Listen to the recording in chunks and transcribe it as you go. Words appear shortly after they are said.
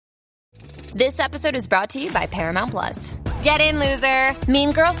This episode is brought to you by Paramount Plus. Get in, loser!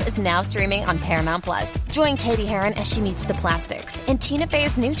 Mean Girls is now streaming on Paramount Plus. Join Katie Heron as she meets the plastics in Tina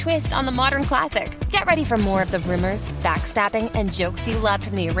Fey's new twist on the modern classic. Get ready for more of the rumors, backstabbing, and jokes you loved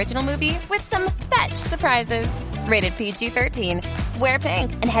from the original movie with some fetch surprises. Rated PG-13. Wear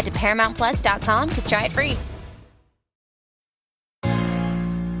pink and head to ParamountPlus.com to try it free.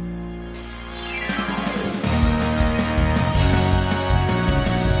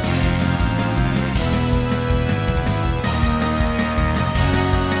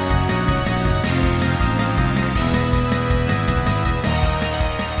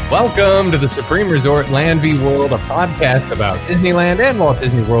 Welcome to the Supreme Resort Land v. World, a podcast about Disneyland and Walt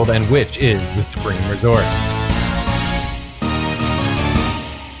Disney World, and which is the Supreme Resort.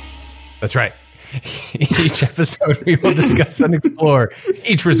 That's right. Each episode we will discuss and explore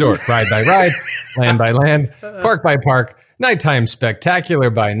each resort, ride by ride, land by land, park by park, nighttime spectacular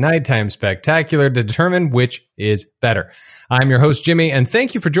by nighttime spectacular, to determine which is better. I'm your host, Jimmy, and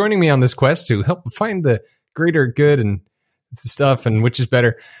thank you for joining me on this quest to help find the greater good and stuff and which is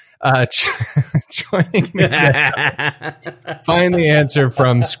better. Joining me find the answer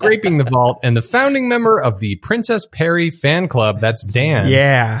from Scraping the Vault and the founding member of the Princess Perry fan club. That's Dan.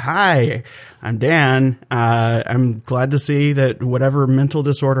 Yeah. Hi, I'm Dan. I'm glad to see that whatever mental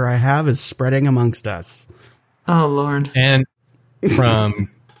disorder I have is spreading amongst us. Oh, Lord. And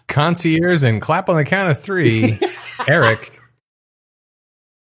from Concierge and Clap on the Count of Three, Eric.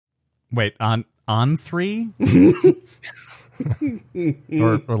 Wait, on three?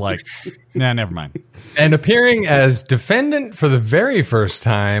 or like, nah, never mind. And appearing as defendant for the very first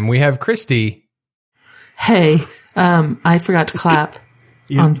time, we have Christy. Hey, I forgot to clap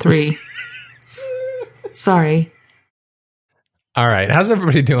on three. Sorry. All right. How's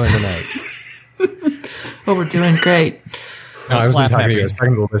everybody doing tonight? Oh, we're doing great. No, I wasn't talking to you. I was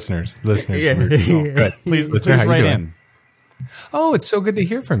talking to listeners. Yeah. Good. Please how write you doing? in. Oh, it's so good to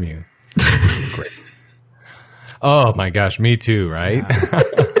hear from you. Great. Oh my gosh, me too, right?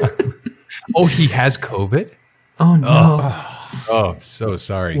 Oh, he has COVID? Oh, no. Oh, so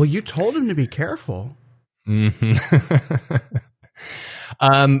sorry. Well, you told him to be careful. Mm-hmm.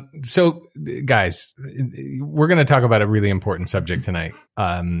 So, guys, we're going to talk about a really important subject tonight.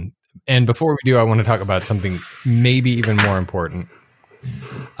 And before we do, I want to talk about something maybe even more important.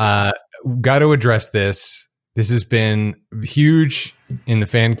 Got to address this. This has been huge in the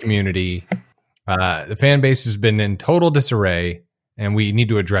fan community. The fan base has been in total disarray, and we need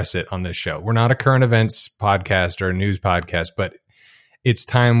to address it on this show. We're not a current events podcast or a news podcast, but it's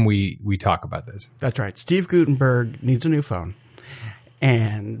time we talk about this. That's right. Steve Gutenberg needs a new phone.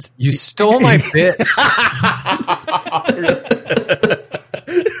 And you stole my bit.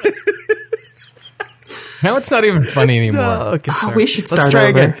 Now it's not even funny anymore. Oh, okay, We should start Let's try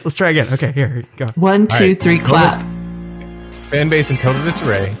over. again. Let's try again. Okay, here, go. 1, 2, right. 3, clap. Fan base in total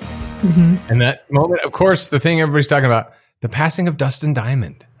disarray. Mm-hmm. And that moment, of course, the thing everybody's talking about, the passing of Dustin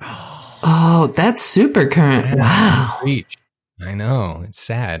Diamond. Oh, that's super current. Yeah, Wow. Reach. I know. It's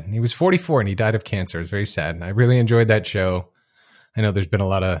sad. He was 44 and he died of cancer. It's very sad. And I really enjoyed that show. I know there's been a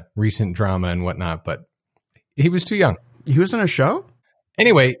lot of recent drama and whatnot, but he was too young. He was in a show?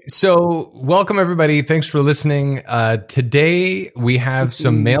 Anyway, so welcome everybody. Thanks for listening. Today we have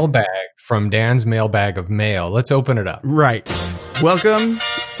some mailbag from Dan's mailbag of mail. Let's open it up. Right. Welcome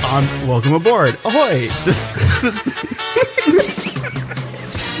aboard. Ahoy. This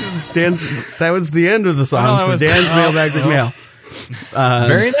is Dan's. That was the end of the song for Dan's mailbag with mail.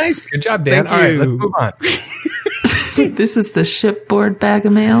 Very nice. Good job, Dan. Thank All right, you. let's move on. This is the shipboard bag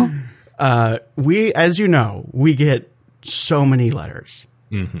of mail. As you know, we get so many letters,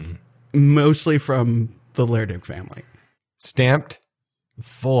 mostly from the Lerdick family. Stamped,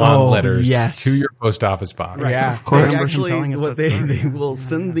 full-on letters yes. to your post office box. Right. Yeah, of course. They will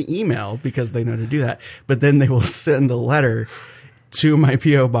send the email because they know to do that, but then they will send a letter to my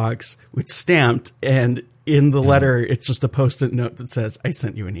P.O. box with stamped, and in the letter, it's just a Post-it note that says, I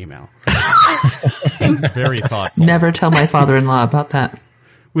sent you an email. Very thoughtful. Never tell my father-in-law about that.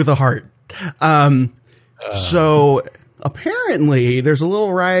 With a heart. So apparently there's a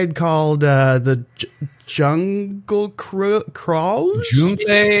little ride called the Jungle Cruise?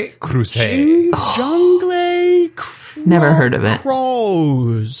 Jungle Cruise. Never heard of it.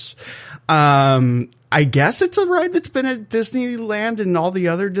 Cruise. I guess it's a ride that's been at Disneyland and all the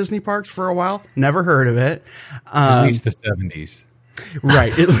other Disney parks for a while. Never heard of it. At least the 70s.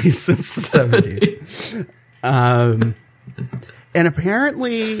 Right, at least since the 70s. And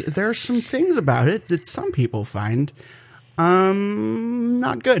apparently there's some things about it that some people find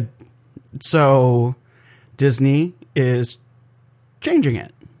not good. So Disney is changing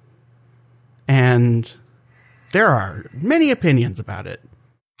it. and there are many opinions about it.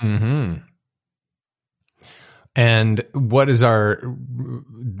 Mm-hmm. And what is our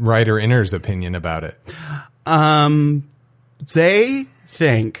writer inner's opinion about it? They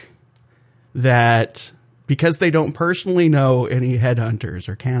think that because they don't personally know any headhunters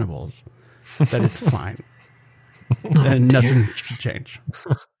or cannibals, that it's fine. And nothing should change.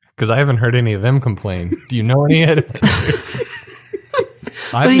 Because I haven't heard any of them complain. Do you know any headhunters?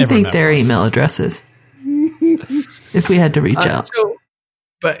 What do you think their email addresses? If we had to reach out.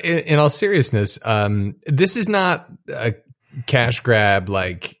 But in all seriousness, this is not a cash grab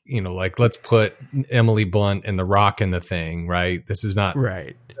like let's put Emily Blunt and The Rock in the thing, right? This is not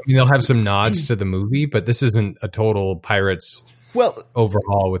right. I mean, they'll have some nods to the movie, but this isn't a total Pirates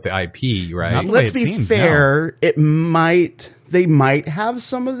overhaul with the IP, right? Let's be fair. No. They might have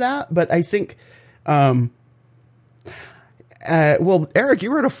some of that, but I think, Eric,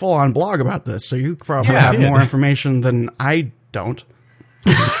 you wrote a full-on blog about this, so you probably have more information than I don't.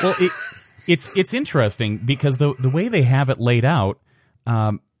 Well, it's interesting because the way they have it laid out,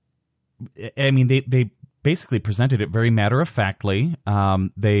 I mean, they basically presented it very matter-of-factly.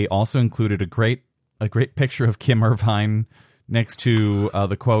 They also included a great picture of Kim Irvine next to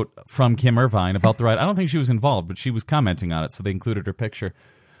the quote from Kim Irvine about the ride. I don't think she was involved, but she was commenting on it, so they included her picture.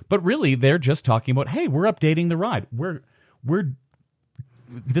 But really, they're just talking about, hey, we're updating the ride.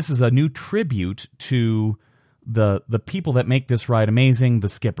 This is a new tribute to the people that make this ride amazing, the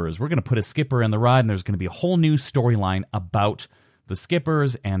skippers. We're going to put a skipper in the ride, and there's going to be a whole new storyline about the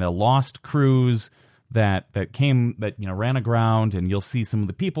skippers and a lost cruise that ran aground, and you'll see some of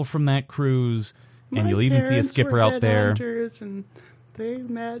the people from that cruise, and you'll even see a skipper out there. And they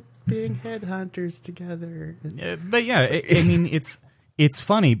met being headhunters together. But yeah, I mean, it's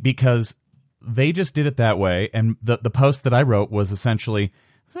funny because they just did it that way, and the post that I wrote was essentially,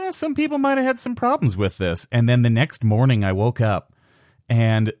 some people might have had some problems with this. And then the next morning I woke up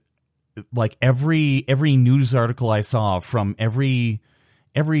and like every news article I saw from every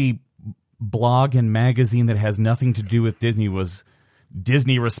blog and magazine that has nothing to do with Disney was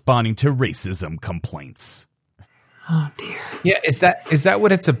Disney responding to racism complaints. Oh dear. Yeah, is that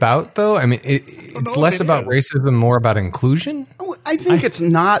what it's about though? I mean, it's less about racism, more about inclusion? I think it's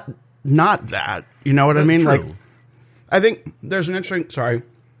not that. You know what I mean? True. Like, I think there's an interesting. Sorry,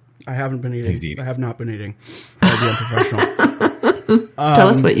 I haven't been eating. I have not been eating. I'd be unprofessional. Tell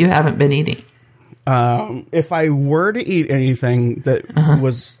us what you haven't been eating. If I were to eat anything that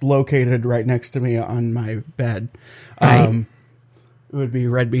was located right next to me on my bed, it would be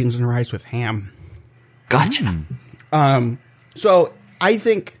red beans and rice with ham. Gotcha. So I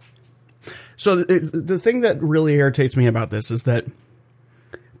think. So the thing that really irritates me about this is that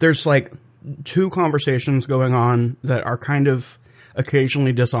there's like two conversations going on that are kind of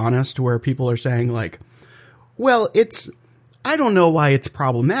occasionally dishonest, where people are saying like, well, I don't know why it's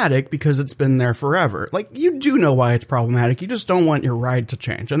problematic because it's been there forever. Like, you do know why it's problematic. You just don't want your ride to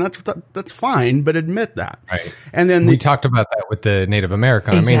change. And that's fine, but admit that. Right. And then we talked about that with the Native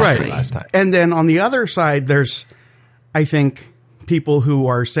American on Main Street last time. And then on the other side, there's, I think, people who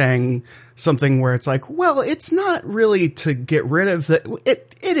are saying something where it's like, well, it's not really to get rid of that.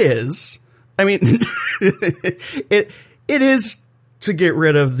 It is. I mean, it is to get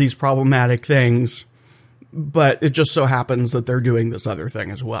rid of these problematic things, but it just so happens that they're doing this other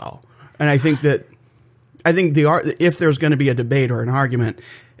thing as well. And I think if there's going to be a debate or an argument,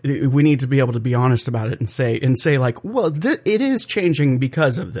 we need to be able to be honest about it and say like, well, it is changing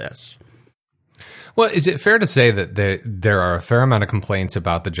because of this. Well, is it fair to say that there are a fair amount of complaints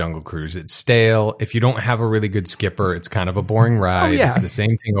about the Jungle Cruise? It's stale. If you don't have a really good skipper, it's kind of a boring ride. Oh, yeah. It's the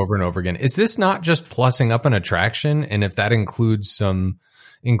same thing over and over again. Is this not just plussing up an attraction? And if that includes some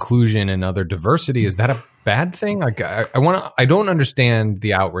inclusion and other diversity, is that a bad thing? Like, I don't understand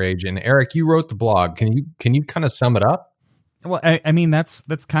the outrage. And Eric, you wrote the blog. Can you kind of sum it up? Well, I mean, that's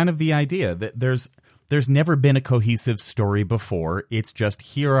kind of the idea that there's never been a cohesive story before. It's just,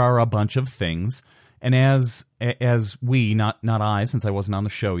 here are a bunch of things. And as we, not I, since I wasn't on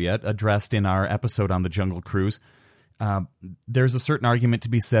the show yet, addressed in our episode on the Jungle Cruise, there's a certain argument to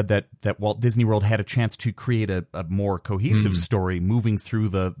be said that Walt Disney World had a chance to create a more cohesive story moving through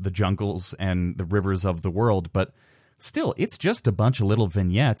the jungles and the rivers of the world. But still, it's just a bunch of little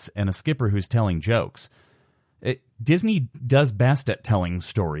vignettes and a skipper who's telling jokes. Disney does best at telling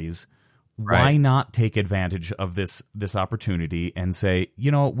stories. Right. Why not take advantage of this opportunity and say,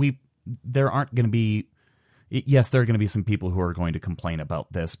 there are going to be some people who are going to complain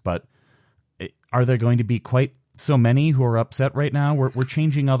about this, but are there going to be quite so many who are upset right now? We're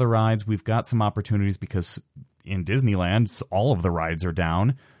changing other rides. We've got some opportunities because in Disneyland, all of the rides are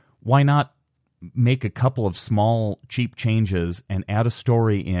down. Why not make a couple of small, cheap changes and add a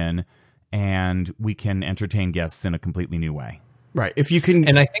story in, and we can entertain guests in a completely new way. Right. If you can,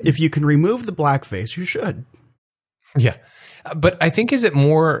 And I think- if you can remove the blackface, you should. Yeah. But I think, is it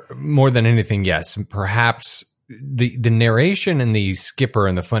more than anything? Yes, perhaps the narration and the skipper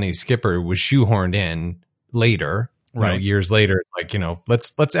and the funny skipper was shoehorned in later, Right. years later. Like,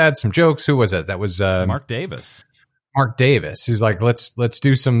 let's add some jokes. Who was it? That was Mark Davis. Mark Davis. He's like, let's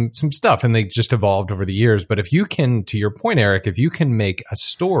do some stuff, and they just evolved over the years. But if you can, to your point, Eric, if you can make a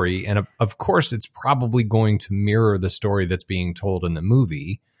story, and of course it's probably going to mirror the story that's being told in the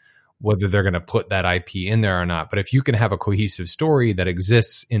movie, whether they're going to put that IP in there or not. But if you can have a cohesive story that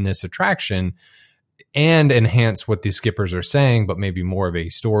exists in this attraction and enhance what the skippers are saying, but maybe more of a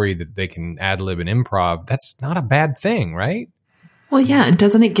story that they can ad-lib and improv, that's not a bad thing, right? Well, yeah, and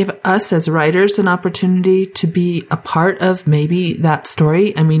doesn't it give us as writers an opportunity to be a part of maybe that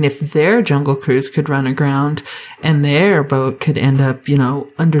story? I mean, if their Jungle Cruise could run aground and their boat could end up,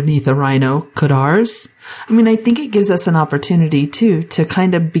 underneath a rhino, could ours? I mean, I think it gives us an opportunity, too, to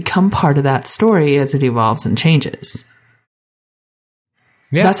kind of become part of that story as it evolves and changes.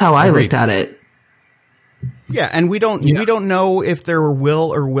 Yeah, That's how I agreed. looked at it. Yeah, and we don't know if there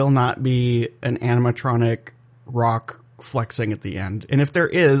will or will not be an animatronic rock flexing at the end, and if there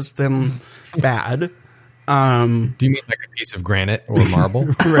is, then bad. Do you mean like a piece of granite or marble?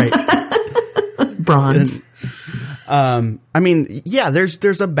 Right. Bronze. I mean, yeah,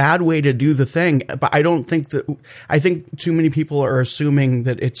 there's a bad way to do the thing, but I think too many people are assuming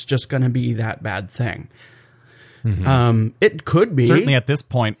that it's just going to be that bad thing. It could be. Certainly at this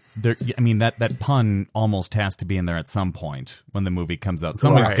point, that pun almost has to be in there at some point when the movie comes out.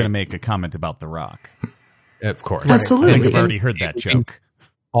 Somebody's Right. going to make a comment about The Rock. Of course. Absolutely. I think I've already heard that joke.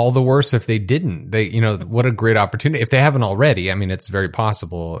 All the worse if they didn't. What a great opportunity. If they haven't already, I mean, it's very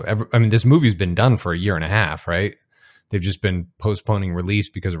possible. This movie's been done for a year and a half, right? They've just been postponing release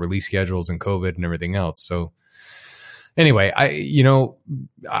because of release schedules and COVID and everything else. So anyway,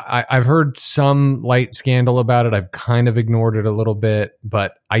 I've heard some light scandal about it. I've kind of ignored it a little bit,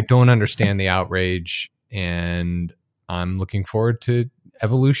 but I don't understand the outrage, and I'm looking forward to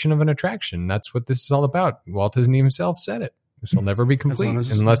evolution of an attraction. That's what this is all about. Walt Disney himself said it. This will never be complete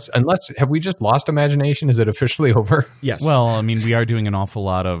unless have we just lost imagination? Is it officially over? Yes. Well, I mean, we are doing an awful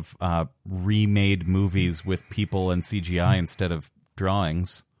lot of remade movies with people and CGI instead of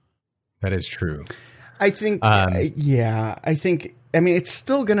drawings. That is true. I think, it's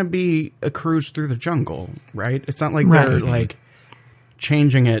still going to be a cruise through the jungle, right? It's not like they're like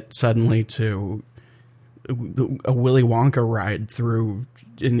changing it suddenly to a Willy Wonka ride through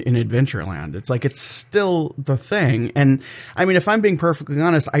in Adventureland. It's like, it's still the thing. And I mean, if I'm being perfectly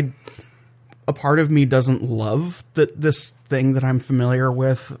honest, a part of me doesn't love that this thing that I'm familiar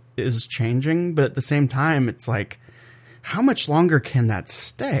with is changing, but at the same time, it's like, how much longer can that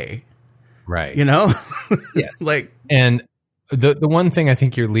stay? Right. Yes. And the one thing I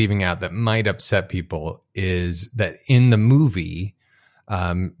think you're leaving out that might upset people is that in the movie,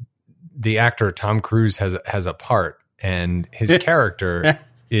 the actor Tom Cruise has a part, and his character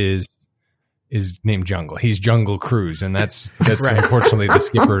is named Jungle. He's Jungle Cruise, and that's Right. Unfortunately the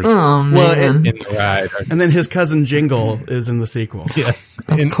skipper's Oh, man. Well, in the ride. And then his cousin Jingle is in the sequel. Yes,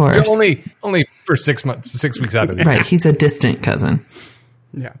 Of course. only for 6 months, 6 weeks out of the year. Right. He's a distant cousin.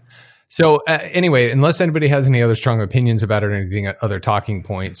 Yeah. So anyway, unless anybody has any other strong opinions about it or anything, other talking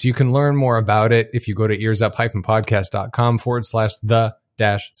points, you can learn more about it if you go to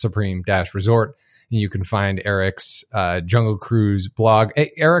earsup-podcast.com/the-supreme-resort. And you can find Eric's Jungle Cruise blog.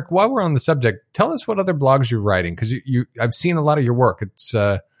 Hey, Eric, while we're on the subject, tell us what other blogs you're writing, because I've seen a lot of your work. It's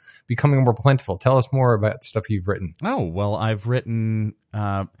becoming more plentiful. Tell us more about the stuff you've written. Oh, well, I've written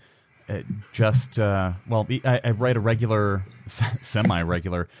I write a regular,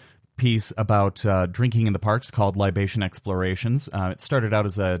 semi-regular piece about drinking in the parks called Libation Explorations. It started out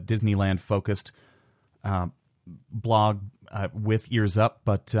as a Disneyland-focused blog with Ears Up,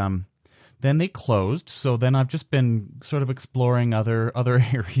 but then they closed. So then I've just been sort of exploring other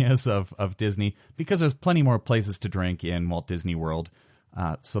areas of Disney, because there's plenty more places to drink in Walt Disney World.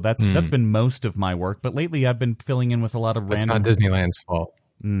 So that's been most of my work. But lately I've been filling in with a lot of It's random... not Disneyland's fault.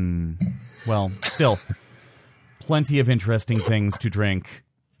 Well, still, plenty of interesting things to drink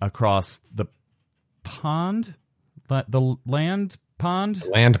across the pond, the land pond.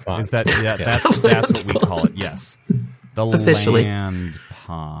 Land pond. Is that? Yeah, that's what we call it. Yes, the Officially. land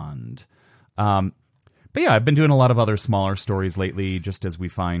pond. But yeah, I've been doing a lot of other smaller stories lately, just as we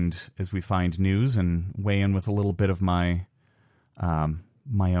find news and weigh in with a little bit of my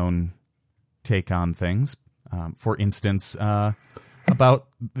my own take on things. For instance, about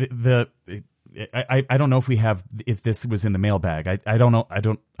the I don't know if this was in the mailbag. I don't know. I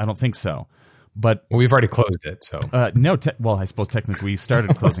don't think so. But we've already closed it. So no. Well, I suppose technically we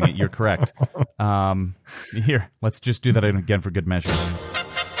started closing it. You're correct. Here, let's just do that again for good measure.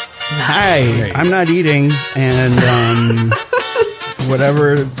 Hi, I'm not eating, and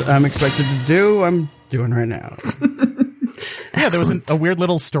whatever I'm expected to do, I'm doing right now. Yeah, there was a weird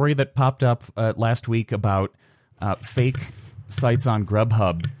little story that popped up last week about fake sites on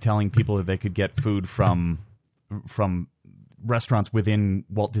Grubhub telling people that they could get food from restaurants within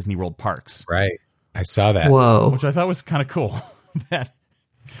Walt Disney World parks. Right, I saw that. Whoa, which I thought was kind of cool. That,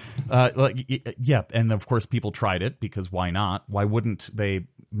 yeah, and of course people tried it because why not? Why wouldn't they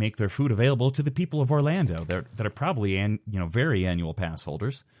make their food available to the people of Orlando that are probably very annual pass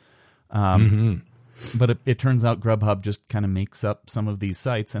holders? But it turns out Grubhub just kind of makes up some of these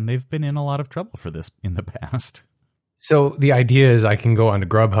sites, and they've been in a lot of trouble for this in the past. So the idea is I can go onto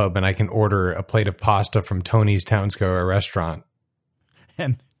Grubhub and I can order a plate of pasta from Tony's Town Square restaurant.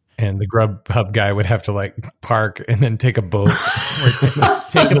 And the Grubhub guy would have to park and then take a boat.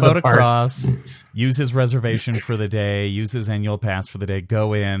 Take a boat across, use his reservation for the day, use his annual pass for the day,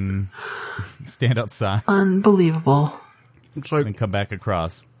 go in, stand outside. Unbelievable. It's like, and come back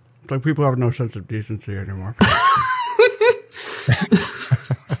across. It's like people have no sense of decency anymore.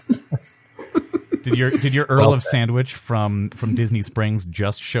 Did your Earl of Sandwich from Disney Springs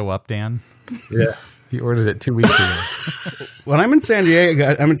just show up, Dan? Yeah, he ordered it 2 weeks ago. When I'm in San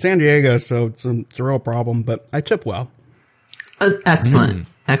Diego, so it's a real problem. But I tip well. Excellent,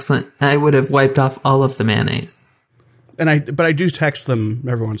 excellent. I would have wiped off all of the mayonnaise. But I do text them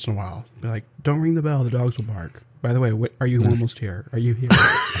every once in a while. Be like, "Don't ring the bell; the dogs will bark." By the way, are you almost here? Are you here?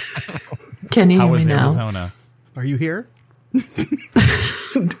 Can you hear me now? Arizona? Are you here?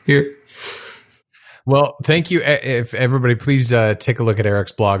 Here. Well, thank you. If everybody, please take a look at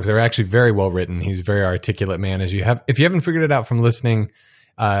Eric's blogs. They're actually very well written. He's a very articulate man. If you haven't figured it out from listening,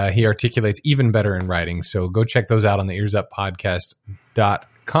 he articulates even better in writing. So go check those out on the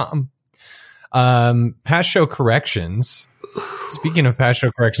earsuppodcast.com. Pass show corrections. Speaking of pass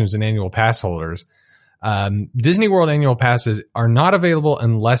show corrections and annual pass holders, Disney World annual passes are not available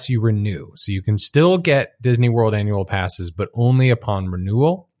unless you renew. So you can still get Disney World annual passes, but only upon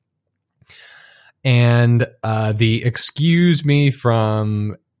renewal. And the excuse me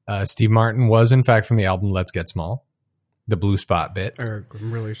from Steve Martin was, in fact, from the album Let's Get Small, the Blue Spot bit. Eric,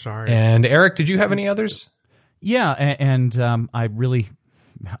 I'm really sorry. And Eric, did you have any others? Yeah, and I really,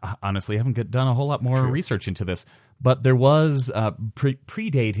 honestly, haven't done a whole lot more research into this. But there was,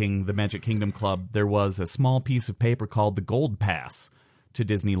 predating the Magic Kingdom Club, there was a small piece of paper called the Gold Pass to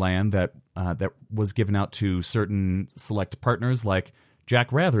Disneyland that was given out to certain select partners like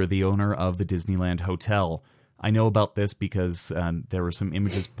Jack Rather, the owner of the Disneyland Hotel. I know about this because there were some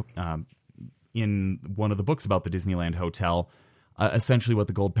images in one of the books about the Disneyland Hotel. Essentially what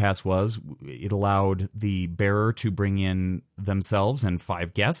the Gold Pass was, it allowed the bearer to bring in themselves and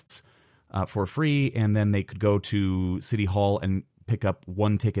 5 guests for free, and then they could go to City Hall and pick up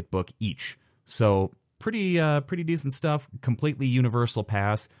 1 ticket book each. So pretty decent stuff, completely universal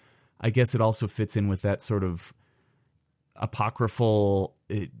pass. I guess it also fits in with that sort of apocryphal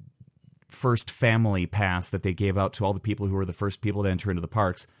first family pass that they gave out to all the people who were the first people to enter into the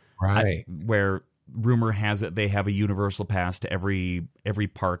parks. Right. Where rumor has it they have a universal pass to every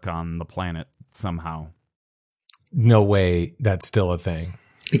park on the planet somehow. No way that's still a thing.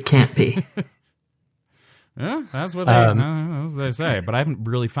 It can't be. Yeah, that's what they say. But I haven't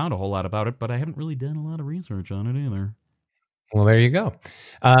really found a whole lot about it, but I haven't really done a lot of research on it either. Well, there you go.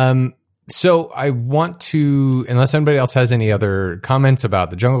 So I want to, unless anybody else has any other comments about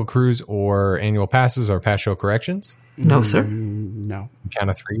the Jungle Cruise or annual passes or pass show corrections. No, sir. No. Count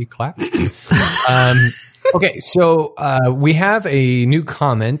of 3, clap. Okay, so we have a new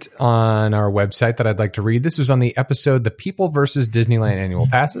comment on our website that I'd like to read. This was on the episode, The People versus Disneyland Annual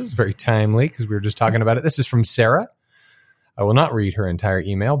Passes. Very timely because we were just talking about it. This is from Sarah. I will not read her entire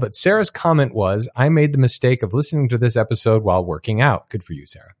email, but Sarah's comment was, I made the mistake of listening to this episode while working out. Good for you,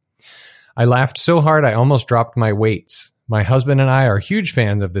 Sarah. I laughed so hard I almost dropped my weights. My husband and I are huge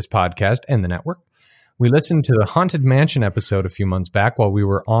fans of this podcast and the network. We listened to the Haunted Mansion episode a few months back while we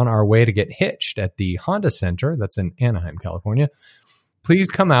were on our way to get hitched at the Honda Center. That's in Anaheim, California.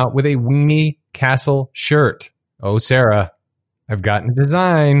 Please come out with a Weenie Castle shirt. Oh, Sarah, I've gotten a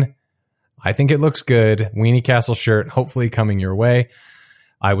design. I think it looks good. Weenie Castle shirt, hopefully coming your way.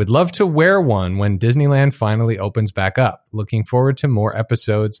 I would love to wear one when Disneyland finally opens back up. Looking forward to more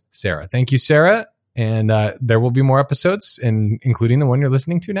episodes, Sarah. Thank you, Sarah. And there will be more episodes, including the one you're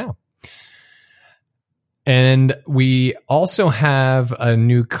listening to now. And we also have a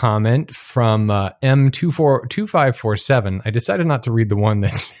new comment from M2547. I decided not to read the one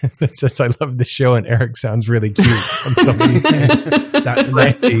that says, I love the show and Eric sounds really cute. From somebody. that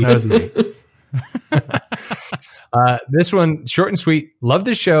was me. This one, short and sweet. Love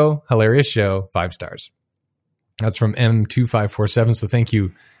the show. Hilarious show. 5 stars. That's from M2547. So thank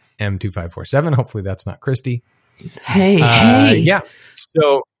you, M2547. Hopefully that's not Christy. Hey. Yeah.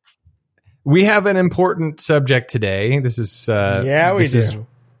 So we have an important subject today. This is is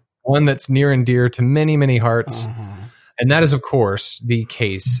one that's near and dear to many, many hearts. And that is, of course, the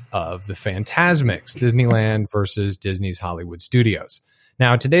case of the Fantasmics, Disneyland versus Disney's Hollywood Studios.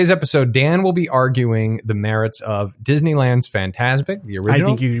 Now, today's episode, Dan will be arguing the merits of Disneyland's Fantasmic, the original. I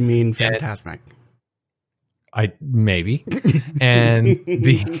think you mean Fantasmic. Maybe. And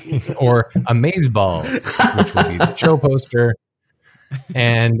or Amazeballs, which will be the show poster.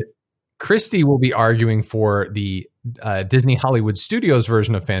 And Christy will be arguing for the Disney Hollywood Studios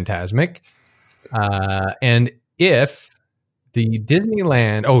version of Fantasmic. And if the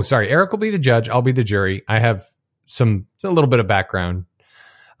Disneyland... Oh, sorry. Eric will be the judge. I'll be the jury. I have a little bit of background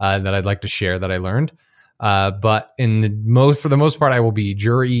that I'd like to share that I learned. But for the most part, I will be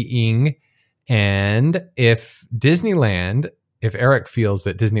jurying. And if Eric feels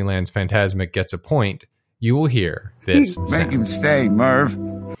that Disneyland's Fantasmic gets a point, you will hear this sound. Make him stay, Merv.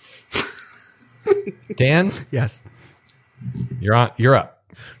 Dan? Yes. You're up.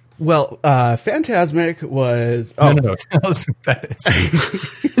 Well, Fantasmic was... No. Tell us what that is.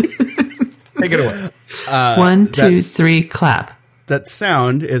 Take it away. 1, 2, 3, clap. That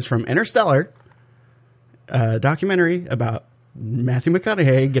sound is from Interstellar, a documentary about Matthew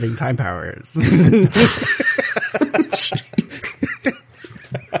McConaughey getting time powers.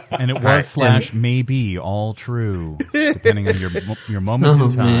 And it was / maybe all true, depending on your moment in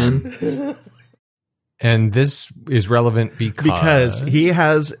time. Man. And this is relevant because he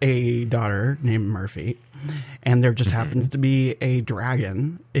has a daughter named Murphy, and there just happens to be a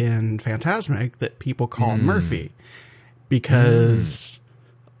dragon in Fantasmic that people call Murphy because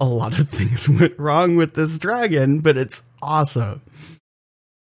a lot of things went wrong with this dragon, but it's awesome.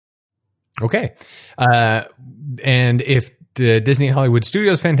 Okay. And if the Disney Hollywood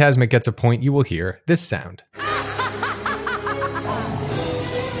Studios Fantasmic gets a point, you will hear this sound.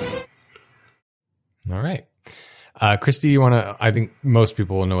 All right. Christy, you want to... I think most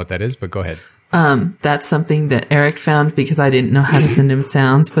people will know what that is, but go ahead. That's something that Eric found because I didn't know how to send him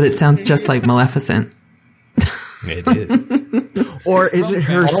sounds, but it sounds just like Maleficent. It is. Or is it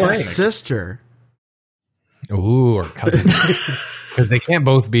her sister? Ooh, or cousin. Because they can't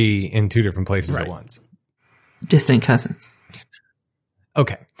both be in 2 different places at once. Distant cousins.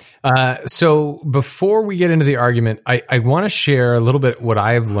 Okay. So before we get into the argument, I want to share a little bit what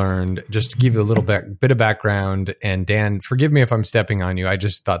I've learned, just to give you a little bit of background. And Dan, forgive me if I'm stepping on you. I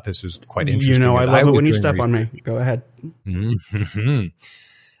just thought this was quite interesting. You know, I love it when you step on me. Go ahead. Mm-hmm.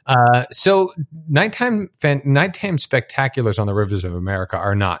 So nighttime spectaculars on the rivers of America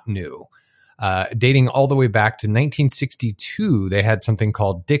are not new. Dating all the way back to 1962, they had something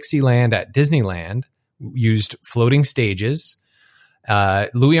called Dixieland at Disneyland, used floating stages.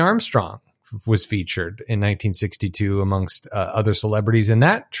 Louis Armstrong was featured in 1962 amongst other celebrities, and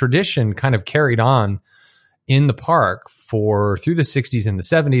that tradition kind of carried on in the park through the 60s and the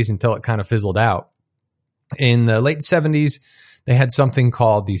 70s until it kind of fizzled out. In the late 70s, they had something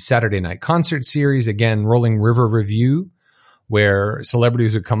called the Saturday Night Concert Series, again, Rolling River Review, where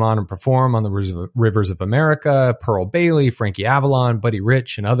celebrities would come on and perform on the rivers of America, Pearl Bailey, Frankie Avalon, Buddy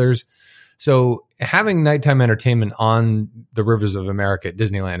Rich, and others. So having nighttime entertainment on the rivers of America at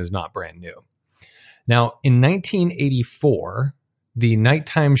Disneyland is not brand new. Now, in 1984, the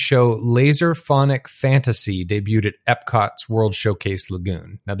nighttime show Laserphonic Fantasy debuted at Epcot's World Showcase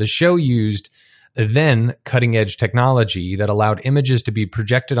Lagoon. Now, the show used then cutting-edge technology that allowed images to be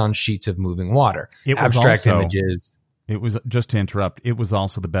projected on sheets of moving water. Abstract images. It was, just to interrupt, it was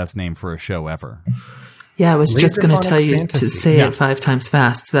also the best name for a show ever. Yeah, I was just going to tell you Fantasy. to say it 5 times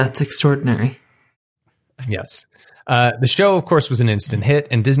fast. That's extraordinary. Yes. The show, of course, was an instant hit,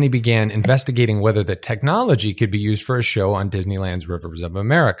 and Disney began investigating whether the technology could be used for a show on Disneyland's Rivers of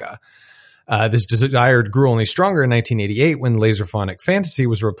America. This desire grew only stronger in 1988 when Laserphonic Fantasy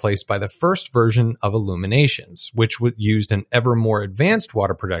was replaced by the first version of Illuminations, which used an ever more advanced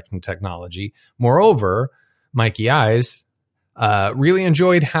water production technology. Moreover, Mikey Eyes really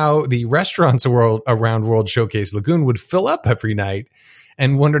enjoyed how the restaurants around World Showcase Lagoon would fill up every night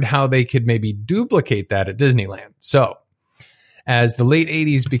and wondered how they could maybe duplicate that at Disneyland. So, as the late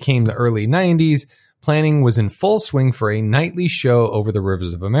 80s became the early 90s, planning was in full swing for a nightly show over the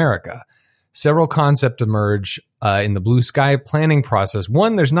rivers of America. several concepts emerge in the blue sky planning process.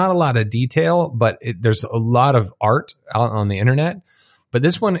 One, there's not a lot of detail, but there's a lot of art out on the internet. But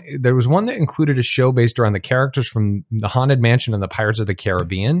this one, there was one that included a show based around the characters from the Haunted Mansion and the Pirates of the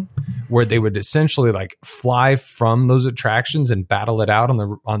Caribbean, where they would essentially like fly from those attractions and battle it out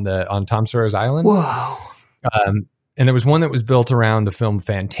on Tom Sawyer's Island. Whoa. And there was one that was built around the film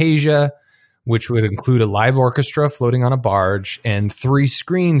Fantasia, which would include a live orchestra floating on a barge and 3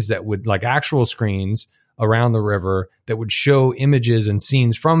 screens that would, like actual screens around the river, that would show images and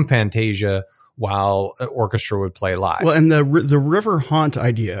scenes from Fantasia while an orchestra would play live. Well, and the river haunt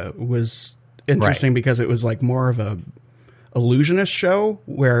idea was interesting because it was like more of a illusionist show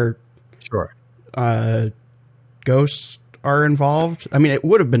where ghosts are involved. I mean, it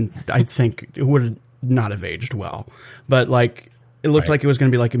would have been, I think it would not have aged well, but like it looked like it was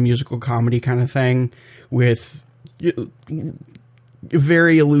going to be like a musical comedy kind of thing with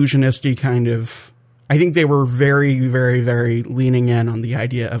very illusionisty kind of. I think they were very, very, very leaning in on the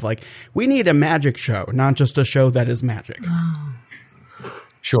idea of like, we need a magic show, not just a show that is magic.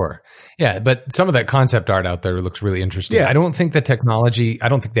 Sure. Yeah. But some of that concept art out there looks really interesting. Yeah. I don't think they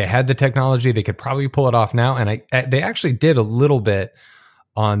had the technology. They could probably pull it off now. And they actually did a little bit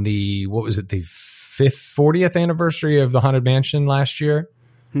on the 40th anniversary of the Haunted Mansion last year.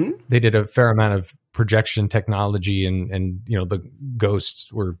 They did a fair amount of projection technology and the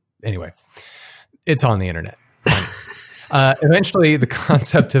ghosts were, anyway. It's on the internet. Eventually, the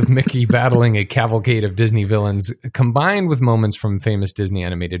concept of Mickey battling a cavalcade of Disney villains, combined with moments from famous Disney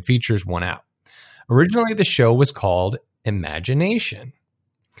animated features, won out. Originally, the show was called Imagination.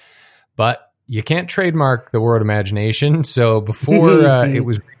 But you can't trademark the word imagination, so before it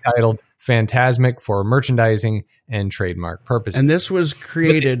was retitled Fantasmic for merchandising and trademark purposes. And this was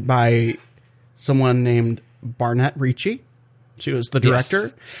created by someone named Barnett Ricci. She was the director.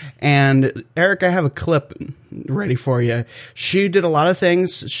 Yes. And Eric, I have a clip ready for you. She did a lot of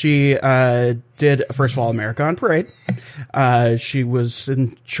things. She did, first of all, America on Parade. She was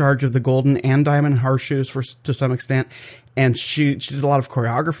in charge of the golden and diamond horseshoes to some extent. And she did a lot of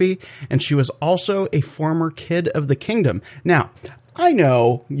choreography. And she was also a former Kid of the Kingdom. Now, I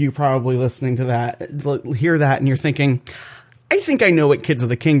know you probably listening to that, hear that, and you're thinking, I think I know what Kids of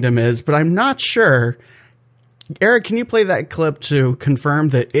the Kingdom is, but I'm not sure. Eric, can you play that clip to confirm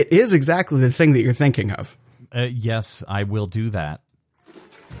that it is exactly the thing that you're thinking of? Yes, I will do that.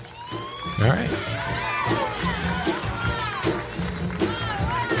 All right.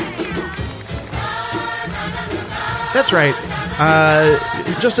 That's right.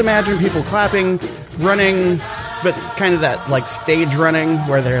 Just imagine people clapping, running, but kind of that like stage running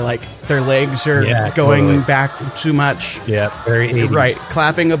where they're like their legs are going back too much. Yeah, very 80s. Right,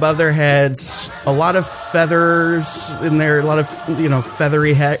 clapping above their heads. A lot of feathers in there. A lot of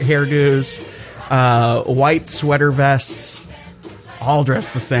feathery hairdos. White sweater vests. All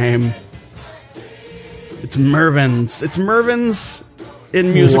dressed the same. It's Mervyn's. It's Mervyn's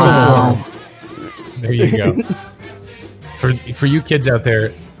in musical form. There you go. For you kids out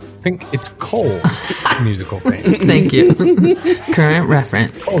there, I think it's Cole's musical thing. Thank you. Current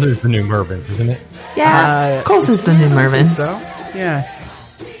reference. Cole's is the new Mervyn's, isn't it? Yeah. Cole's is the new Mervyn's. So, yeah.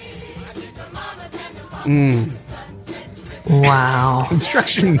 Wow.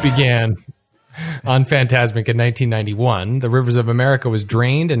 Construction began on Fantasmic in 1991. The Rivers of America was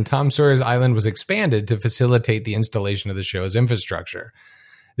drained and Tom Sawyer's Island was expanded to facilitate the installation of the show's infrastructure.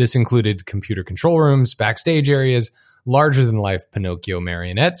 This included computer control rooms, backstage areas, larger-than-life Pinocchio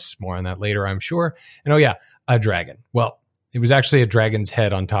marionettes. More on that later, I'm sure. And a dragon. Well, it was actually a dragon's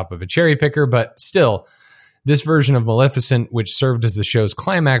head on top of a cherry picker, but still, this version of Maleficent, which served as the show's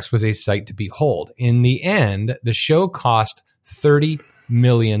climax, was a sight to behold. In the end, the show cost $30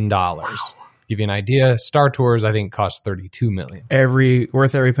 million. Wow. Give you an idea, Star Tours, I think, cost $32 million.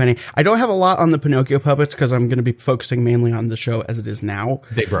 Worth every penny. I don't have a lot on the Pinocchio puppets because I'm going to be focusing mainly on the show as it is now.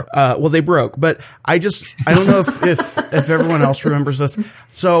 They broke. They broke, but I don't know if everyone else remembers this.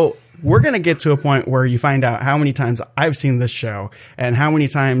 So we're going to get to a point where you find out how many times I've seen this show and how many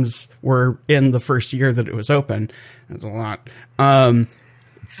times we're in the first year that it was open. That's a lot.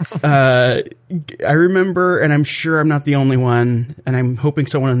 I remember, and I'm sure I'm not the only one, and I'm hoping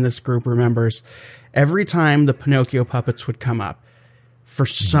someone in this group remembers, every time the Pinocchio puppets would come up, for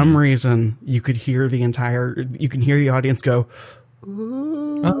some reason, you could hear the audience go,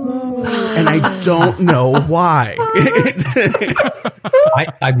 ooh, and I don't know why.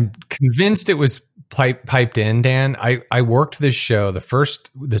 I'm convinced it was piped in, Dan. I worked this show the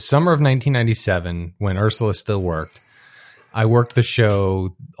summer of 1997 when Ursula still worked. I worked the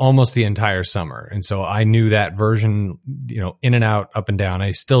show almost the entire summer. And so I knew that version, in and out, up and down.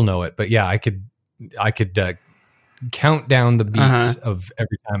 I still know it. But yeah, I could count down the beats of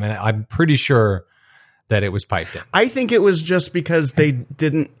every time. And I'm pretty sure that it was piped in. I think it was just because they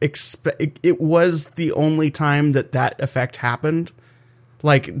didn't expect it was the only time that effect happened.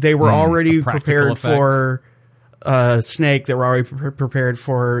 Like they were already prepared for Snake. They were already prepared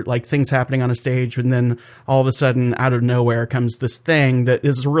for like things happening on a stage, and then all of a sudden, out of nowhere, comes this thing that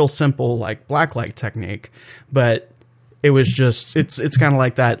is a real simple like blacklight technique, but it was just it's kind of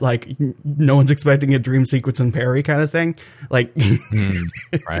like that. Like no one's expecting a dream sequence in Perry kind of thing. Like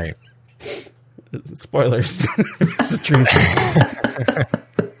right. Spoilers. It's a dream sequence.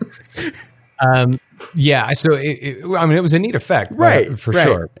 Yeah, so it was a neat effect, right? For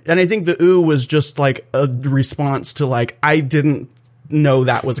sure. And I think the ooh was just like a response to like I didn't know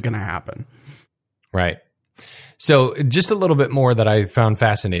that was going to happen. Right. So just a little bit more that I found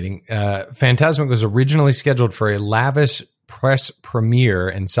fascinating. Fantasmic was originally scheduled for a lavish press premiere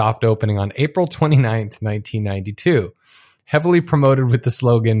and soft opening on April 29th, 1992, heavily promoted with the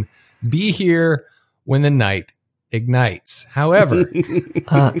slogan, "Be here when the night ignites." However,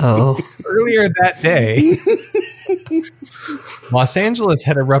 earlier that day, Los Angeles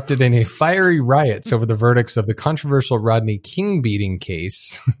had erupted in a fiery riots over the verdicts of the controversial Rodney King beating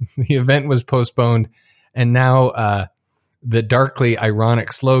case. The event was postponed, and now the darkly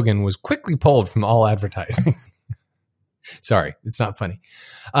ironic slogan was quickly pulled from all advertising. Sorry, it's not funny.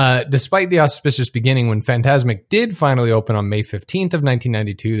 Despite the auspicious beginning, when Fantasmic did finally open on May 15th of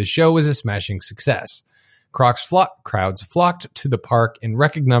 1992, the show was a smashing success. Crowds flocked to the park in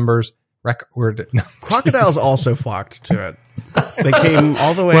record numbers. Crocodiles also flocked to it. They came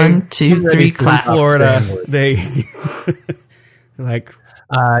all the way 1, 2, 3, clap. from Florida. They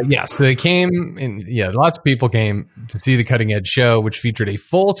so they came and lots of people came to see the cutting edge show, which featured a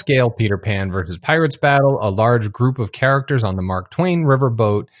full scale Peter Pan versus Pirates battle, a large group of characters on the Mark Twain river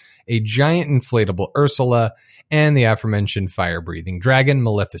boat, a giant inflatable Ursula, and the aforementioned fire breathing dragon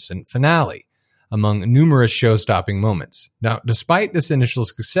Maleficent finale, among numerous show-stopping moments. Now, despite this initial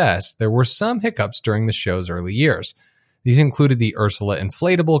success, there were some hiccups during the show's early years. These included the Ursula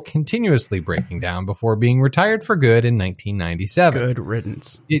inflatable continuously breaking down before being retired for good in 1997. Good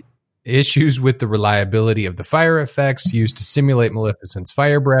riddance. Issues with the reliability of the fire effects used to simulate Maleficent's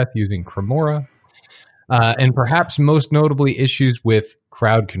fire breath using Cremora, and perhaps most notably issues with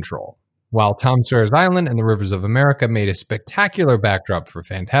crowd control. While Tom Sawyer's Island and the Rivers of America made a spectacular backdrop for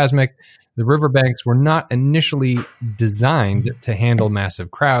Fantasmic, the riverbanks were not initially designed to handle massive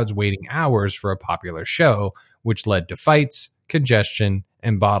crowds waiting hours for a popular show, which led to fights, congestion,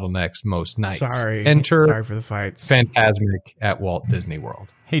 and bottlenecks most nights. Sorry for the fights. Fantasmic at Walt Disney World.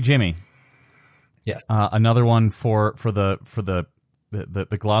 Hey, Jimmy. Yes. Another one for the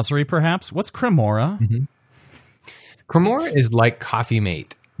glossary, perhaps. What's Cremora? Mm-hmm. Cremora is like Coffee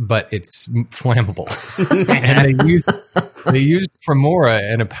Mate, but it's flammable. And they used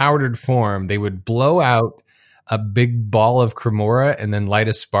Cremora in a powdered form. They would blow out a big ball of Cremora and then light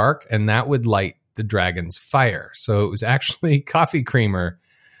a spark, and that would light the dragon's fire. So it was actually coffee creamer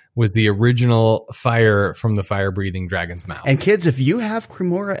was the original fire from the fire-breathing dragon's mouth. And kids, if you have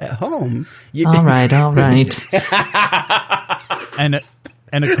Cremora at home... All right.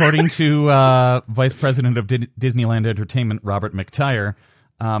 And according to Vice President of Disneyland Entertainment, Robert McTire,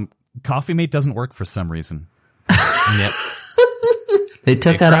 Coffee Mate doesn't work for some reason. Yep. They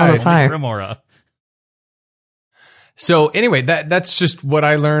took out all the fire. Cremora. So anyway, that's just what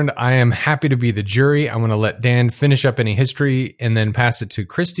I learned. I am happy to be the jury. I want to let Dan finish up any history and then pass it to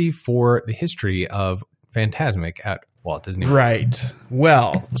Christy for the history of Fantasmic at Walt Disney World. Right.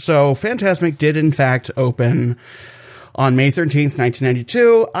 Well, so Fantasmic did in fact open on May 13th,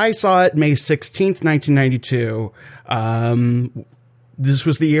 1992. I saw it May 16th, 1992. This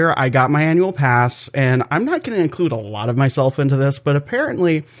was the year I got my annual pass, and I'm not going to include a lot of myself into this, but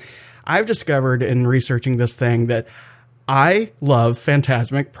apparently I've discovered in researching this thing that I love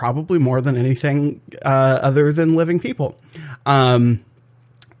Fantasmic probably more than anything other than Living People. And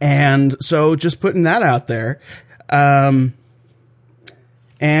so just putting that out there. And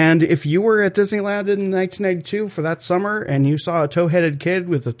if you were at Disneyland in 1992 for that summer and you saw a tow-headed kid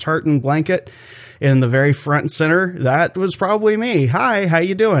with a tartan blanket in the very front and center, that was probably me. Hi, how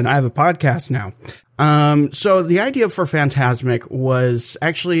you doing? I have a podcast now. So the idea for Fantasmic was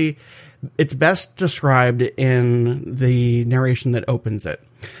actually, it's best described in the narration that opens it.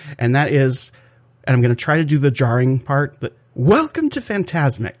 And that is, and I'm going to try to do the jarring part, Welcome to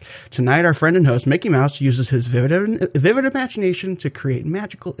Fantasmic. Tonight, our friend and host, Mickey Mouse, uses his vivid imagination to create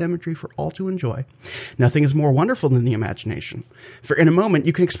magical imagery for all to enjoy. Nothing is more wonderful than the imagination. For in a moment,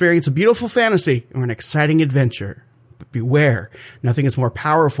 you can experience a beautiful fantasy or an exciting adventure. But beware, nothing is more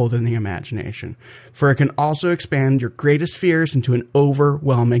powerful than the imagination, for it can also expand your greatest fears into an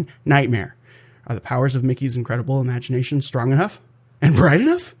overwhelming nightmare. Are the powers of Mickey's incredible imagination strong enough and bright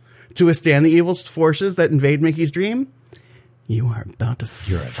enough to withstand the evil forces that invade Mickey's dream? You are about to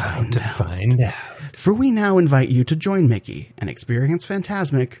find out. For we now invite you to join Mickey and experience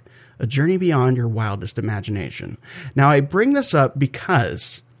Fantasmic, a journey beyond your wildest imagination. Now, I bring this up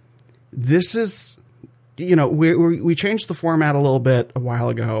because this is, you know, we changed the format a little bit a while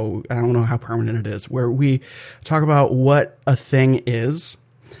ago. I don't know how permanent it is, where we talk about what a thing is,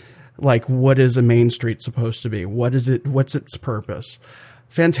 like what is a main street supposed to be? What is it? What's its purpose?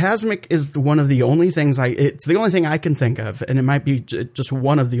 Fantasmic is one of the only things it's the only thing I can think of, and it might be just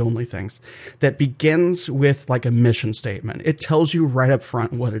one of the only things that begins with like a mission statement. It tells you right up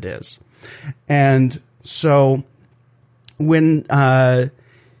front what it is. And so when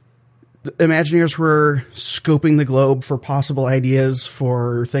Imagineers were scoping the globe for possible ideas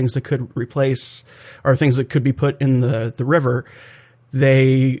for things that could replace or things that could be put in the river,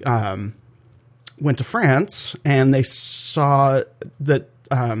 they went to France and they saw that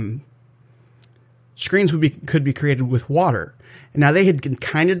screens could be created with water. And now they had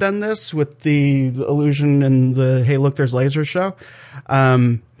kind of done this with the illusion and the "Hey, look, there's lasers" show,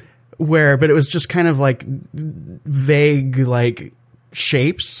 but it was just kind of like vague, like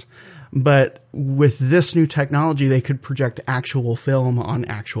shapes. But with this new technology, they could project actual film on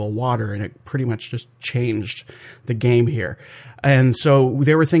actual water, and it pretty much just changed the game here. And so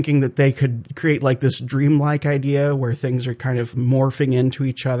they were thinking that they could create like this dreamlike idea where things are kind of morphing into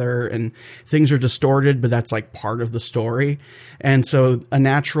each other and things are distorted, but that's like part of the story. And so a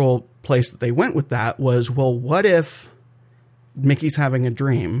natural place that they went with that was, well, what if Mickey's having a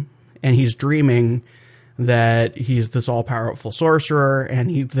dream and he's dreaming that he's this all-powerful sorcerer,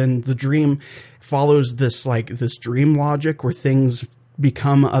 and then the dream follows this dream logic where things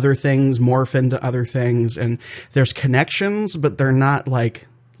become other things, morph into other things, and there's connections, but they're not like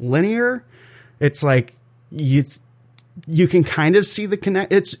linear. It's like you can kind of see the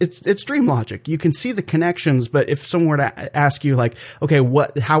connect. It's dream logic. You can see the connections, but if someone were to ask you like, okay,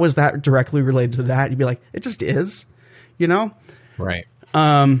 how is that directly related to that? You'd be like, it just is, you know? Right.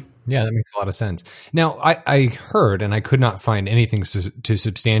 Yeah, that makes a lot of sense. Now, I heard, and I could not find anything to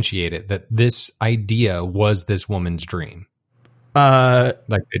substantiate it, that this idea was this woman's dream. Like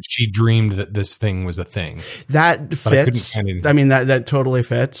that she dreamed that this thing was a thing. That fits. I mean, that totally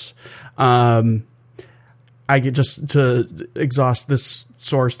fits. I get just to exhaust this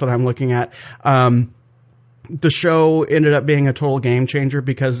source that I'm looking at. The show ended up being a total game changer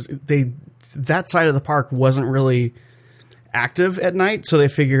because that side of the park wasn't really active at night, so they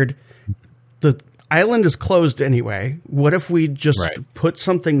figured the island is closed anyway. What if we just put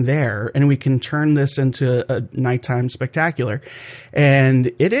something there and we can turn this into a nighttime spectacular?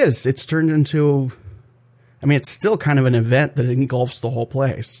 And it's turned into, I mean, it's still kind of an event that engulfs the whole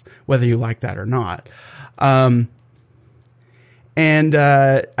place, whether you like that or not. I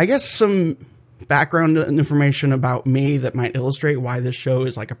guess some background information about me that might illustrate why this show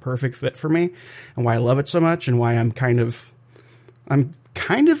is like a perfect fit for me and why I love it so much and why I'm kind of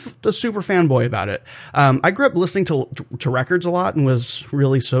a super fanboy about it. I grew up listening to records a lot and was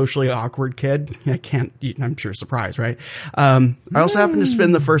really socially awkward kid. I'm sure surprised, right? I also happened to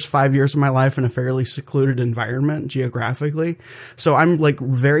spend the first 5 years of my life in a fairly secluded environment geographically. So I'm like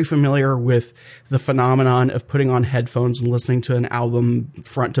very familiar with the phenomenon of putting on headphones and listening to an album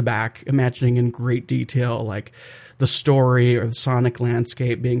front to back, imagining in great detail, like the story or the sonic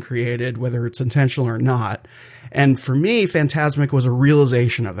landscape being created, whether it's intentional or not. And for me, Fantasmic was a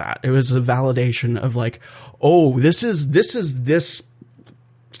realization of that. It was a validation of like, oh, this is this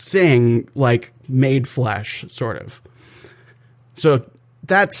thing like made flesh, sort of. So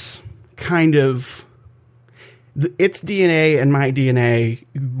that's kind of its DNA and my DNA.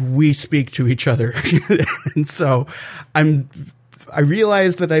 We speak to each other. And so I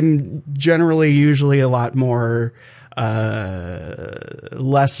realize that I'm generally usually a lot more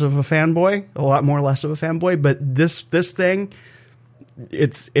less of a fanboy, but this thing,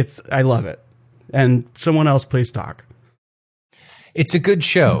 I love it. And someone else, please talk. It's a good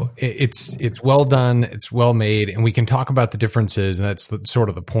show. It's well done. It's well made, and we can talk about the differences, and that's sort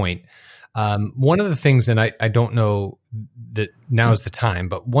of the point. One of the things, and I don't know that now is the time,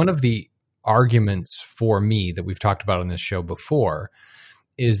 but one of the arguments for me that we've talked about on this show before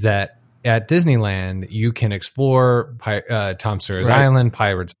is that at Disneyland, you can explore Tom Sawyer's Island,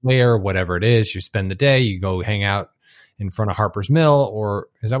 Pirate's Lair, whatever it is. You spend the day, you go hang out in front of Harper's Mill, or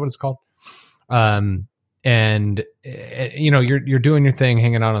is that what it's called? And you're doing your thing,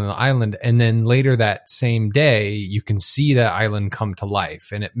 hanging out on the island, and then later that same day, you can see that island come to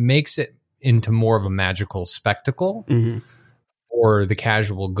life, and it makes it into more of a magical spectacle for the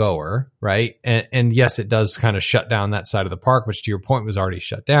casual goer, right? And yes, it does kind of shut down that side of the park, which to your point was already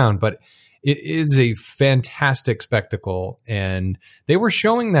shut down, but it is a fantastic spectacle. And they were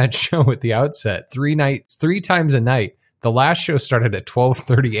showing that show at the outset 3 times a night. The last show started at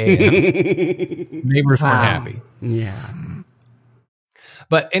 12:30 a.m. Neighbors weren't happy. Yeah.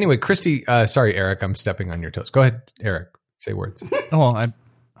 But anyway, Christy, sorry, Eric, I'm stepping on your toes. Go ahead, Eric, say words. Oh,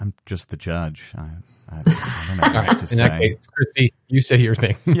 I'm just the judge. I don't know what to say. In that case, Christy, you say your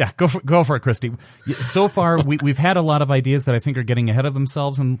thing. Yeah, go for it, Christy. So far, we've had a lot of ideas that I think are getting ahead of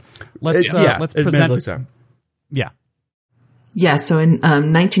themselves, and let's present. So. Yeah. So in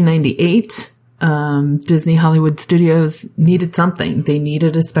 1998, Disney Hollywood Studios needed something. They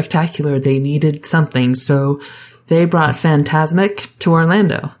needed a spectacular. They needed something. So they brought Fantasmic to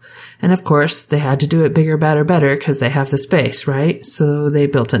Orlando. And of course, they had to do it bigger, better, better because they have the space, right? So they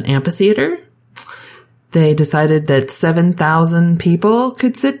built an amphitheater. They decided that 7,000 people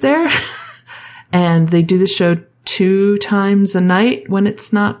could sit there. And they do the show 2 times a night when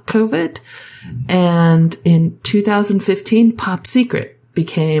it's not COVID. And in 2015, Pop Secret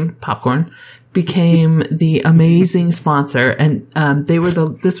became the amazing sponsor. And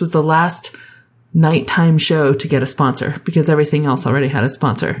this was the last nighttime show to get a sponsor because everything else already had a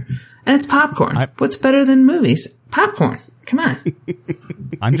sponsor. And it's popcorn. What's better than movies? Popcorn. Come on.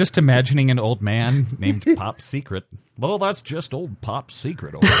 I'm just imagining an old man named Pop Secret. Well, that's just old Pop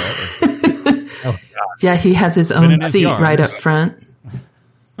Secret over there. Oh, God. Yeah, he has his own seat right up front.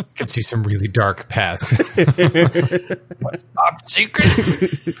 I can see some really dark paths. Pop Secret?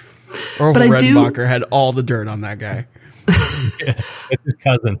 Orville Redenbacher had all the dirt on that guy. It's his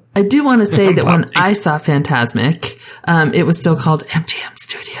cousin. I do want to say that when I saw Fantasmic, it was still called MGM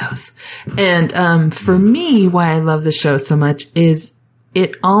Studios. And for me, why I love the show so much is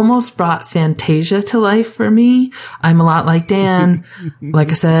it almost brought Fantasia to life for me. I'm a lot like Dan. Like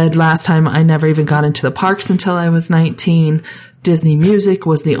I said last time, I never even got into the parks until I was 19. Disney music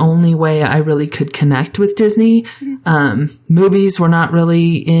was the only way I really could connect with Disney. Movies were not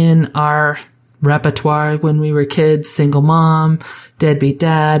really in our repertoire when we were kids. Single mom, deadbeat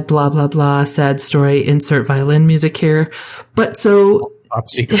dad, blah, blah, blah, sad story, insert violin music here. But so... Pop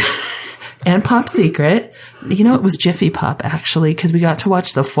Secret. And Pop Secret. You know, it was Jiffy Pop, actually, because we got to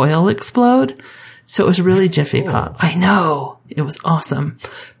watch the foil explode. So it was really Jiffy Pop. I know. It was awesome.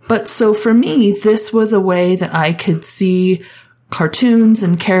 But so for me, this was a way that I could see cartoons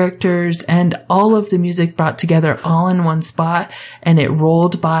and characters and all of the music brought together all in one spot, and it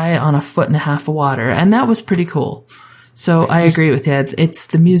rolled by on 1.5 feet of water. And that was pretty cool. So I agree with you. It's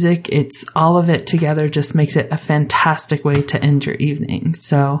the music. It's all of it together just makes it a fantastic way to end your evening.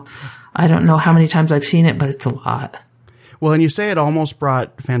 So I don't know how many times I've seen it, but it's a lot. Well, and you say it almost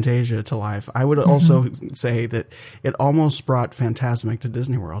brought Fantasia to life. I would also say that it almost brought Fantasmic to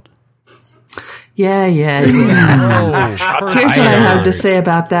Disney World. Yeah. Oh, Here's what I have to say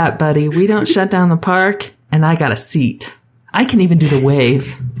about that, buddy. We don't shut down the park, and I got a seat. I can even do the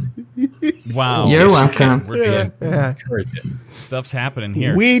wave. Wow. You're welcome. We're Stuff's happening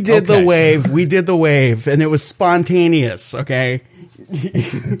here. We did the wave, and it was spontaneous, okay?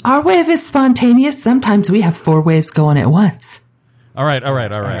 Our wave is spontaneous. Sometimes we have 4 waves going at once. All right.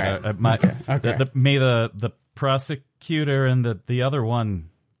 Okay. May the prosecutor and the other one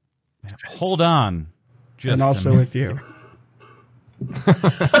hold on. Just and also with you.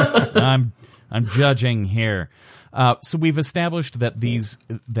 I'm judging here. So we've established that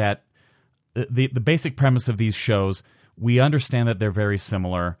the basic premise of these shows, we understand that they're very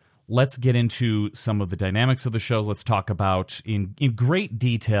similar. Let's get into some of the dynamics of the shows. Let's talk about in great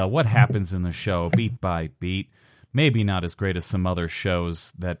detail what happens in the show, beat by beat. Maybe not as great as some other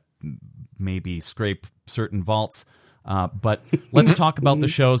shows that maybe scrape certain vaults. But let's talk about the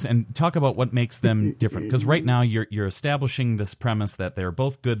shows and talk about what makes them different. Because right now you're establishing this premise that they're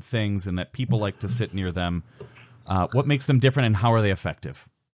both good things and that people like to sit near them. What makes them different and how are they effective?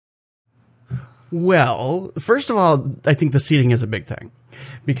 Well, first of all, I think the seating is a big thing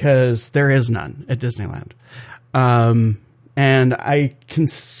because there is none at Disneyland. And I can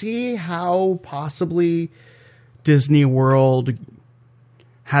see how possibly Disney World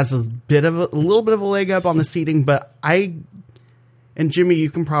has a little bit of a leg up on the seating, but and Jimmy,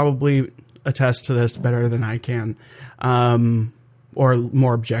 you can probably attest to this better than I can. or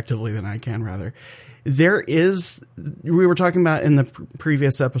more objectively than I can, rather. We were talking about in the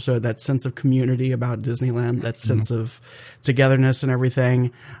previous episode, that sense of community about Disneyland, that sense of togetherness and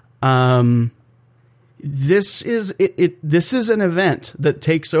everything. This is an event that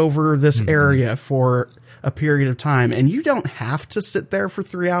takes over this area for a period of time, and you don't have to sit there for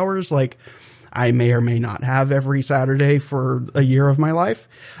 3 hours. Like I may or may not have every Saturday for a year of my life.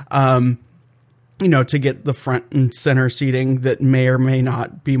 To get the front and center seating that may or may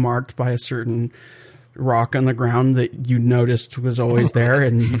not be marked by a certain rock on the ground that you noticed was always there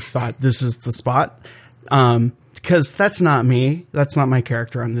and you thought this is the spot. Because that's not me. That's not my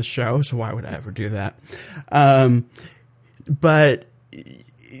character on this show. So why would I ever do that? But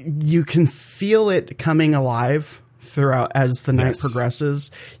you can feel it coming alive throughout as the night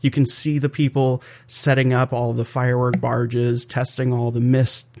progresses. You can see the people setting up all the firework barges, testing all the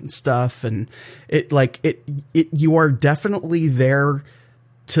mist stuff. And you are definitely there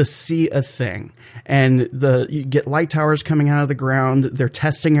to see a thing. And you get light towers coming out of the ground. They're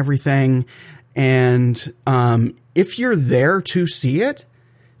testing everything. And if you're there to see it,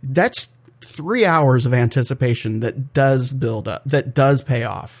 that's 3 hours of anticipation that does build up, that does pay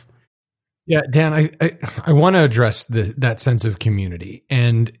off. Yeah, Dan, I want to address that sense of community.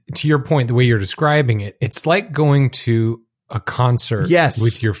 And to your point, the way you're describing it, it's like going to a concert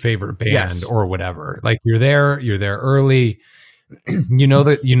with your favorite band or whatever. Like you're there early.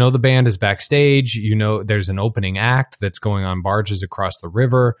 The band is backstage. There's an opening act that's going on barges across the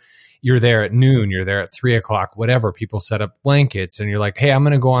river. You're there at noon, you're there at 3:00, whatever. People set up blankets and you're like, hey, I'm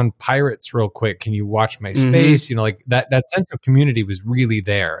going to go on Pirates real quick. Can you watch my space? That sense of community was really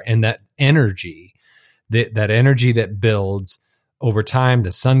there. And that energy, that energy that builds over time,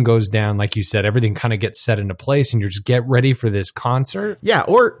 the sun goes down. Like you said, everything kind of gets set into place and you're just get ready for this concert. Yeah.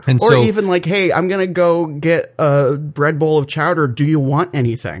 Or even like, hey, I'm going to go get a bread bowl of chowder. Do you want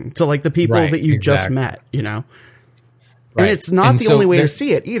anything? To like the people that you just met, Right. And it's not the only way to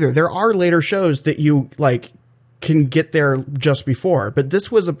see it either. There are later shows that you can get there just before, but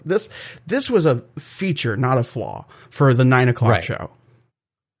this was a feature, not a flaw for the 9:00 show.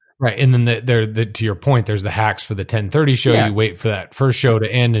 Right. And then to your point, there's the hacks for the 10:30 show. Yeah. You wait for that first show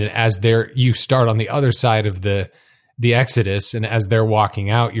to end. And you start on the other side of the exodus. And as they're walking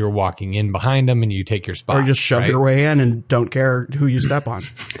out, you're walking in behind them and you take your spot. Or just shove your way in and don't care who you step on.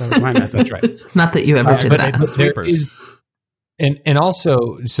 That was my method. That's right. Not that you ever did that. And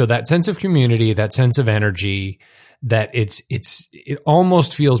also, so that sense of community, that sense of energy, that it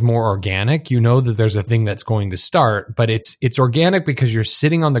almost feels more organic. You know that there's a thing that's going to start, but it's organic because you're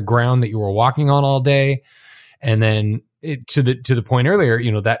sitting on the ground that you were walking on all day. And then to the point earlier,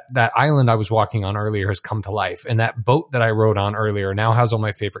 that island I was walking on earlier has come to life. And that boat that I rode on earlier now has all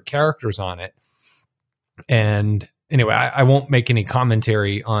my favorite characters on it. And anyway, I won't make any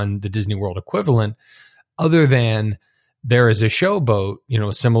commentary on the Disney World equivalent other than there is a showboat,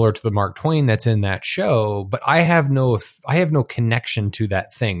 similar to the Mark Twain that's in that show, but I have no connection to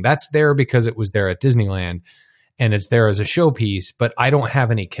that thing. That's there because it was there at Disneyland and it's there as a showpiece, but I don't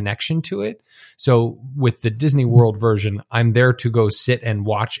have any connection to it. So with the Disney World version, I'm there to go sit and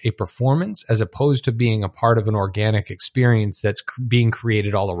watch a performance as opposed to being a part of an organic experience that's being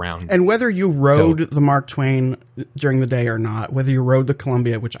created all around me. And whether you rode the Mark Twain during the day or not, whether you rode the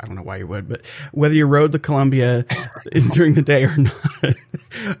Columbia, which I don't know why you would, but whether you rode the Columbia during the day or not,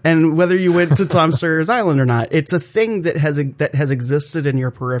 and whether you went to Tom Sawyer's Island or not, it's a thing that has existed in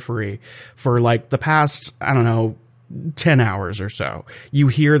your periphery for like the past, 10 hours or so. You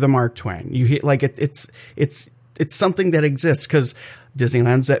hear the Mark Twain. You hear it's something that exists because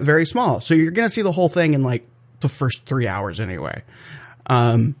Disneyland's very small. So you're going to see the whole thing in like the first 3 hours anyway.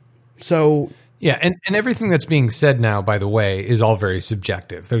 Yeah, and everything that's being said now, by the way, is all very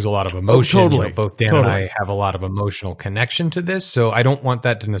subjective. There's a lot of emotion. Totally. Both Dan and I have a lot of emotional connection to this, so I don't want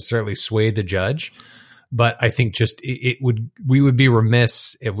that to necessarily sway the judge. But I think we would be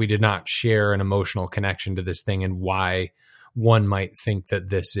remiss if we did not share an emotional connection to this thing and why one might think that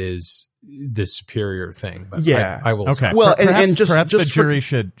this is the superior thing. But yeah, I will. Okay. Say. Well, perhaps the jury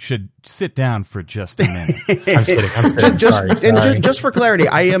should sit down for just a minute. I'm sitting. Just for clarity,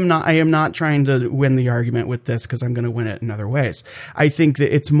 I am not trying to win the argument with this because I'm going to win it in other ways. I think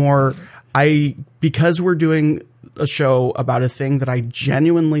that it's more because we're doing a show about a thing that I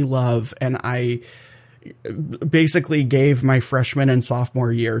genuinely love and I basically gave my freshman and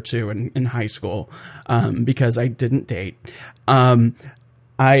sophomore year to in high school because I didn't date. I'm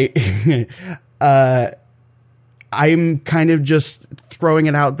kind of just throwing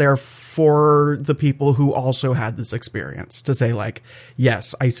it out there for the people who also had this experience to say like,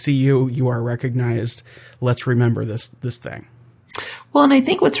 yes, I see you. You are recognized. Let's remember this thing. Well, and I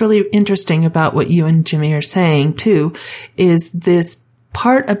think what's really interesting about what you and Jimmy are saying too is this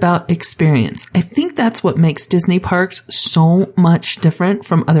part about experience. I think that's what makes Disney parks so much different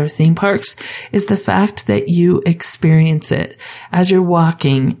from other theme parks is the fact that you experience it as you're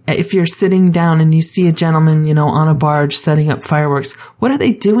walking. If you're sitting down and you see a gentleman, on a barge setting up fireworks, what are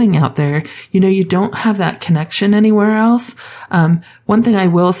they doing out there? You don't have that connection anywhere else. One thing I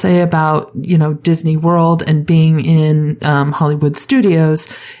will say about, Disney World and being in Hollywood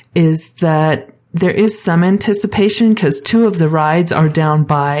Studios is that there is some anticipation because 2 of the rides are down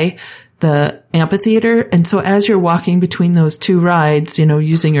by the amphitheater. And so as you're walking between those 2 rides,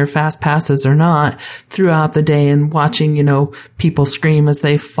 using your fast passes or not throughout the day and watching, people scream as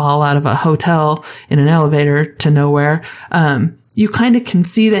they fall out of a hotel in an elevator to nowhere, you kind of can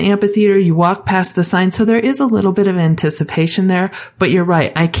see the amphitheater. You walk past the sign. So there is a little bit of anticipation there, but you're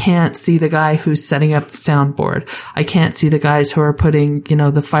right. I can't see the guy who's setting up the soundboard. I can't see the guys who are putting,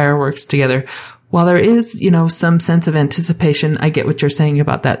 the fireworks together. While there is, some sense of anticipation, I get what you're saying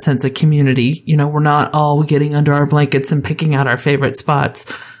about that sense of community. We're not all getting under our blankets and picking out our favorite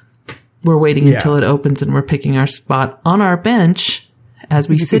spots. We're waiting until it opens and we're picking our spot on our bench as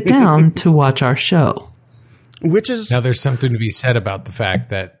we sit down to watch our show. Now there's something to be said about the fact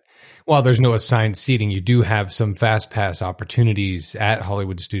that while there's no assigned seating, you do have some fast pass opportunities at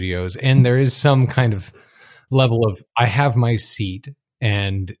Hollywood Studios. And there is some kind of level of, I have my seat.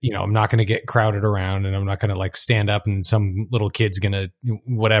 And, I'm not going to get crowded around and I'm not going to stand up and some little kid's going to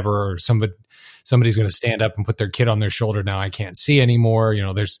whatever, or somebody's going to stand up and put their kid on their shoulder. Now I can't see anymore.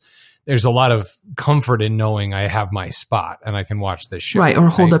 There's a lot of comfort in knowing I have my spot and I can watch this show. Right. Or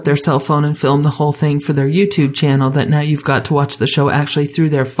hold up their cell phone and film the whole thing for their YouTube channel that now you've got to watch the show actually through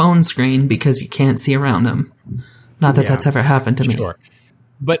their phone screen because you can't see around them. Not that that's ever happened to me. Sure.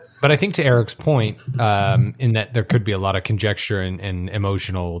 But I think to Eric's point, in that there could be a lot of conjecture and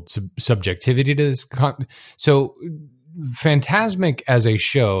emotional subjectivity to this. So Fantasmic as a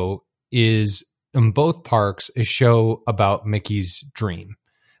show is in both parks a show about Mickey's dream.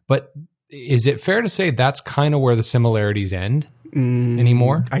 But is it fair to say that's kind of where the similarities end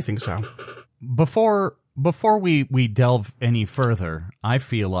anymore? I think so. Before we delve any further, I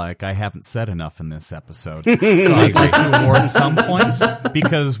feel like I haven't said enough in this episode. So I'd like to award some points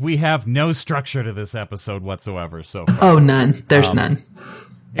because we have no structure to this episode whatsoever so far. Oh, none. There's none.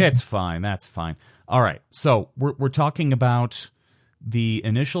 It's fine. That's fine. All right. So we're talking about the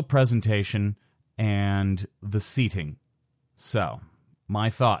initial presentation and the seating. So my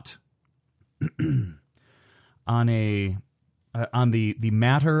thought on the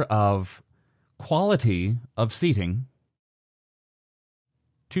matter of quality of seating,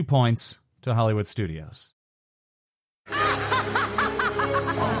 2 points to Hollywood Studios.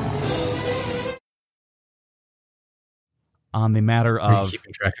 On the matter of... Are you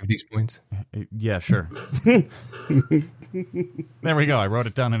keeping track of these points? Yeah, sure. There we go. I wrote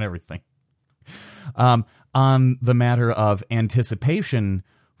it down and everything. On the matter of anticipation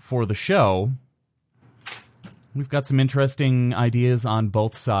for the show, we've got some interesting ideas on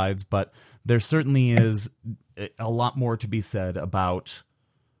both sides, but there certainly is a lot more to be said about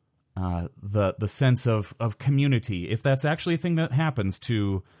the sense of community, if that's actually a thing that happens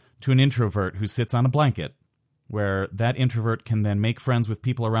to an introvert who sits on a blanket, where that introvert can then make friends with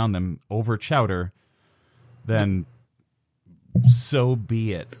people around them over chowder, then so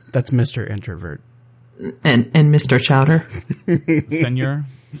be it. That's Mr. Introvert. And Mr. Chowder.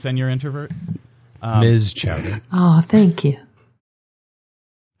 Senior introvert. Ms. Chowder. Oh, thank you.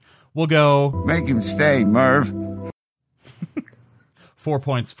 We'll go... Make him stay, Merv. 4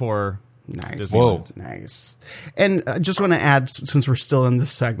 points for... Nice. Whoa. Nice. And I just want to add, since we're still in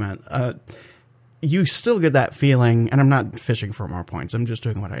this segment, you still get that feeling, and I'm not fishing for more points, I'm just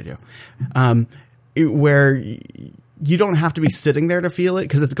doing what I do, where you don't have to be sitting there to feel it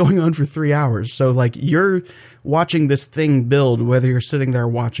because it's going on for 3 hours. So, you're watching this thing build, whether you're sitting there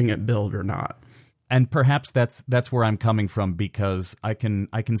watching it build or not. And perhaps that's where I'm coming from, because I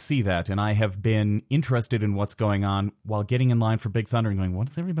can see that, and I have been interested in what's going on while getting in line for Big Thunder and going, what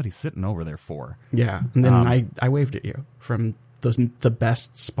is everybody sitting over there for? Yeah, and then I waved at you from the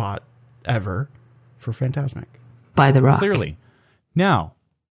best spot ever for Fantasmic. By the Rock. Clearly. Now,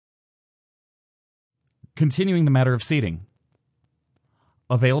 continuing the matter of seating,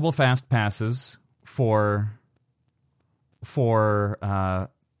 available fast passes for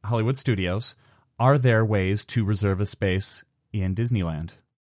Hollywood Studios. Are there ways to reserve a space in Disneyland?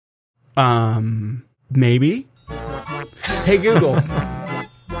 Maybe. Hey Google,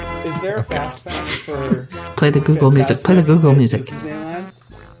 is there a fast pass for Play the Google music. Play the Google music. Disneyland?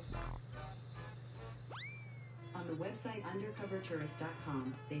 On the website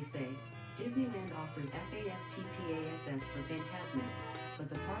undercovertourist.com, they say, Disneyland offers FASTPASS for Fantasmic, but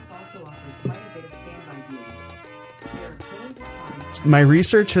the park also offers quite a bit of standby viewing. There are pros and cons. My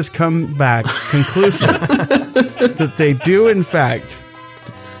research has come back conclusive that they do, in fact,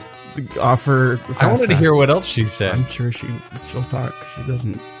 offer fast I wanted to hear passes. what else she said. I'm sure she'll talk. She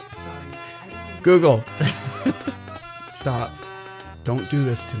doesn't. Sorry, I don't Google. Stop. Don't do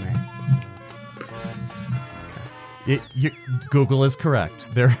this to me. Google is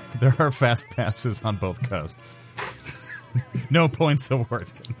correct. There are fast passes on both coasts. No points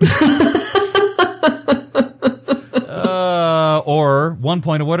awarded. Or 1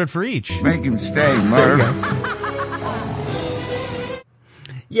 point awarded for each. Make him stay, Merv.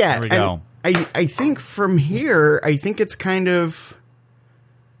 Yeah, There we go. I think from here, I think it's kind of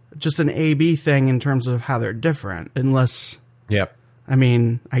just an A-B thing in terms of how they're different. Unless, Yep. I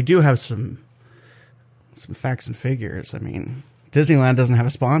mean, I do have some facts and figures. I mean, Disneyland doesn't have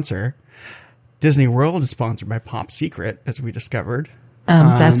a sponsor. Disney World is sponsored by Pop Secret, as we discovered.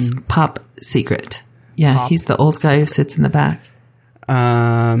 That's Pop Secret. Yeah, Pop he's the old guy who sits in the back.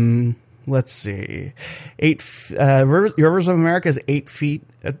 Let's see. Rivers of America is 8 feet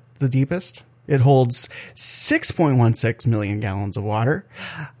at the deepest. It holds 6.16 million gallons of water.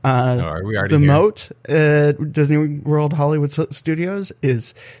 Are we already The here? moat at Disney World Hollywood Studios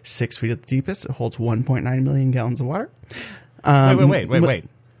is 6 feet at the deepest. It holds 1.9 million gallons of water. Wait.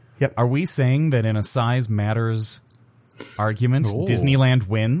 Yep. Are we saying that in a size matters argument, Ooh. Disneyland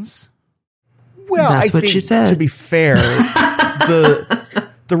wins? Well, That's I what think, she said. to be fair, the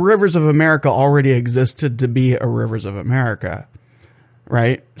Rivers of America already existed to be a Rivers of America,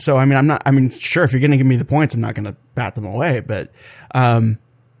 right? So, I mean, sure, if you're going to give me the points, I'm not going to bat them away, but I'm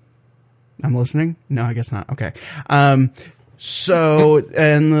listening. No, I guess not. Okay. So,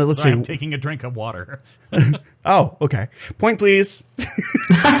 and let's see. I'm taking a drink of water. Oh, okay. Point, please.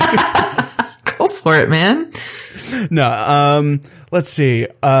 Go for it, man. No, let's see.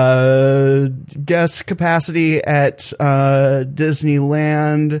 Guest capacity at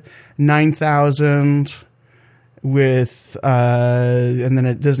Disneyland 9,000 with and then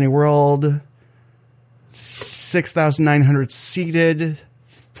at Disney World 6,900 seated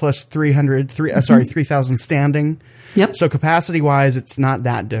plus 3,000 standing. Yep. So capacity wise, it's not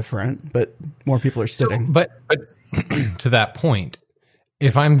that different, but more people are sitting. But to that point,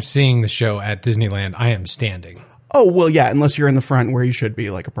 if I'm seeing the show at Disneyland, I am standing. Oh, well, yeah, unless you're in the front where you should be,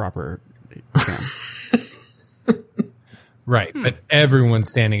 like a proper fan. Right. But everyone's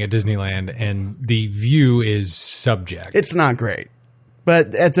standing at Disneyland and the view is subject. It's not great.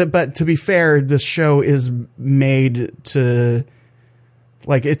 But but to be fair, this show is made to,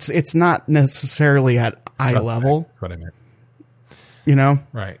 like, it's not necessarily at eye Subject, level, that's what I meant. you know?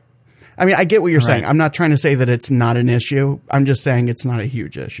 Right. I mean, I get what you're saying. Right. I'm not trying to say that it's not an issue. I'm just saying it's not a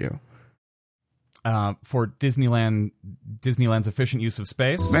huge issue. For Disneyland's efficient use of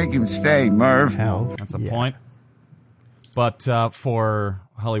space, Make him stay, Merv. Hell, that's a yeah. point. But for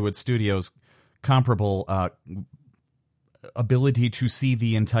Hollywood Studios, comparable ability to see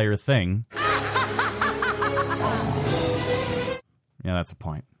the entire thing. Yeah, that's a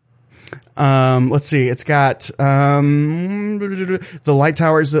point. Let's see. It's got the light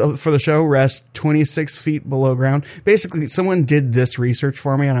towers for the show rest 26 feet below ground. Basically, someone did this research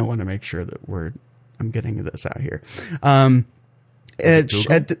for me, and I want to make sure that I'm getting this out here.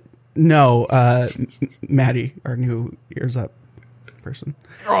 Maddie, our new Ears Up person.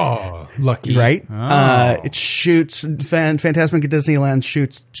 Oh, lucky. Right? Oh. It shoots, Fantasmic at Disneyland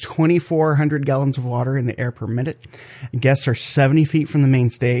shoots 2,400 gallons of water in the air per minute. Guests are 70 feet from the main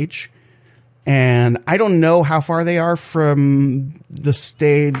stage. And I don't know how far they are from the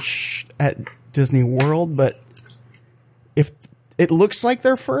stage at Disney World, but if it looks like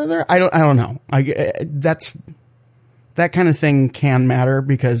they're further, I don't know. That kind of thing can matter,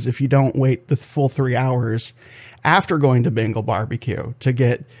 because if you don't wait the full 3 hours after going to Bengal Barbecue to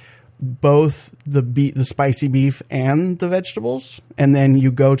get both the spicy beef and the vegetables, and then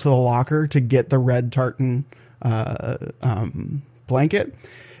you go to the locker to get the red tartan blanket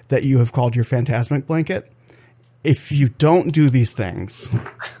that you have called your Fantasmic blanket, if you don't do these things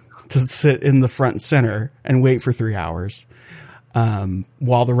to sit in the front and center and wait for 3 hours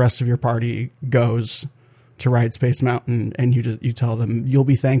while the rest of your party goes to ride Space Mountain, and you tell them you'll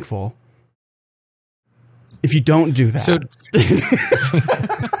be thankful. If you don't do that, So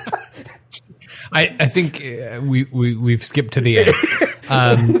I think we've skipped to the end.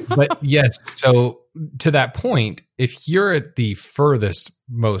 But yes, so to that point, if you're at the furthest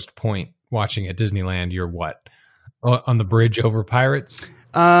most point watching at Disneyland, you're what? On the bridge over Pirates?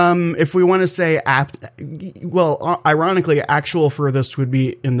 If we want to say ironically, actual furthest would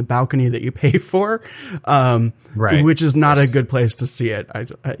be in the balcony that you pay for, Right. which is not a good place to see it.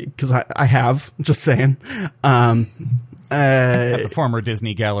 Because I have, just saying. At the former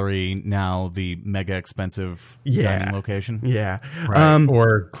Disney Gallery, now the mega expensive dining location. Yeah. Right.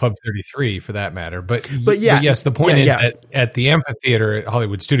 Or Club 33 for that matter. But yes, the point is that at the amphitheater at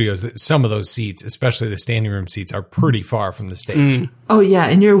Hollywood Studios, that some of those seats, especially the standing room seats, are pretty far from the stage. Oh yeah,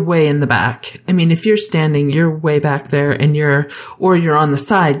 and you're way in the back. I mean, if you're standing, you're way back there, and you're on the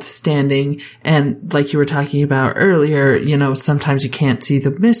sides standing, and like you were talking about earlier, you know, sometimes you can't see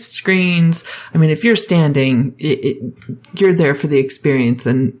the mist screens. I mean, if you're standing, you're there for the experience,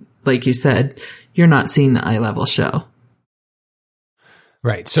 and like you said, you're not seeing the eye level show.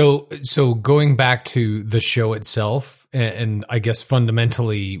 Right. So going back to the show itself, and I guess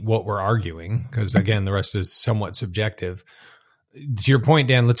fundamentally what we're arguing, because again, the rest is somewhat subjective. To your point,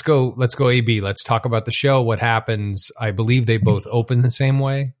 Dan, let's go AB. Let's talk about the show. What happens? I believe they both open the same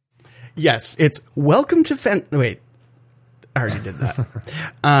way. Yes, it's welcome to wait, I already did that.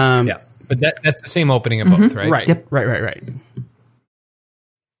 Yeah, but that's the same opening of both, right? Right. Yep. Right.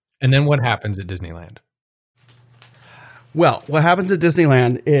 And then what happens at Disneyland? Well, what happens at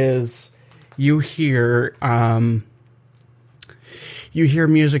Disneyland is you hear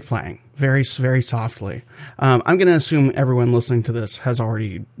music playing very, very softly. I'm going to assume everyone listening to this has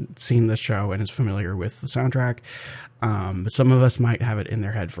already seen the show and is familiar with the soundtrack. But some of us might have it in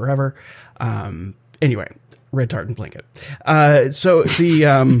their head forever. Anyway, Red Tart and Blanket. So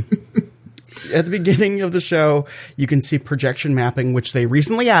the at the beginning of the show, you can see projection mapping, which they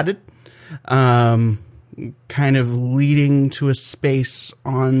recently added. Kind of leading to a space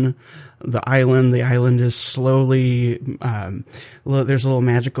on the island. The island is slowly, there's little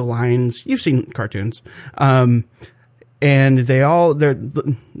magical lines. You've seen cartoons. And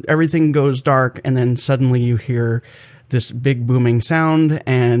everything goes dark, and then suddenly you hear this big booming sound,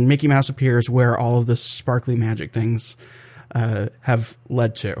 and Mickey Mouse appears where all of the sparkly magic things have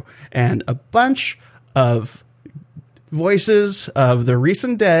led to. And a bunch of voices of the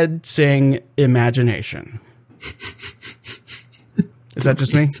recent dead sing Imagination. Is that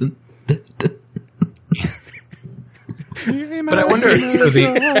just me? But I wonder, so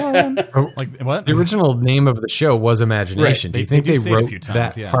what? the original name of the show was Imagination. Right. Do you think They they say it a wrote few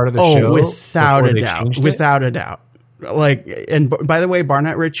times, that yeah. part of the show? Without before a they doubt. changed it? Without a doubt. And by the way,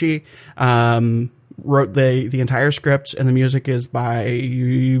 Barnett Ritchie wrote the entire script, and the music is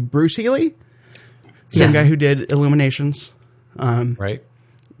by Bruce Healy, same guy who did Illuminations. Right.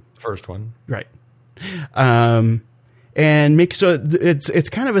 First one. Right. And Mickey, so it's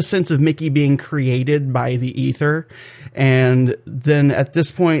kind of a sense of Mickey being created by the ether. And then at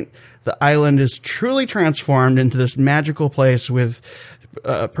this point, the island is truly transformed into this magical place with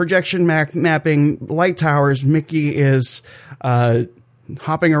projection mapping, light towers. Mickey is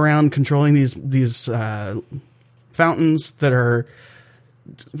hopping around, controlling these fountains that are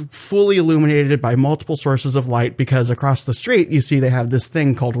fully illuminated by multiple sources of light, because across the street, you see they have this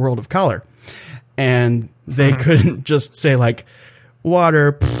thing called World of Color. And they couldn't just say like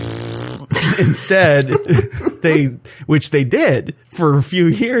water. Instead, which they did for a few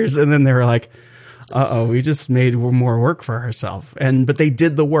years. And then they were like, we just made more work for ourselves. But they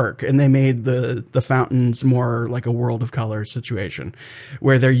did the work, and they made the fountains more like a World of Color situation,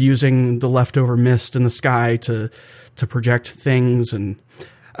 where they're using the leftover mist in the sky to project things. And,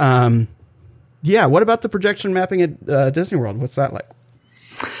 what about the projection mapping at Disney World? What's that like?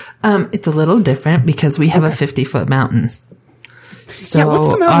 It's a little different because we have a 50-foot mountain. So what's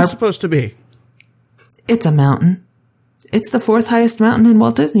the mountain supposed to be? It's a mountain. It's the 4th highest mountain in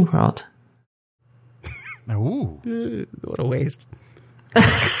Walt Disney World. Ooh. What a waste.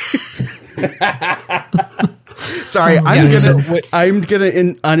 Sorry, I'm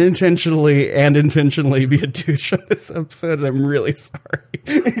gonna unintentionally and intentionally be a douche on this episode, and I'm really sorry.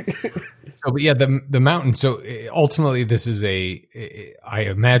 So, but yeah, the mountain. So ultimately, this is I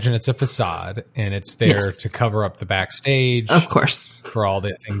imagine it's a facade, and it's there to cover up the backstage, of course, for all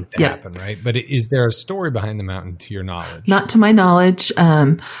the things that happen, right? But is there a story behind the mountain, to your knowledge? Not to my knowledge.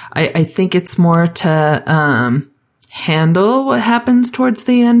 I think it's more to handle what happens towards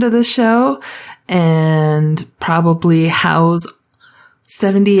the end of the show, and probably house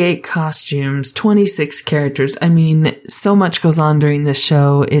 78 costumes, 26 characters. I mean, so much goes on during this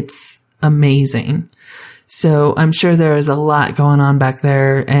show. It's amazing. So I'm sure there is a lot going on back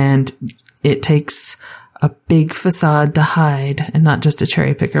there, and it takes a big facade to hide, and not just a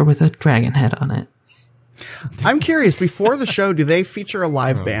cherry picker with a dragon head on it. I'm curious, before the show, do they feature a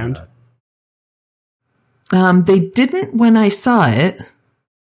live band? They didn't when I saw it.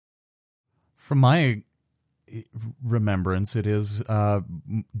 From my remembrance, it is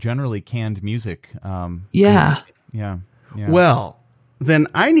generally canned music. Yeah. Yeah. Well, then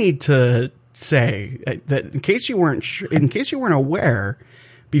I need to say that in case you weren't aware,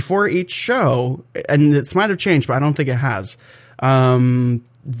 before each show, and this might have changed, but I don't think it has.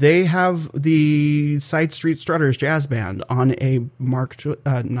 They have the Side Street Strutters jazz band on a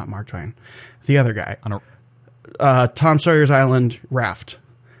not Mark Twain, the other guy, on a Tom Sawyer's Island raft,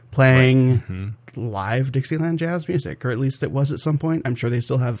 playing live Dixieland jazz music, or at least it was at some point. I'm sure they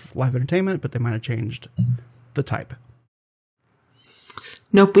still have live entertainment, but they might have changed the type.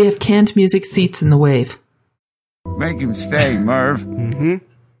 Nope, we have canned music, seats in the wave. Make him stay, Merv. Mm-hmm.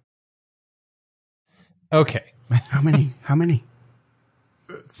 Okay. How many?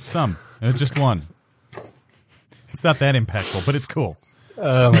 Some. Just one. It's not that impactful, but it's cool.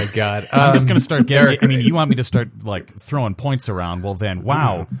 Oh my God. I'm just going to start getting, I mean, you want me to start like throwing points around. Well then,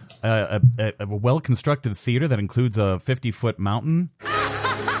 wow. A well-constructed theater that includes a 50-foot mountain.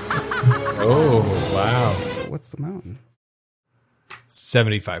 Oh, wow. What's the mountain?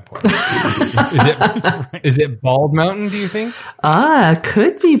 75 points. Is it Bald Mountain, do you think?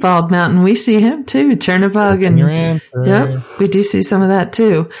 Could be Bald Mountain. We see him too. Chernobog and Your answer. yep, we do see some of that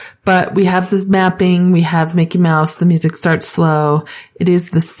too. But we have the mapping, we have Mickey Mouse, the music starts slow. It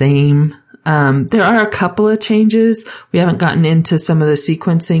is the same. There are a couple of changes. We haven't gotten into some of the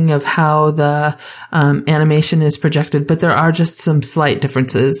sequencing of how the animation is projected, but there are just some slight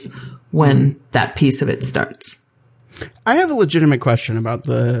differences when that piece of it starts. I have a legitimate question about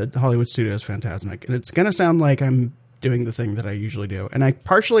the Hollywood Studios Fantasmic, and it's going to sound like I'm doing the thing that I usually do, and I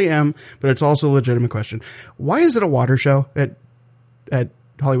partially am, but it's also a legitimate question. Why is it a water show at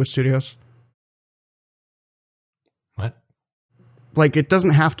Hollywood Studios? What? Like, it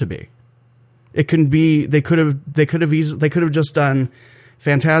doesn't have to be. It can be. They could have just done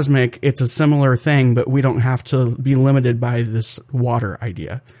Fantasmic. It's a similar thing, but we don't have to be limited by this water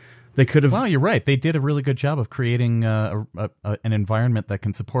idea. They could have. Well, you're right. They did a really good job of creating an environment that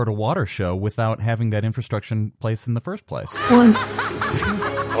can support a water show without having that infrastructure in place in the first place. Well,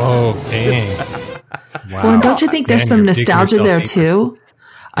 Oh, dang. Wow. well, don't you think there's some nostalgia there too?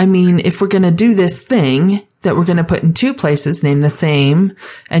 I mean, if we're going to do this thing that we're going to put in two places named the same,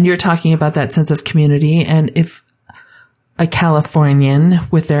 and you're talking about that sense of community, and if a Californian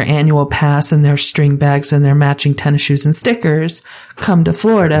with their annual pass and their string bags and their matching tennis shoes and stickers come to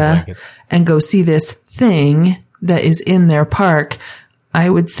Florida and go see this thing that is in their park, I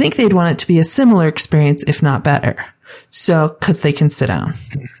would think they'd want it to be a similar experience, if not better. So, cause they can sit down.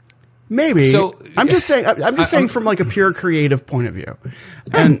 Maybe. So, I'm just saying from like a pure creative point of view.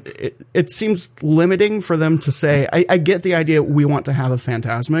 And it seems limiting for them to say, I get the idea we want to have a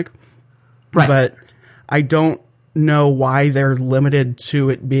Fantasmic, Right. but I don't know why they're limited to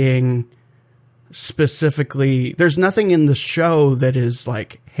it being specifically. There's nothing in the show that is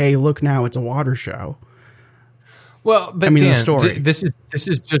like, hey, look, now it's a water show. Well, but I mean, Dan, the story. this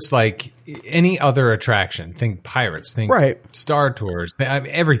is just like any other attraction. Think pirates, think Star Tours,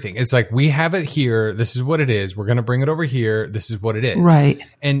 everything. It's like, we have it here. This is what it is. We're going to bring it over here. This is what it is. Right.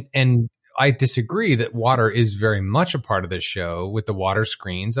 And I disagree that water is very much a part of this show with the water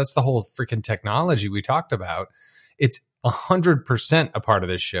screens. That's the whole freaking technology we talked about. It's 100% a part of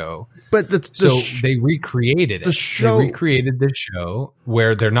this show. But they recreated it. They recreated this show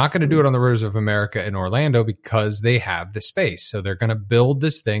where they're not going to do it on the Rivers of America in Orlando because they have the space. So they're going to build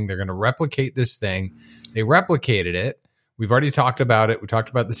this thing. They're going to replicate this thing. They replicated it. We've already talked about it. We talked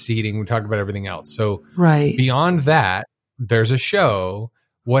about the seating. We talked about everything else. So beyond that, there's a show.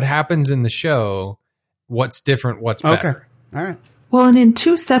 What happens in the show? What's different? What's better? Okay. All right. Well, and in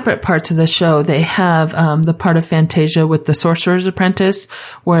two separate parts of the show, they have the part of Fantasia with the Sorcerer's Apprentice,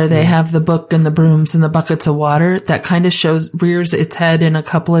 where they have the book and the brooms and the buckets of water. That kind of rears its head in a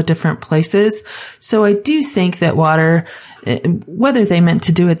couple of different places. So I do think that water, whether they meant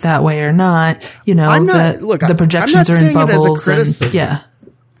to do it that way or not, the projections are in bubbles.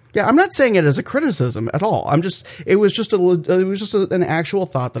 Yeah, I'm not saying it as a criticism at all. It was just an actual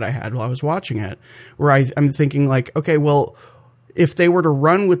thought that I had while I was watching it, where I'm thinking like, okay, well, if they were to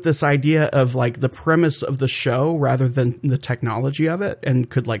run with this idea of like the premise of the show rather than the technology of it and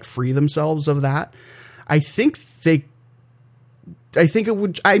could like free themselves of that, I think it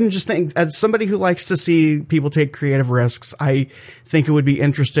would, I'm just thinking, as somebody who likes to see people take creative risks, I think it would be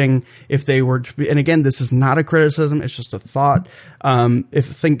interesting if they were to be, and again, this is not a criticism, it's just a thought. I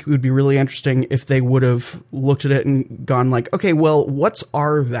think it would be really interesting if they would have looked at it and gone like, okay, well, what's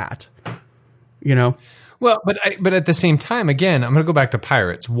that? Well, but at the same time, again, I'm going to go back to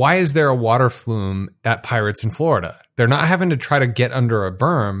Pirates. Why is there a water flume at Pirates in Florida? They're not having to try to get under a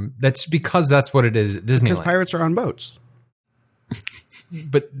berm. That's because that's what it is at Disneyland. Because pirates are on boats.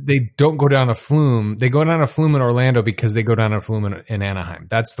 But they don't go down a flume. They go down a flume in Orlando because they go down a flume in Anaheim.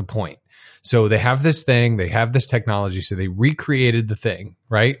 That's the point. So they have this thing. They have this technology. So they recreated the thing,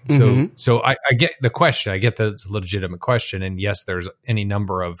 right? Mm-hmm. So I get the question. I get that it's a legitimate question. And yes, there's any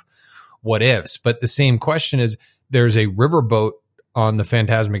number of what ifs. But the same question is, there's a riverboat on the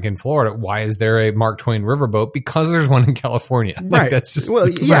Fantasmic in Florida. Why is there a Mark Twain riverboat? Because there's one in California. Right. That's just, well,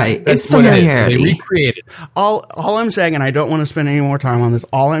 yeah. Right. That's It's what it is. So familiarity. they recreated. All I'm saying, and I don't want to spend any more time on this,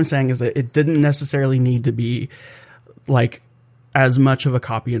 all I'm saying is that it didn't necessarily need to be like as much of a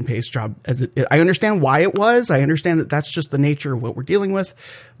copy and paste job as it. I understand why it was. I understand that that's just the nature of what we're dealing with,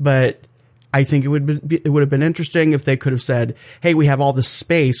 but I think it would have been interesting if they could have said, "Hey, we have all this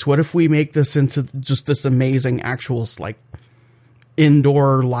space. What if we make this into just this amazing actual like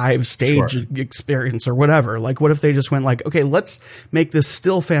indoor live stage experience or whatever?" Like, what if they just went like, "Okay, let's make this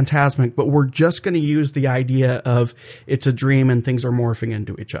still Fantasmic, but we're just going to use the idea of it's a dream and things are morphing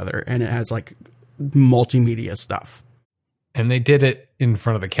into each other, and it has like multimedia stuff." And they did it in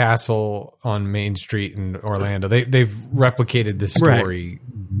front of the castle on Main Street in Orlando. They've replicated this story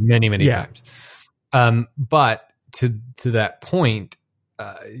many times. But to that point,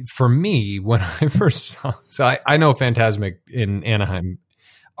 for me, when I first saw, so I know Fantasmic in Anaheim,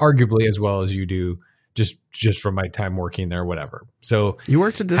 arguably as well as you do, just from my time working there, whatever. So You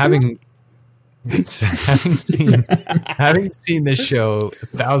worked at Disney? having seen this show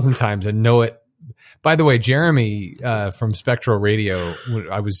 1,000 times and know it. By the way, Jeremy from Spectral Radio,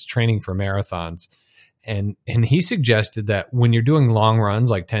 I was training for marathons, and he suggested that when you're doing long runs,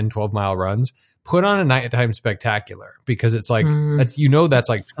 like 10, 12-mile runs, put on a nighttime spectacular, because it's like, that's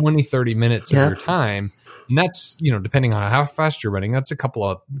like 20, 30 minutes of your time. And that's, depending on how fast you're running, that's a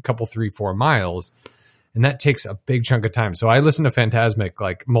couple 3-4 miles. And that takes a big chunk of time. So I listen to Fantasmic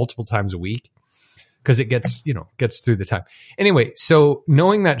like multiple times a week, because it gets through the time. Anyway, so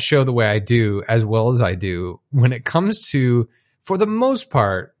knowing that show the way I do, as well as I do, when it comes to, for the most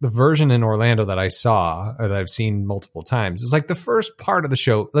part, the version in Orlando that I saw, or that I've seen multiple times, is like the first part of the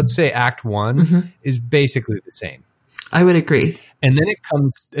show, let's say Act 1, is basically the same. I would agree. And then it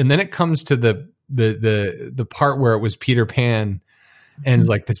comes to the part where it was Peter Pan, and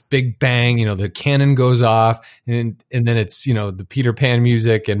like this big bang, the cannon goes off, and then it's, the Peter Pan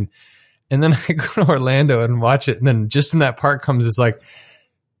music, and then I go to Orlando and watch it, and then just in that part comes this like,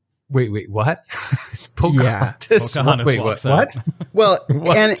 wait, what? It's Pocahontas. Pocahontas Wait, walks what? out. Well,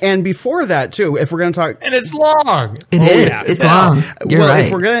 What? and before that too, if we're going to talk, And it's long. It is. It's long. You're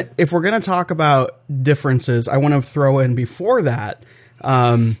right. If we're gonna talk about differences, I want to throw in before that,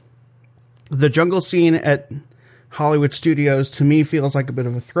 the jungle scene at Hollywood Studios to me feels like a bit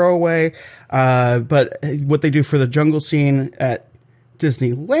of a throwaway. But what they do for the jungle scene at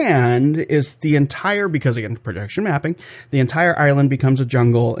Disneyland is because again, projection mapping, the entire island becomes a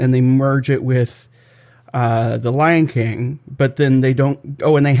jungle, and they merge it with the Lion King, but then they don't.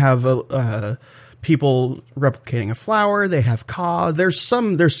 Oh, and they have people replicating a flower. They have Ka. There's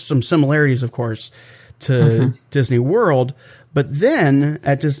some similarities, of course, to Disney World. But then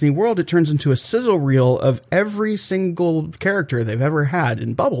at Disney World, it turns into a sizzle reel of every single character they've ever had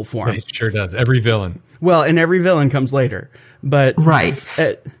in bubble form. It sure does. Every villain. Well, and every villain comes later. But Right.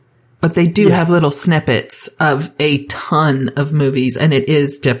 But they do have little snippets of a ton of movies, and it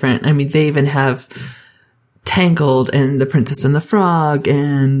is different. I mean, they even have Tangled and The Princess and the Frog,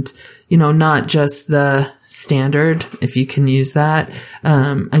 and, not just the standard, if you can use that.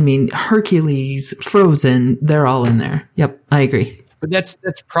 I mean, Hercules, Frozen, they're all in there. Yep, I agree. But that's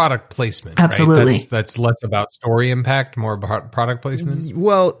product placement. Absolutely. Right? That's less about story impact, more about product placement.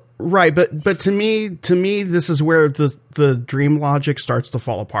 Well, right, but to me, this is where the dream logic starts to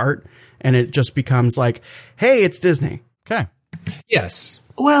fall apart, and it just becomes like, hey, it's Disney. Okay. Yes.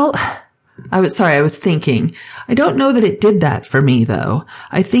 Well, I was thinking. I don't know that it did that for me, though.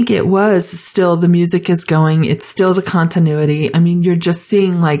 I think it was still, the music is going. It's still the continuity. I mean, you're just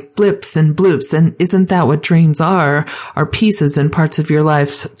seeing like blips and bloops. And isn't that what dreams are pieces and parts of your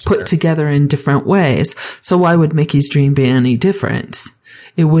life put together in different ways. So why would Mickey's dream be any different?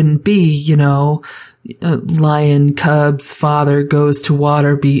 It wouldn't be, lion cub's father goes to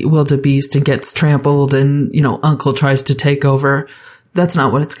wildebeest and gets trampled, and, uncle tries to take over. That's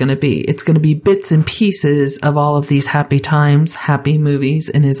not what it's going to be. It's going to be bits and pieces of all of these happy times, happy movies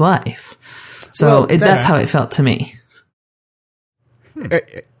in his life. So that's how it felt to me. Go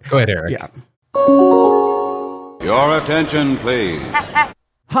ahead, Eric. Yeah. Your attention, please.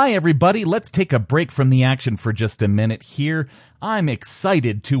 Hi, everybody. Let's take a break from the action for just a minute here. I'm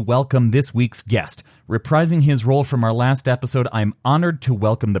excited to welcome this week's guest. Reprising his role from our last episode, I'm honored to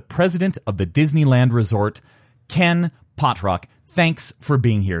welcome the president of the Disneyland Resort, Ken Potrock. Thanks for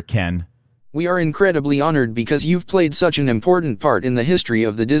being here, Ken. We are incredibly honored because you've played such an important part in the history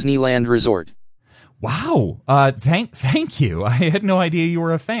of the Disneyland Resort. Wow. Thank you. I had no idea you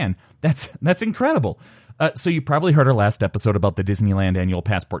were a fan. That's incredible. So you probably heard our last episode about the Disneyland annual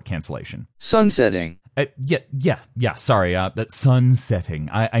passport cancellation. Sunsetting. Yeah. Sorry, that sunsetting.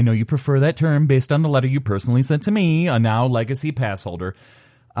 I know you prefer that term based on the letter you personally sent to me, a now legacy pass holder.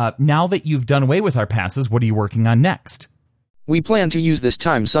 Now that you've done away with our passes, what are you working on next? We plan to use this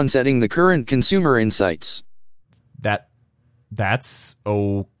time sunsetting the current consumer insights. That's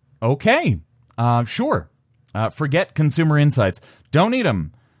okay. Sure. Forget consumer insights. Don't need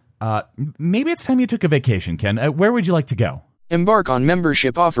them. Maybe it's time you took a vacation, Ken. Where would you like to go? Embark on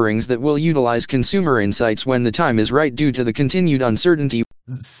membership offerings that will utilize consumer insights when the time is right due to the continued uncertainty.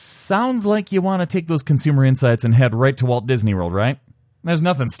 Sounds like you want to take those consumer insights and head right to Walt Disney World, right? There's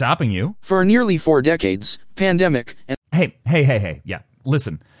nothing stopping you. For nearly 4 decades, pandemic and... Hey. Yeah,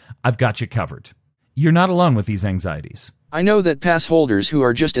 listen. I've got you covered. You're not alone with these anxieties. I know that pass holders who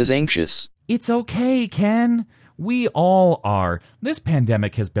are just as anxious. It's okay, Ken. We all are. This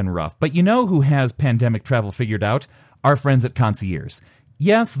pandemic has been rough, but you know who has pandemic travel figured out? Our friends at Concierge.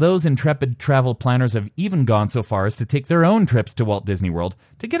 Yes, those intrepid travel planners have even gone so far as to take their own trips to Walt Disney World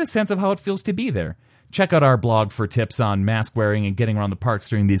to get a sense of how it feels to be there. Check out our blog for tips on mask wearing and getting around the parks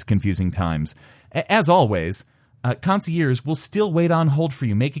during these confusing times. As always, Concierge will still wait on hold for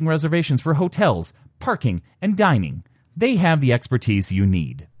you, making reservations for hotels, parking, and dining. They have the expertise you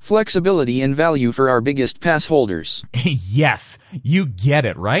need. Flexibility and value for our biggest pass holders. Yes, you get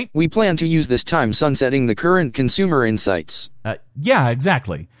it, right? We plan to use this time sunsetting the current consumer insights. Yeah,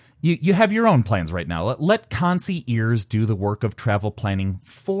 exactly. You have your own plans right now. Let Concierge do the work of travel planning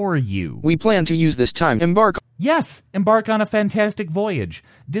for you. We plan to use this time embark on a fantastic voyage.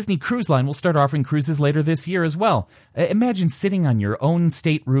 Disney Cruise Line will start offering cruises later this year as well. Imagine sitting on your own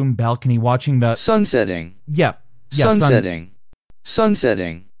stateroom balcony watching the... Sunsetting. Yeah, Sunsetting.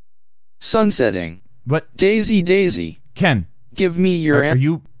 What? Daisy. Ken. Give me your... Are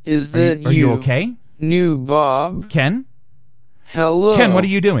you... Is that are you okay? New Bob? Ken? Hello? Ken, what are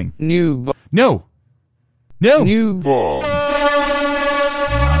you doing? New Bob. No! New Bob.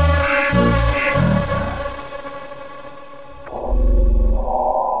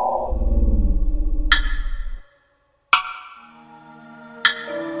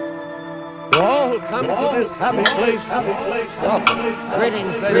 Come to this happy place.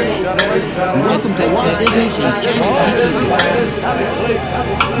 Greetings, welcome to Walt Disney's Enchanted Tiki.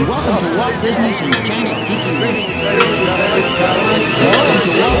 Welcome to Walt Disney's Enchanted Tiki. Welcome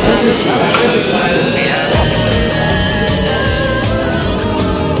to Walt Disney's Enchanted Tiki.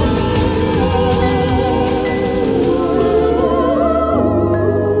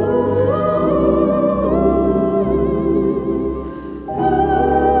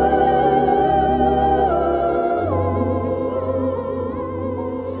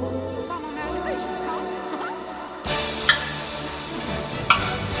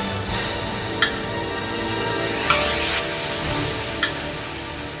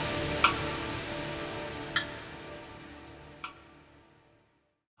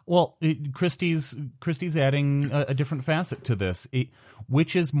 Well, Christie's adding a different facet to this.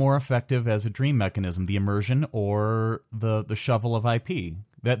 Which is more effective as a dream mechanism, the immersion or the shovel of IP?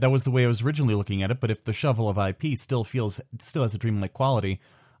 That was the way I was originally looking at it, but if the shovel of IP still has a dreamlike quality,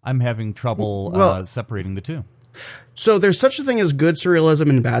 I'm having trouble separating the two. So there's such a thing as good surrealism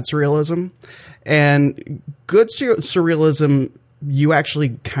and bad surrealism. And good surrealism, you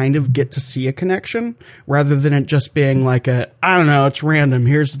actually kind of get to see a connection rather than it just being like it's random.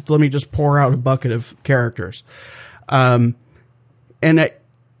 Let me just pour out a bucket of characters. And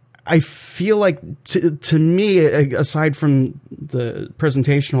I feel like to me, aside from the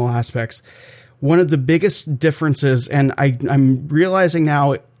presentational aspects, one of the biggest differences, and I'm realizing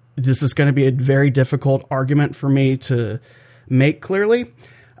now this is going to be a very difficult argument for me to make clearly.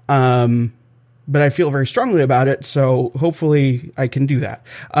 But I feel very strongly about it, so hopefully I can do that.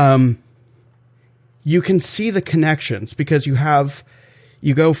 You can see the connections because you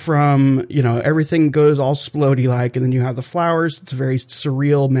go from, everything goes all splody-like, and then you have the flowers. It's a very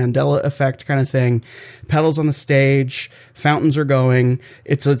surreal Mandela effect kind of thing. Petals on the stage, fountains are going.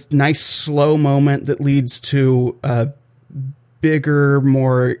 It's a nice slow moment that leads to a bigger,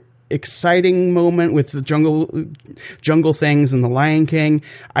 more exciting moment with the jungle things and the Lion King.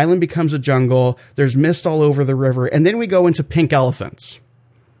 Island becomes a jungle. There's mist all over the river. And then we go into pink elephants.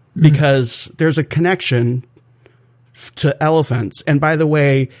 because there's a connection to elephants. And by the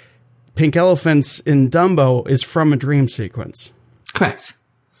way, Pink Elephants in Dumbo is from a dream sequence. Correct.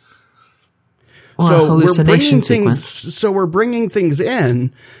 Or So a hallucination we're bringing things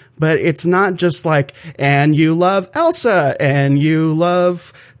in, but it's not just like, and you love Elsa, and you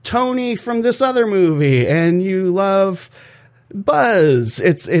love Tony from this other movie, and you love Buzz.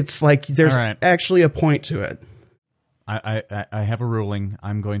 It's like there's actually a point to it. I have a ruling.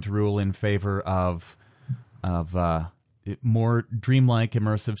 I'm going to rule in favor of more dreamlike,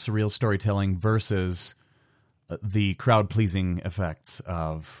 immersive, surreal storytelling versus the crowd-pleasing effects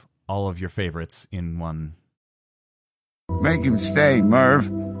of all of your favorites in one. Make him stay,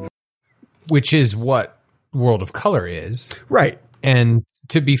 Merv. Which is what World of Color is. Right. And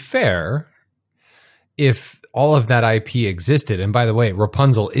to be fair, if all of that IP existed, and by the way,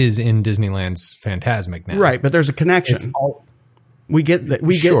 Rapunzel is in Disneyland's Fantasmic now. Right, but there's a connection. We get that.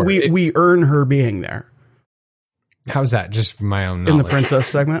 We earn her being there. How's that? Just from my own knowledge. In the princess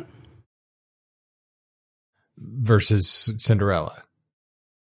segment? Versus Cinderella.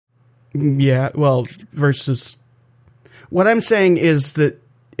 Yeah, well, versus... What I'm saying is that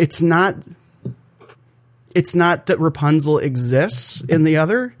it's not that Rapunzel exists in the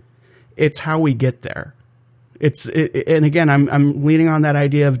other. It's how we get there. And again, I'm leaning on that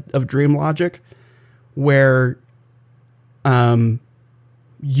idea of dream logic, where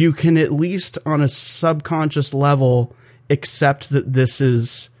you can at least on a subconscious level accept that this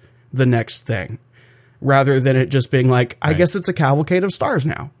is the next thing, rather than it just being like, I guess it's a cavalcade of stars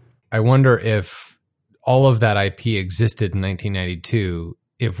now. I wonder if all of that IP existed in 1992,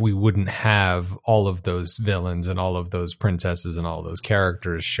 if we wouldn't have all of those villains and all of those princesses and all of those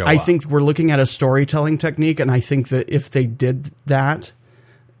characters show up. I think we're looking at a storytelling technique, and I think that if they did that,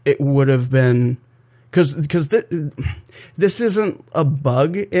 it would have been... Because this isn't a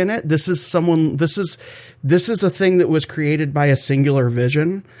bug in it. This is a thing that was created by a singular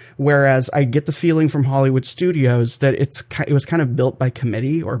vision. Whereas I get the feeling from Hollywood studios that it was kind of built by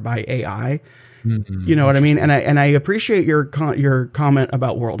committee or by AI. Mm-hmm. You know what I mean? And I appreciate your comment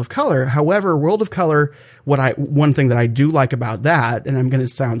about World of Color. However, World of Color, one thing that I do like about that, and I'm going to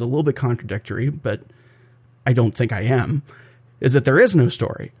sound a little bit contradictory, but I don't think I am, is that there is no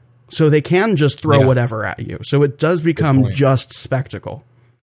story. So they can just throw whatever at you. So it does become just spectacle.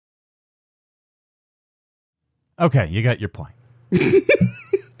 Okay, you got your point.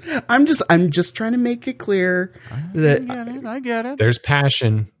 I'm just trying to make it clear that I get it. There's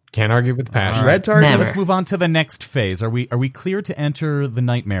passion. Can't argue with passion. Red target. Let's move on to the next phase. Are we clear to enter the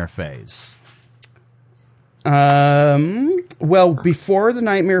nightmare phase? Well, before the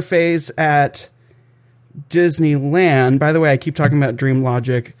nightmare phase at Disneyland, by the way, I keep talking about dream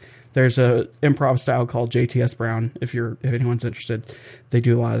logic. There's a improv style called JTS Brown. If anyone's interested, they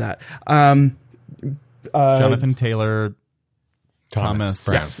do a lot of that. Jonathan Taylor,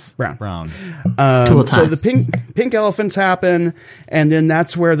 Thomas Brown. So the pink elephants happen, and then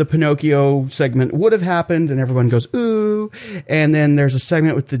that's where the Pinocchio segment would have happened, and everyone goes ooh. And then there's a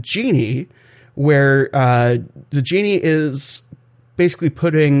segment with the genie, where the genie is basically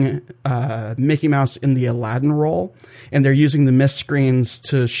putting Mickey Mouse in the Aladdin role, and they're using the mist screens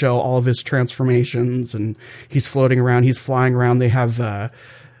to show all of his transformations, and he's floating around, he's flying around. They have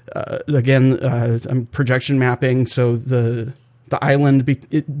projection mapping, so the island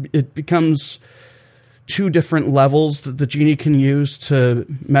it becomes two different levels that the genie can use to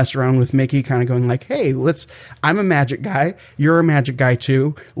mess around with Mickey, kind of going like, hey, I'm a magic guy, you're a magic guy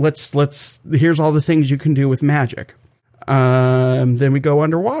too, here's all the things you can do with magic. Then we go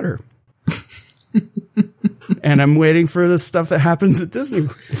underwater. And I'm waiting for the stuff that happens at Disney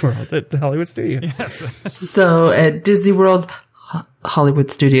World at the Hollywood Studios. Yes. So at Disney World, Hollywood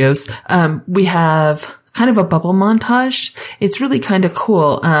Studios, we have kind of a bubble montage. It's really kind of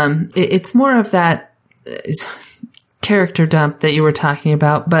cool. It's more of that character dump that you were talking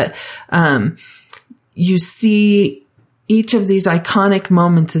about, but you see each of these iconic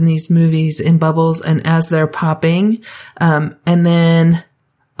moments in these movies in bubbles, and as they're popping, and then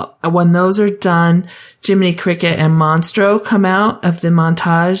when those are done, Jiminy Cricket and Monstro come out of the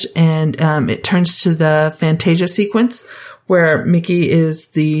montage, and it turns to the Fantasia sequence where Mickey is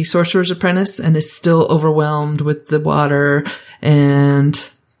the sorcerer's apprentice and is still overwhelmed with the water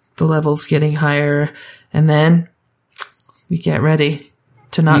and the levels getting higher. And then we get ready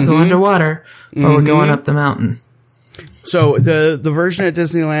to not go underwater, but we're going up the mountain. So the version at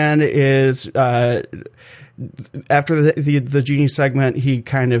Disneyland is after the genie segment, he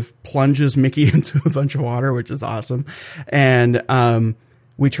kind of plunges Mickey into a bunch of water, which is awesome. And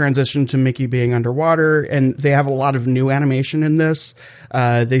we transition to Mickey being underwater, and they have a lot of new animation in this.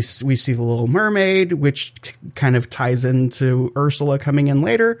 We see the Little Mermaid, which kind of ties into Ursula coming in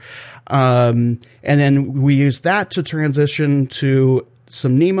later. And then we use that to transition to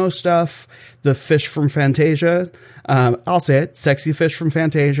some Nemo stuff. The fish from Fantasia, I'll say it, sexy fish from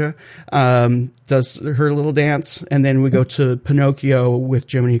Fantasia, does her little dance. And then we go to Pinocchio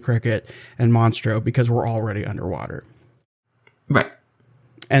with Jiminy Cricket and Monstro because we're already underwater. Right.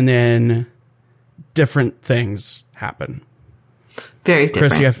 And then different things happen. Very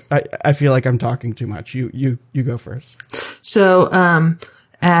different. Chrissy, I feel like I'm talking too much. You go first. So,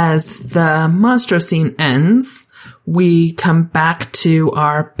 as the Monstro scene ends, we come back to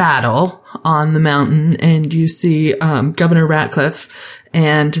our battle on the mountain, and you see Governor Ratcliffe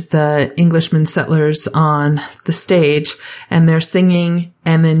and the Englishman settlers on the stage, and they're singing,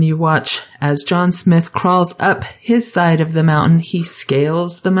 and then you watch as John Smith crawls up his side of the mountain. He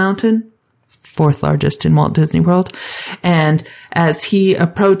scales the mountain, 4th largest in Walt Disney World. And as he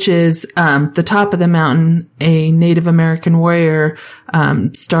approaches the top of the mountain, a Native American warrior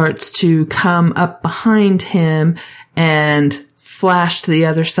starts to come up behind him and flash to the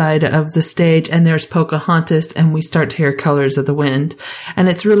other side of the stage, and there's Pocahontas, and we start to hear Colors of the Wind. And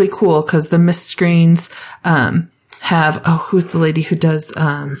it's really cool because the mist screens have, who's the lady who does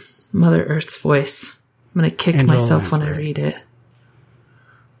Mother Earth's voice? I'm going to kick Angela myself when I Lansbury. read it.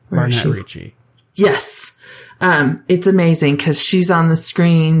 Where is Barnett she? Ricci. Yes. It's amazing because she's on the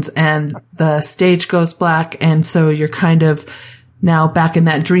screens and the stage goes black. And so you're kind of now back in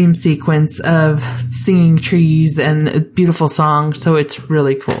that dream sequence of singing trees and a beautiful song. So it's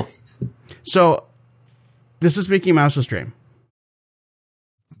really cool. So this is Mickey Mouse's dream.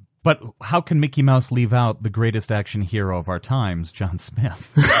 But how can Mickey Mouse leave out the greatest action hero of our times, John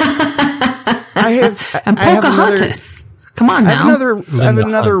Smith? And Pocahontas. Come on now. I have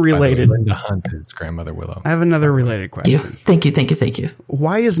another related. Linda Hunt is Grandmother Willow. I have another related question. Thank you.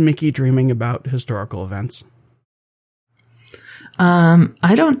 Why is Mickey dreaming about historical events?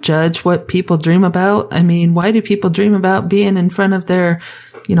 I don't judge what people dream about. I mean, why do people dream about being in front of their,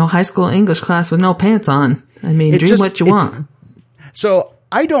 high school English class with no pants on? I mean, dream what you want. So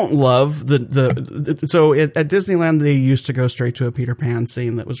I don't love so at Disneyland, they used to go straight to a Peter Pan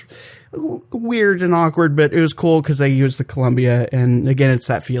scene that was weird and awkward, but it was cool because they used the Columbia. And again, it's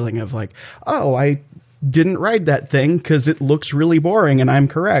that feeling of like, oh, I didn't ride that thing because it looks really boring, and I'm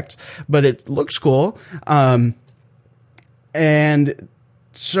correct, but it looks cool. And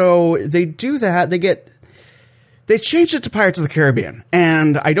so they do that. They changed it to Pirates of the Caribbean,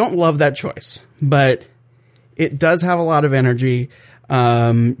 and I don't love that choice, but it does have a lot of energy.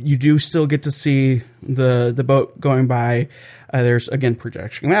 You do still get to see the boat going by. There's, again,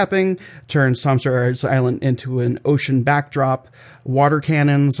 projection mapping, turns Tom Sawyer's Island into an ocean backdrop. Water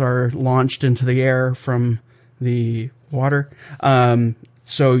cannons are launched into the air from the water.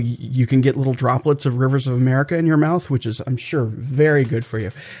 So you can get little droplets of Rivers of America in your mouth, which is, I'm sure, very good for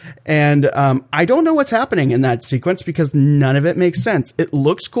you. And I don't know what's happening in that sequence because none of it makes sense. It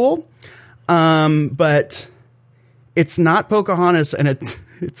looks cool, but it's not Pocahontas, and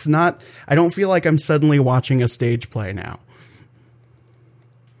it's not. I don't feel like I'm suddenly watching a stage play now.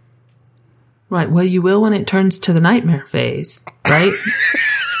 Right. Well, you will when it turns to the nightmare phase, right?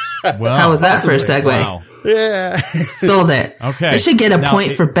 Well, how was that for a segue? Wow. Yeah, sold it. Okay, it should get a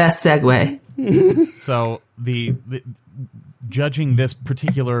point for best segue. So the judging this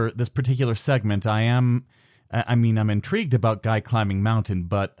particular segment, I'm intrigued about Guy climbing mountain,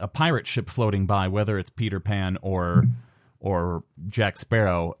 but a pirate ship floating by, whether it's Peter Pan or Jack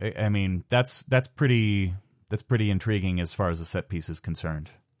Sparrow, I mean that's pretty intriguing as far as the set piece is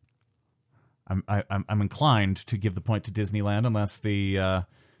concerned. I'm inclined to give the point to Disneyland unless the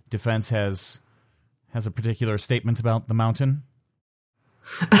defense has a particular statement about the mountain.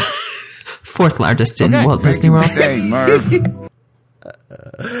 4th largest in Walt Disney World. Hey, Merv.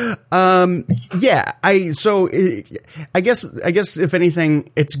 Yeah. I guess if anything,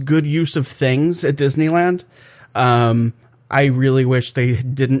 it's good use of things at Disneyland. I really wish they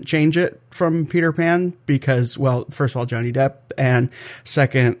didn't change it from Peter Pan because, well, first of all, Johnny Depp, and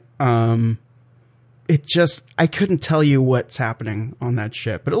second, I couldn't tell you what's happening on that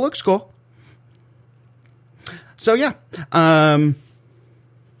ship, but it looks cool. So yeah.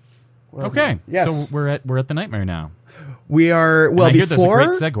 Okay. Yes. So we're at the nightmare now. We are, well, and I hear there's a great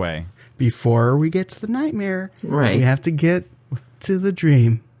segue. Before we get to the nightmare, right, we have to get to the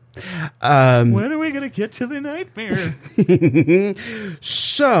dream. When are we going to get to the nightmare?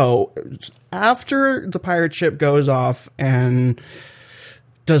 So after the pirate ship goes off and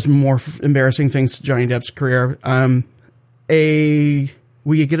does more embarrassing things to Johnny Depp's career, a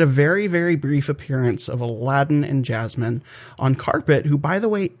we get a very, very brief appearance of Aladdin and Jasmine on carpet, who, by the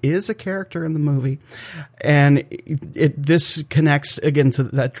way, is a character in the movie. And this connects, again, to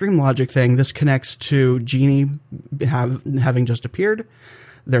that dream logic thing. This connects to Genie having just appeared.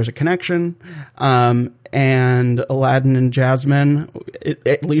 There's a connection. And Aladdin and Jasmine,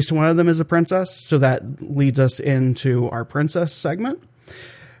 at least one of them is a princess. So that leads us into our princess segment,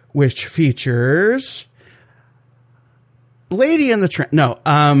 which features Lady in the Tramp. No,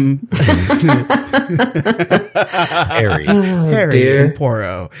 Harry and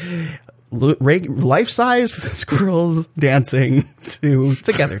Poro. Life-size squirrels dancing to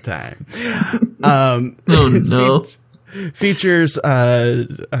Together Time. Oh no. Features,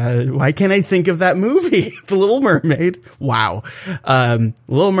 why can't I think of that movie? The Little Mermaid. Wow.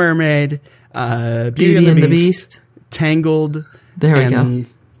 Little Mermaid, Beauty and the Beast, Tangled. There we go.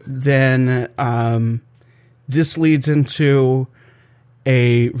 Then, this leads into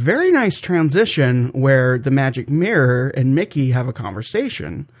a very nice transition where the magic mirror and Mickey have a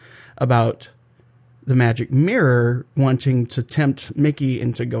conversation about the magic mirror wanting to tempt Mickey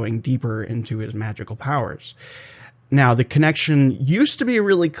into going deeper into his magical powers. Now, the connection used to be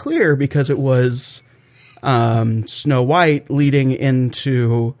really clear because it was Snow White leading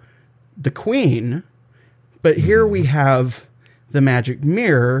into the Queen. But here we have the magic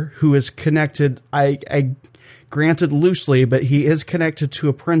mirror, who is connected, I granted loosely, but he is connected to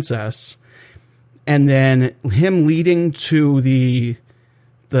a princess. And then him leading to the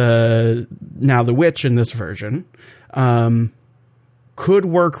witch in this version, could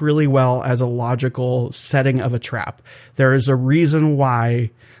work really well as a logical setting of a trap. There is a reason why,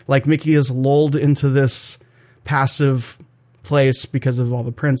 like, Mickey is lulled into this passive place because of all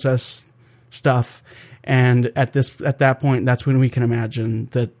the princess stuff. And at that point, that's when we can imagine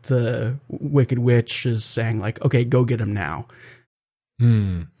that the Wicked Witch is saying, like, okay, go get him now.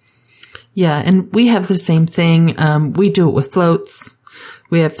 Yeah, and we have the same thing. We do it with floats.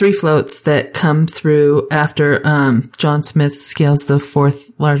 We have 3 floats that come through after John Smith scales the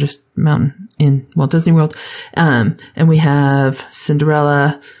 4th largest mountain in Walt Disney World. And we have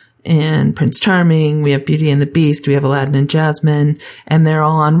Cinderella and Prince Charming. We have Beauty and the Beast. We have Aladdin and Jasmine. And they're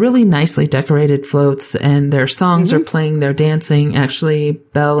all on really nicely decorated floats. And their songs are playing. They're dancing. Actually,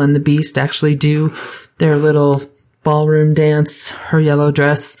 Belle and the Beast actually do their little ballroom dance. Her yellow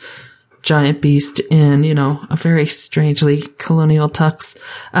dress. Giant Beast in, a very strangely colonial tux.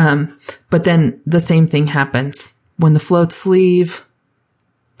 But then the same thing happens. When the floats leave,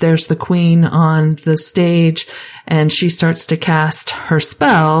 there's the Queen on the stage and she starts to cast her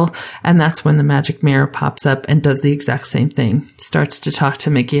spell. And that's when the magic mirror pops up and does the exact same thing. Starts to talk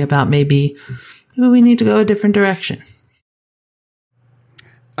to Mickey about maybe we need to go a different direction.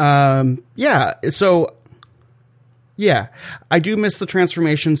 Yeah. So, yeah, I do miss the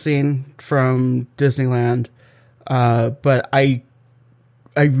transformation scene from Disneyland. But I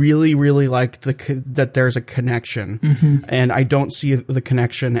really, really like that there's a connection, and I don't see the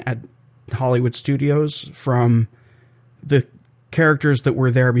connection at Hollywood Studios from the characters that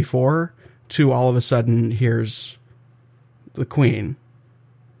were there before to all of a sudden here's the Queen.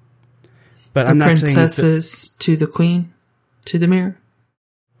 But I'm not saying princesses to the Queen, to the mirror,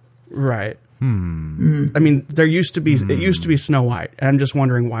 right? I mean, there used to be it used to be Snow White, and I'm just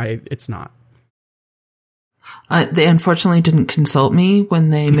wondering why it's not. They unfortunately didn't consult me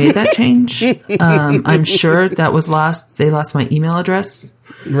when they made that change. I'm sure that was lost. They lost my email address.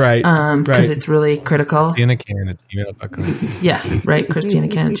 Right. Because it's really critical. ChristinaCan@gmail.com. Yeah, right.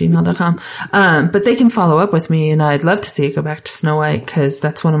 ChristinaCan@gmail.com. But they can follow up with me, and I'd love to see it go back to Snow White because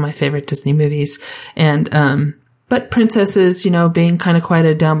that's one of my favorite Disney movies. And, but princesses, being kind of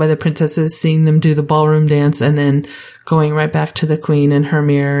quieted down by the princesses, seeing them do the ballroom dance and then going right back to the Queen and her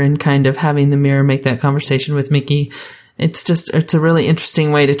mirror and kind of having the mirror make that conversation with Mickey. It's a really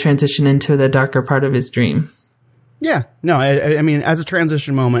interesting way to transition into the darker part of his dream. Yeah, no, I mean, as a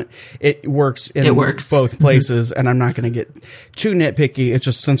transition moment, it works both places, and I'm not going to get too nitpicky. It's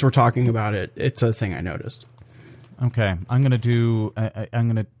just, since we're talking about it, it's a thing I noticed. Okay,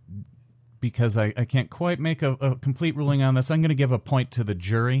 because I can't quite make a complete ruling on this, I'm going to give a point to the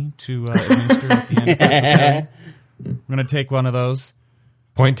jury to administer at the end if necessary. We're going to take one of those.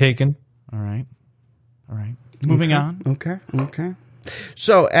 Point taken. All right. Moving on. Okay.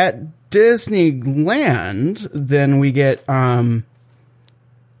 So at Disneyland, then we get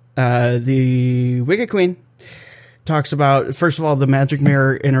the Wicked Queen talks about, first of all, the magic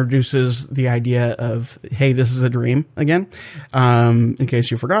mirror introduces the idea of, hey, this is a dream again, in case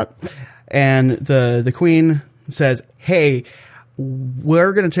you forgot. And the Queen says, hey,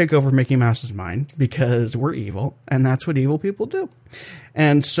 we're going to take over Mickey Mouse's mind because we're evil, and that's what evil people do.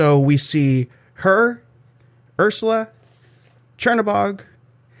 And so we see her, Ursula, Chernabog,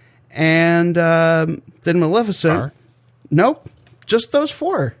 and then Maleficent. Nope, just those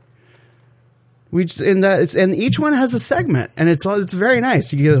four. And each one has a segment, and it's very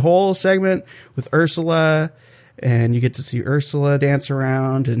nice. You get a whole segment with Ursula, and you get to see Ursula dance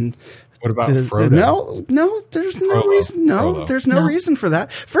around. And what about Frodo? No, there's no reason. No, there's no reason for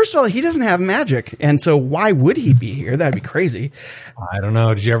that. First of all, he doesn't have magic, and so why would he be here? That'd be crazy. I don't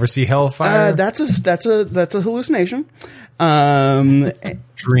know. Did you ever see Hellfire? That's a hallucination.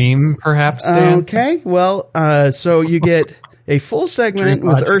 Dream, perhaps. Dan? Okay, well, so you get a full segment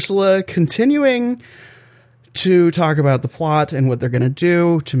with Ursula continuing to talk about the plot and what they're going to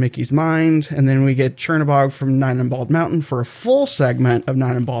do to Mickey's mind. And then we get Chernabog from Nine and Bald Mountain for a full segment of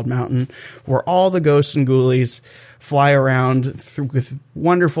Nine and Bald Mountain, where all the ghosts and ghoulies fly around with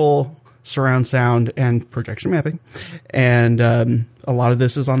wonderful surround sound and projection mapping. And a lot of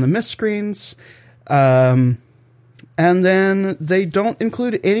this is on the mist screens. And then they don't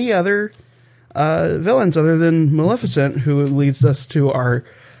include any other villains other than Maleficent, who leads us to our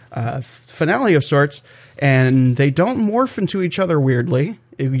finale of sorts. And they don't morph into each other weirdly,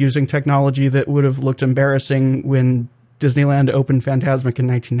 using technology that would have looked embarrassing when Disneyland opened Fantasmic in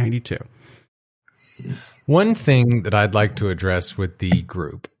 1992. One thing that I'd like to address with the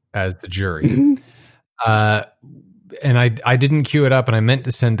group as the jury, and I didn't queue it up, and I meant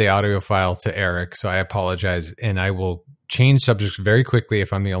to send the audio file to Eric, so I apologize, and I will change subjects very quickly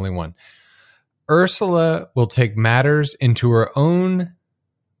if I'm the only one. Ursula will take matters into her own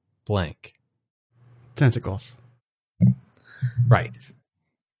blank. Tentacles. Right.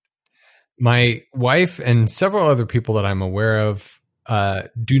 My wife and several other people that I'm aware of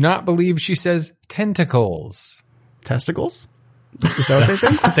do not believe she says tentacles. Testicles? Is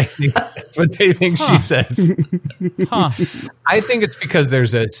that what they think? That's what they think she says. I think it's because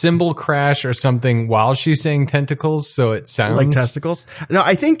there's a cymbal crash or something while she's saying tentacles, so it sounds like testicles. No,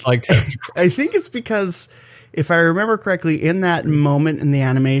 I think like testicles. I think it's because, if I remember correctly, in that moment in the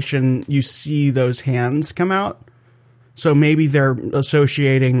animation, you see those hands come out. So maybe they're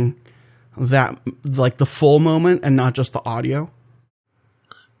associating that, like, the full moment and not just the audio.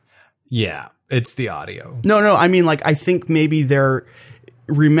 Yeah, it's the audio. No, I mean, like, I think maybe they're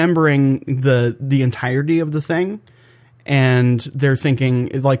remembering the entirety of the thing, and they're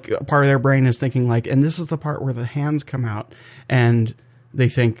thinking, like, part of their brain is thinking, like, and this is the part where the hands come out, and they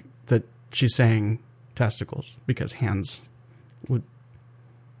think that she's saying testicles because hands would.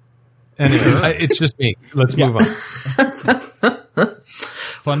 Anyways, it's just me. Let's move on.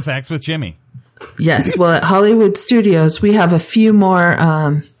 Fun facts with Jimmy. Yes, well, at Hollywood Studios, we have a few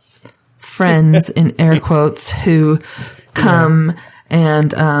more friends, in air quotes, who come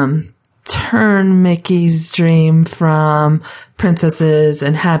and turn Mickey's dream from princesses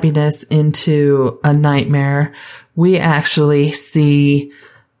and happiness into a nightmare. We actually see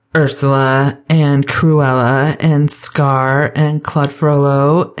Ursula and Cruella and Scar and Claude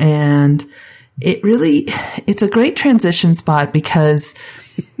Frollo, and it's a great transition spot because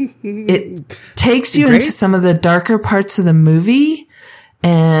it takes you into some of the darker parts of the movie,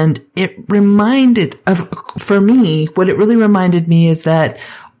 and for me, what it really reminded me is that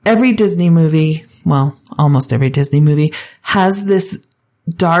every Disney movie, well, almost every Disney movie, has this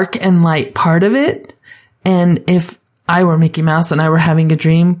dark and light part of it, and if I were Mickey Mouse and I were having a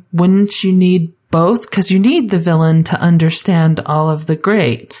dream, wouldn't you need both? Because you need the villain to understand all of the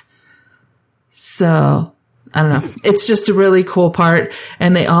great. So, I don't know. It's just a really cool part.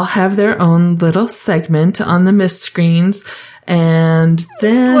 And they all have their own little segment on the mist screens. And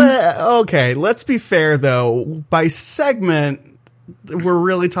then... Okay, let's be fair, though. By segment, we're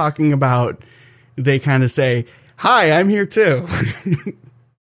really talking about, they kind of say, hi, I'm here too.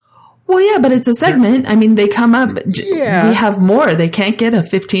 Well, yeah, but it's a segment. I mean, they come up. Yeah. We have more. They can't get a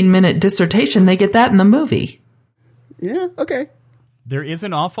 15-minute dissertation. They get that in the movie. Yeah, okay. There is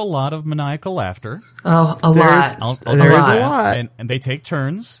an awful lot of maniacal laughter. Oh, a lot. There's a lot. And they take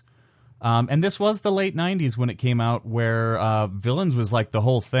turns. And this was the late 90s when it came out, where Villains was like the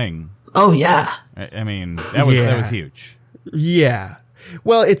whole thing. Oh, yeah. I mean, that was huge. Yeah.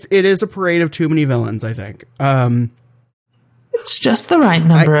 Well, it is a parade of too many villains, I think. It's just the right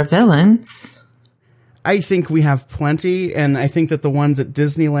number of villains. I think we have plenty, and I think that the ones at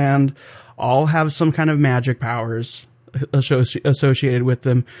Disneyland all have some kind of magic powers associated with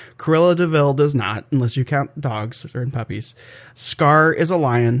them. Cruella de Vil does not, unless you count dogs or puppies. Scar is a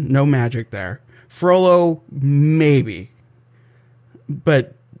lion, no magic there. Frollo, maybe.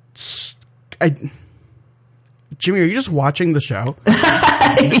 But Jimmy, are you just watching the show?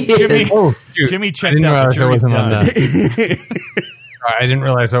 Jimmy checked out. The jury's done. I didn't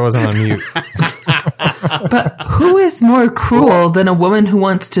realize I wasn't on mute. But who is more cruel than a woman who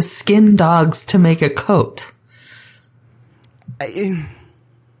wants to skin dogs to make a coat? I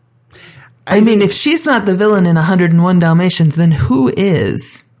mean, if she's not the villain in 101 Dalmatians, then who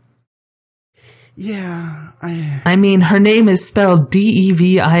is? Yeah. I mean, her name is spelled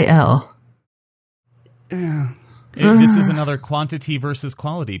Devil. Yeah. This is another quantity versus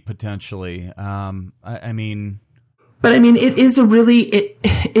quality, potentially. I mean... But I mean, it is a really,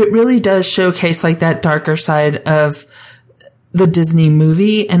 it really does showcase like that darker side of the Disney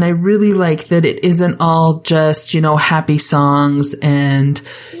movie. And I really like that it isn't all just, happy songs and,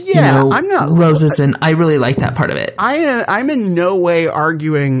 I'm not roses. And I really like that part of it. I'm in no way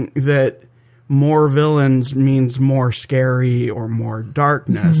arguing that more villains means more scary or more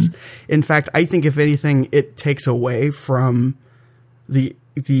darkness. Mm-hmm. In fact, I think if anything, it takes away from the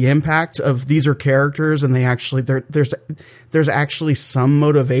impact of these are characters and they actually there's actually some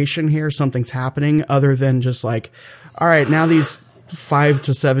motivation here. Something's happening other than just like, all right, now these 5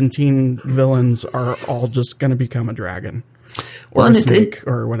 to 17 villains are all just going to become a dragon or a snake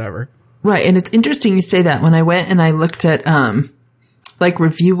or whatever. Right. And it's interesting you say that. When I went and I looked at, like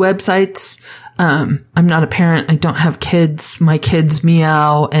review websites, I'm not a parent. I don't have kids. My kids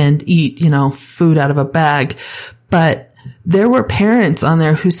meow and eat, food out of a bag, but there were parents on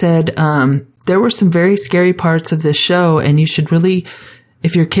there who said, there were some very scary parts of this show and you should really,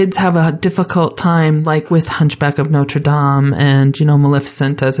 if your kids have a difficult time, like with Hunchback of Notre Dame and,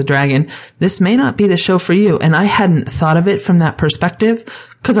 Maleficent as a dragon, this may not be the show for you. And I hadn't thought of it from that perspective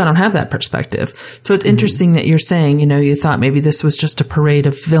because I don't have that perspective. So it's interesting that you're saying, you thought maybe this was just a parade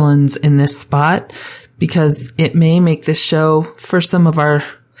of villains in this spot, because it may make this show for some of our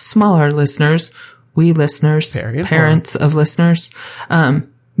smaller listeners, parents of listeners,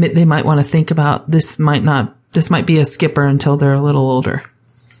 they might want to think about this might be a skipper until they're a little older.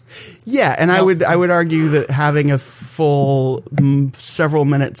 Yeah, and I would argue that having a full several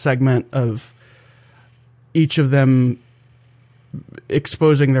minute segment of each of them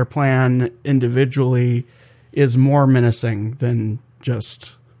exposing their plan individually is more menacing than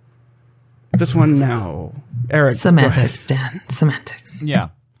just this one now. Eric, semantics, Dan. Semantics. Yeah.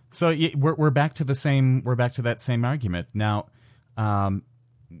 So we're back to the same. We're back to that same argument now.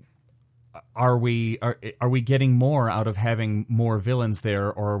 Are we getting more out of having more villains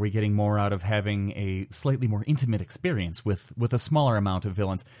there, or are we getting more out of having a slightly more intimate experience with a smaller amount of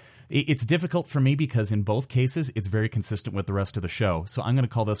villains? It's difficult for me because in both cases it's very consistent with the rest of the show. So I'm going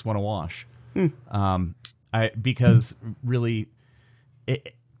to call this one a wash. Because really,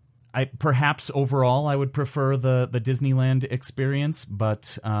 perhaps overall I would prefer the Disneyland experience,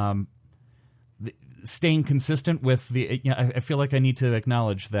 but staying consistent with the, I feel like I need to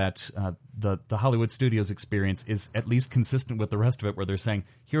acknowledge that the Hollywood Studios experience is at least consistent with the rest of it, where they're saying,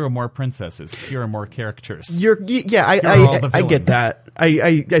 here are more princesses, here are more characters. I get that.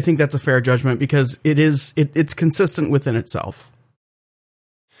 I think that's a fair judgment because it's consistent within itself.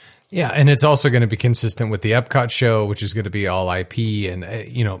 Yeah, and it's also going to be consistent with the Epcot show, which is going to be all IP, and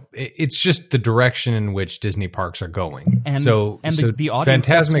it's just the direction in which Disney parks are going. And the audience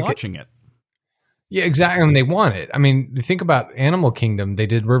that's watching it. Yeah, exactly. I mean, they want it. I mean, think about Animal Kingdom. They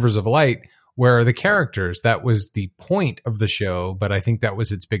did Rivers of Light. Where are the characters? That was the point of the show, but I think that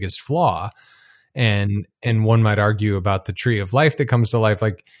was its biggest flaw. And one might argue about the Tree of Life that comes to life,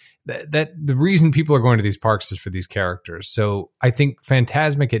 like that the reason people are going to these parks is for these characters. So I think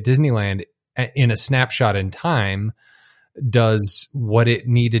Fantasmic at Disneyland, in a snapshot in time, does what it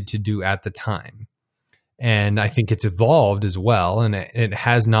needed to do at the time. And I think it's evolved as well, and it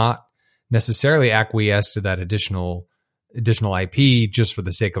has not necessarily acquiesced to that additional IP just for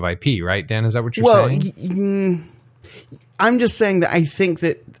the sake of IP, right, Dan? Is that what you're saying? I'm just saying that I think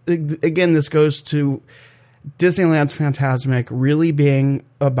that, again, this goes to Disneyland's Fantasmic really being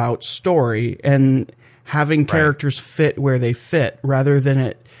about story and having characters fit where they fit, rather than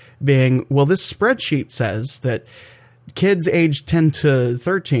it being, well, this spreadsheet says that kids aged 10 to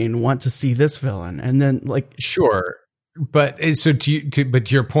 13 want to see this villain. And then, like, sure. But so to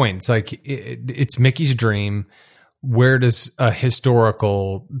your point, it's like it's Mickey's dream. Where does a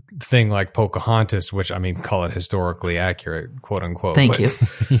historical thing like Pocahontas, which I mean, call it historically accurate, quote unquote. Thank you.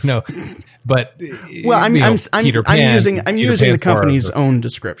 But I'm using the company's own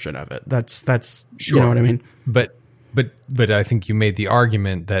description of it. That's sure. You know what I mean. But I think you made the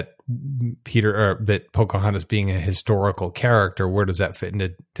argument that that Pocahontas being a historical character, where does that fit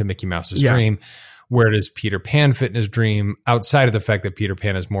into Mickey Mouse's dream? Where does Peter Pan fit in his dream, outside of the fact that Peter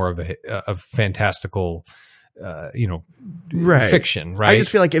Pan is more of a fantastical fiction, right? I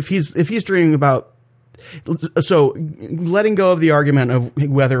just feel like if he's dreaming about, so letting go of the argument of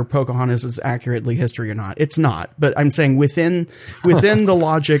whether Pocahontas is accurately history or not, it's not. But I'm saying within the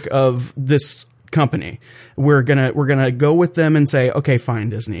logic of this company, we're gonna go with them and say, okay, fine,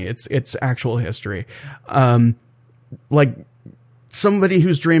 Disney, it's actual history. Like somebody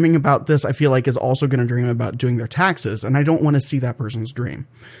who's dreaming about this, I feel like is also going to dream about doing their taxes, and I don't want to see that person's dream.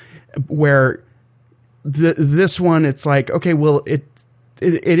 Where this one, it's like, okay, well, it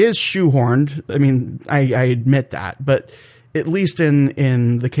is shoehorned. I mean, I admit that, but at least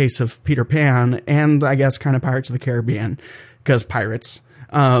in the case of Peter Pan and I guess kind of Pirates of the Caribbean, because pirates,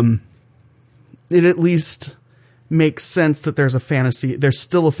 it at least makes sense that there's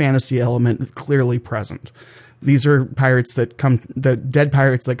still a fantasy element clearly present. These are pirates dead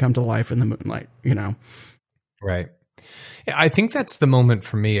pirates that come to life in the moonlight, Right. I think that's the moment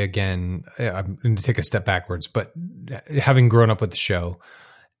for me again. I'm going to take a step backwards, but having grown up with the show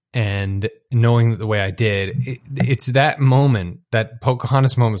and knowing the way I did, it's that moment, that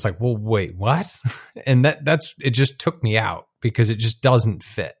Pocahontas moment. It's like, well, wait, what? And it just took me out because it just doesn't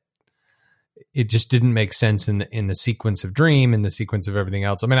fit. It just didn't make sense in the sequence of dream, in the sequence of everything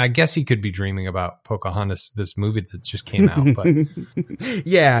else. I mean, I guess he could be dreaming about Pocahontas, this movie that just came out, but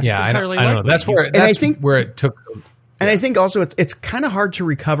yeah, I don't know. That's where it took. And I think also it's kind of hard to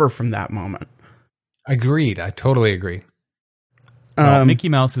recover from that moment. Agreed. I totally agree. Well, Mickey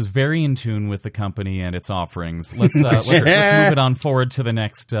Mouse is very in tune with the company and its offerings. Let's move it on forward to the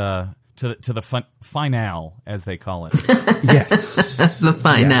next to the finale, as they call it. Yes, the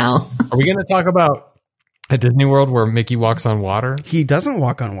finale. Yes. Are we going to talk about a Disney World where Mickey walks on water? He doesn't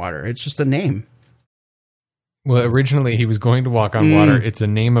walk on water. It's just a name. Well, originally he was going to walk on water. It's a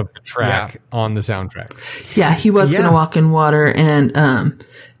name of the track on the soundtrack. Yeah, he was going to walk in water, and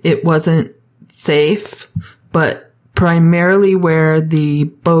it wasn't safe, but primarily where the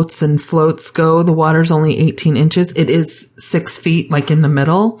boats and floats go, the water's only 18 inches. It is 6 feet, like in the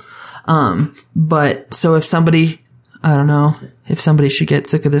middle. But so if somebody, I don't know, if somebody should get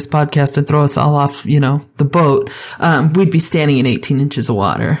sick of this podcast and throw us all off, the boat, we'd be standing in 18 inches of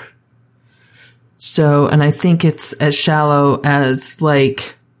water. So, and I think it's as shallow as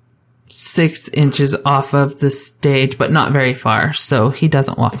like 6 inches off of the stage, but not very far. So he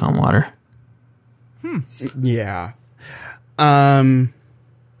doesn't walk on water. Yeah.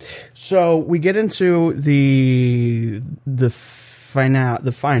 So we get into the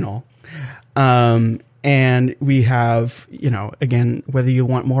final. And we have, again, whether you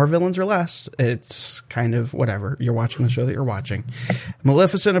want more villains or less, it's kind of whatever. You're watching the show that you're watching.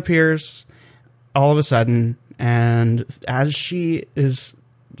 Maleficent appears all of a sudden, and as she is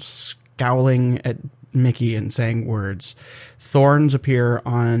scowling at Mickey and saying words, thorns appear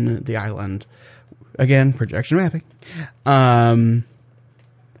on the island. Again, projection mapping.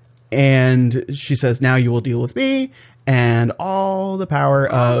 And she says, now you will deal with me and all the power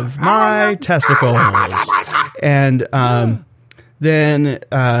of my testicles. And then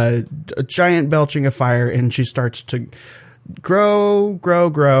a giant belching of fire, and she starts to grow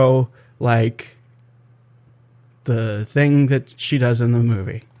like the thing that she does in the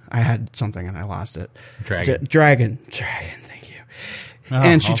movie. I had something and I lost it. Dragon. Thank you.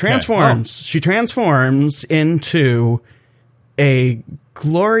 And she transforms. She transforms into a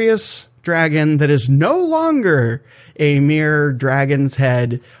glorious dragon that is no longer a mere dragon's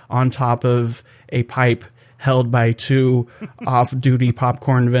head on top of a pipe held by two off-duty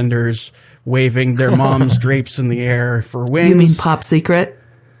popcorn vendors waving their mom's drapes in the air for wings. You mean Pop Secret?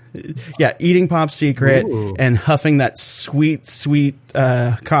 Yeah, eating Pop Secret and huffing that sweet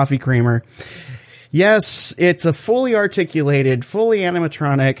coffee creamer. Yes, it's a fully articulated, fully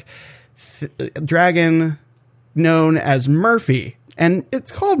animatronic dragon known as Murphy. And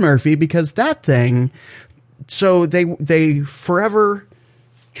it's called Murphy because that thing... So they forever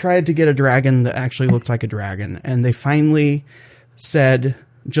tried to get a dragon that actually looked like a dragon. And they finally said,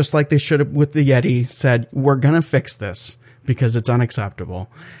 just like they should have with the Yeti, said, we're going to fix this because it's unacceptable.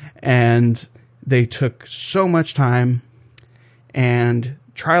 And they took so much time and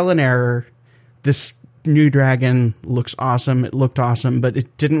trial and error. This new dragon looks awesome. It looked awesome, but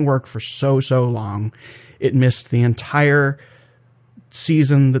it didn't work for so long. It missed the entire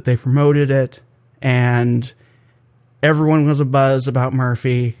season that they promoted it. And everyone was abuzz about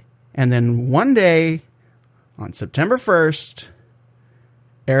Murphy. And then one day, on September 1st,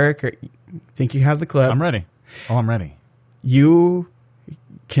 Eric, I think you have the clip. I'm ready. Oh, I'm ready. You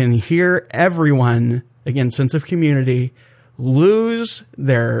can hear everyone, again, sense of community, lose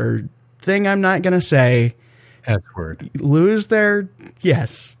their thing I'm not going to say. S word. Lose their,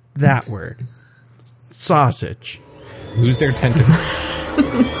 yes, that word. sausage. Lose their tentacles.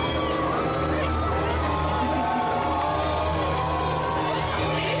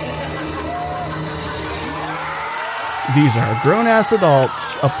 These are grown-ass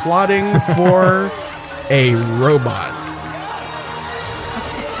adults applauding for a robot.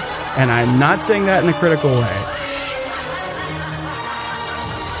 And I'm not saying that in a critical way.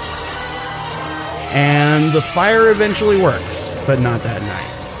 And the fire eventually worked, but not that night.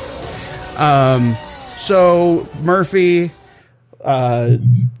 So Murphy Bell.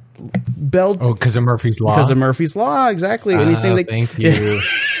 Oh, because of Murphy's Law? Because of Murphy's Law, exactly. Anything that. Thank you.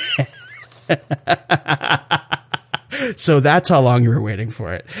 So that's how long you were waiting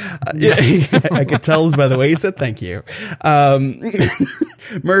for it. Yes. I could tell by the way you said thank you.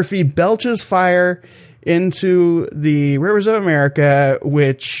 Murphy belches fire into the rivers of America,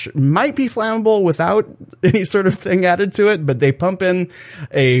 which might be flammable without any sort of thing added to it, but they pump in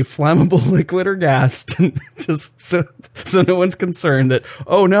a flammable liquid or gas to, just so no one's concerned that,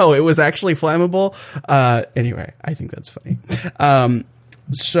 oh no, it was actually flammable. Anyway, I think that's funny.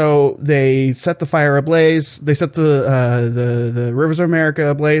 So they set the fire ablaze. They set the rivers of America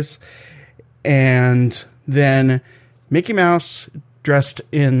ablaze, and then Mickey Mouse, dressed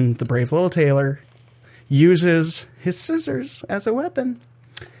in the brave little tailor, uses his scissors as a weapon,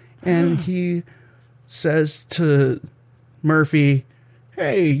 and he says to Murphy,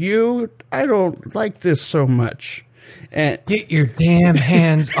 "Hey, you! I don't like this so much. And get your damn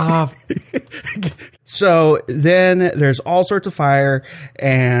hands off." So then there's all sorts of fire,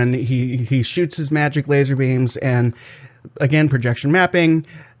 and he shoots his magic laser beams, and again, projection mapping.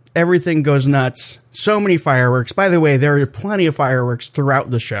 Everything goes nuts. So many fireworks. By the way, there are plenty of fireworks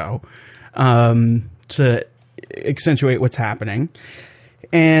throughout the show to accentuate what's happening.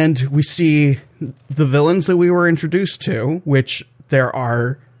 And we see the villains that we were introduced to, which there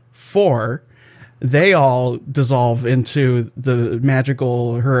are 4. They all dissolve into the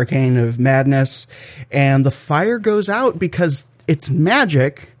magical hurricane of madness, and the fire goes out because it's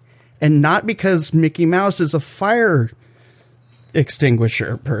magic and not because Mickey Mouse is a fire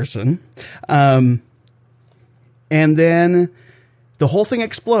extinguisher person. And then the whole thing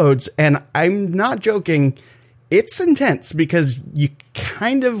explodes, and I'm not joking. It's intense because you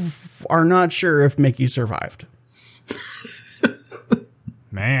kind of are not sure if Mickey survived.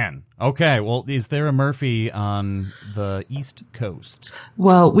 Man. Okay, well, is there a Murphy on the East Coast?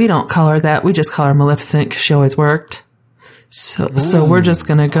 Well, we don't call her that. We just call her Maleficent because she always worked. So we're just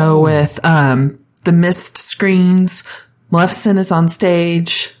going to go with the mist screens. Maleficent is on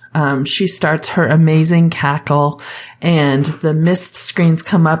stage. She starts her amazing cackle, and the mist screens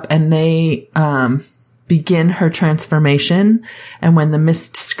come up, and they begin her transformation. And when the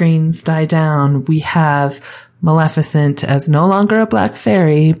mist screens die down, we have Maleficent as no longer a black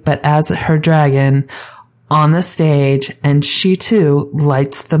fairy, but as her dragon on the stage, and she too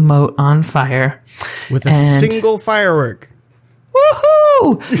lights the moat on fire. With a single firework.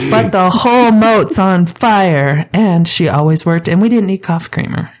 Woohoo! But the whole moat's on fire, and she always worked, and we didn't need cough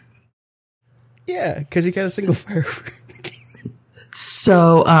creamer. Yeah, because you got a single firework.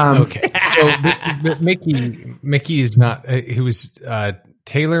 So, okay. So Mickey is not, he was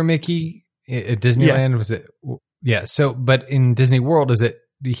Taylor Mickey at Disneyland, yeah. Was it? Yeah. So, but in Disney World, is it,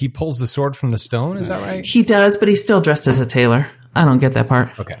 he pulls the sword from the stone? Is that right? He does, but he's still dressed as a tailor. I don't get that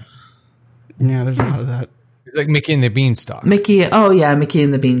part. Okay. Yeah, there's a lot of that. It's like Mickey and the Beanstalk. Mickey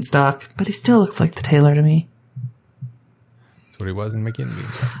and the Beanstalk, but he still looks like the tailor to me. That's what he was in Mickey and the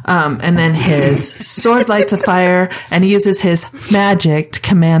Beanstalk. And then his sword lights a fire, and he uses his magic to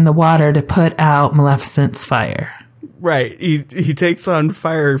command the water to put out Maleficent's fire. Right. He takes on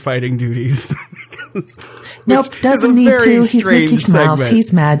firefighting duties. Nope, doesn't need to. He's Mickey Mouse.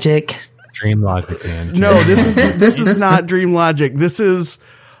 He's magic. Dream logic, man. No, this is not dream logic. This is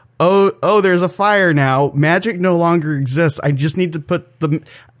there's a fire now. Magic no longer exists. I just need to put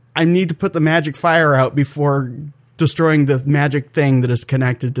the magic fire out before destroying the magic thing that is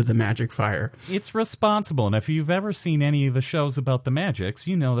connected to the magic fire. It's responsible, and if you've ever seen any of the shows about the magics,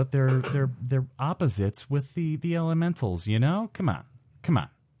 you know that they're opposites with the elementals. You know, come on.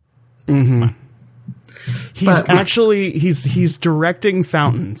 Mm-hmm. Come on. He's directing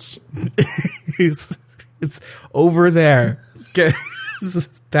fountains. it's over there. Get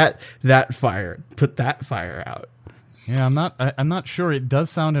that fire. Put that fire out. Yeah, I'm not sure. It does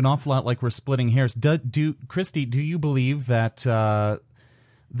sound an awful lot like we're splitting hairs. Christy, do you believe that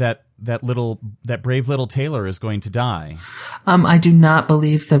that brave little tailor is going to die? I do not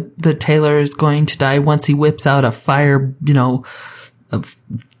believe the tailor is going to die once he whips out a fire, a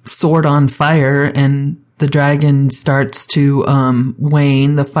sword on fire, and the dragon starts to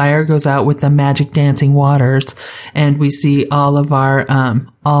wane. The fire goes out with the magic dancing waters, and we see all of our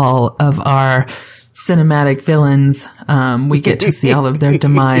cinematic villains. We get to see all of their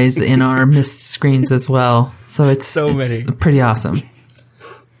demise in our mist screens as well. So it's many. Pretty awesome.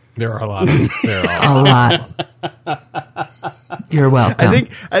 There are a lot. There are A lot. You're welcome.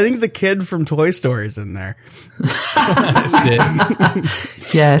 I think the kid from Toy Story is in there. That's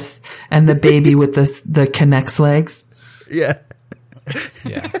it. Yes, and the baby with the Kinect's legs. Yeah.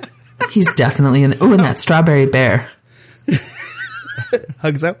 Yeah. He's definitely in. Oh, and that strawberry bear.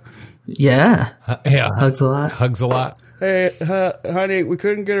 Hugs out. Yeah. Yeah. Hugs a lot. Hugs a lot. Hey, honey, we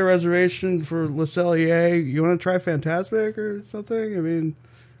couldn't get a reservation for Le Cellier. You want to try Fantasmic or something? I mean,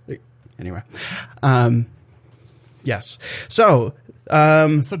 anyway. Yes. So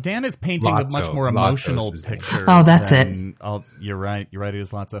Dan is painting a much more emotional picture. Oh, that's it. You're right. It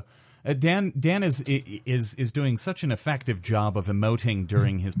is Lotso. Dan is doing such an effective job of emoting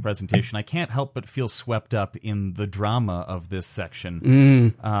during his presentation. I can't help but feel swept up in the drama of this section.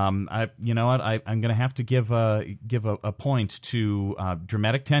 You know what? I'm going to have to give a point to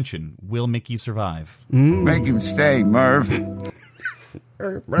dramatic tension. Will Mickey survive? Make him stay, Merv.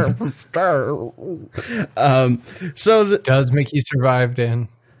 Does Mickey survive, Dan?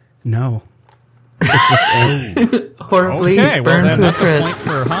 No. Horribly burned to a crisp.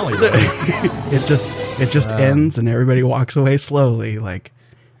 For Hollywood. It just ends and everybody walks away slowly, like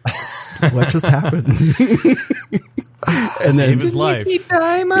what just happened? And then Save his life.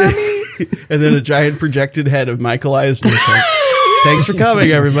 Die, mommy. And then a giant projected head of Michael Eisner. Thanks for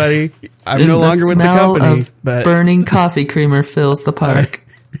coming, everybody. I'm no longer with the company, but burning coffee creamer fills the park.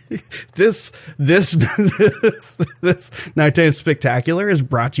 This Nighttime Spectacular is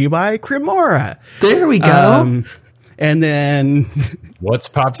brought to you by Cremora. There we go. And then what's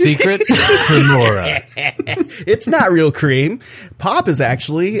Pop's secret? Cremora. It's not real cream. Pop is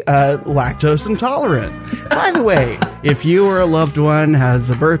actually lactose intolerant. By the way, if you or a loved one has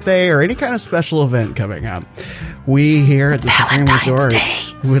a birthday or any kind of special event coming up, we here at the Supreme Resort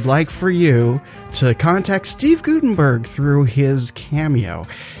would like for you to contact Steve Gutenberg through his Cameo.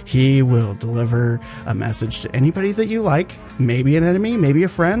 He will deliver a message to anybody that you like, maybe an enemy, maybe a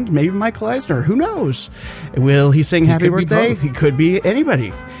friend, maybe Michael Eisner, who knows? Will he sing happy birthday? He could be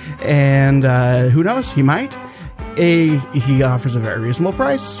anybody. And who knows? He might. He offers a very reasonable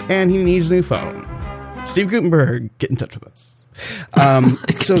price, and he needs a new phone. Steve Gutenberg, get in touch with us.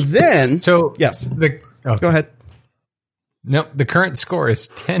 Yes. Go ahead. Nope. The current score is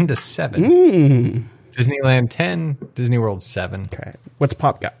 10-7. Disneyland 10, Disney World 7. Okay. What's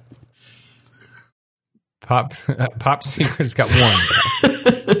Pop got? Pop's Secret's got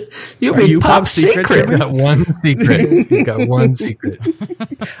 1. You Pop's Secret? He's got one secret. He's got one secret.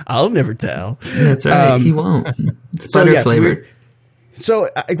 I'll never tell. That's right. He won't. It's butter flavored. So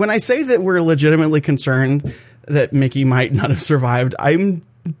when I say that we're legitimately concerned that Mickey might not have survived, I'm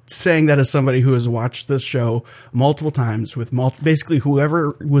saying that as somebody who has watched this show multiple times with basically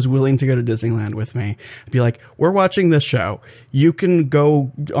whoever was willing to go to Disneyland with me. I'd be like, we're watching this show. You can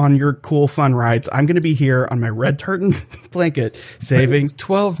go on your cool fun rides. I'm going to be here on my red tartan blanket saving. It's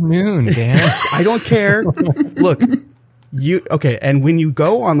 12 noon, Dan. I don't care. Look. And when you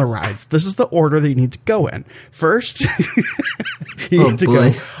go on the rides, this is the order that you need to go in. First, you need to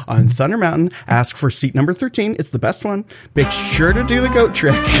go on Thunder Mountain, ask for seat number 13. It's the best one. Make sure to do the goat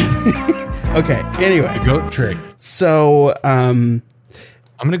trick. Okay, anyway. The goat trick. So, I'm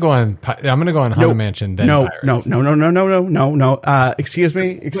going to go on Haunted Mansion, then No. Excuse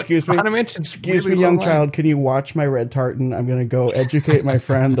me. Haunted Mansion. Excuse me, young child. Can you watch my red tartan? I'm going to go educate my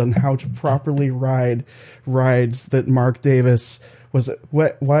friend on how to properly ride rides that Mark Davis was.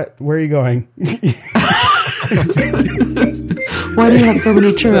 What? Where are you going? Why do you have so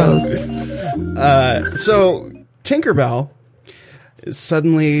many churros? So Tinkerbell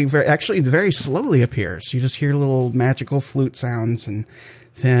suddenly, very slowly appears. You just hear little magical flute sounds, and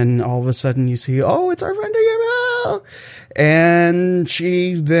then all of a sudden you see, oh, it's our friend Tinkerbell! And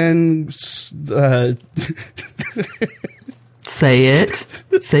she then say it.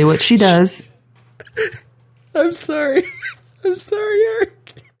 Say what she does. I'm sorry,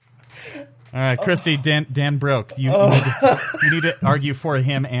 Eric. All right, Christy, Dan broke. You need to argue for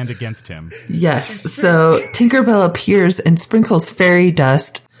him and against him. Yes. So Tinkerbell appears and sprinkles fairy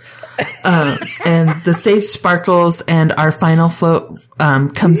dust, and the stage sparkles, and our final float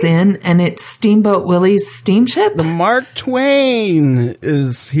comes in, and it's Steamboat Willie's steamship. The Mark Twain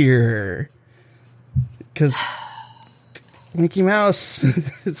is here because Mickey Mouse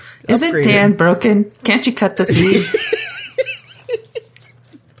is Isn't Dan broken? Can't you cut the feed?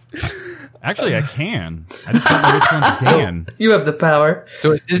 Actually, I can. I just don't know which one's Dan. You have the power.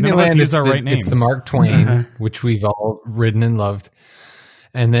 So at None of us Disneyland, use our right it's names. the Mark Twain, which we've all ridden and loved.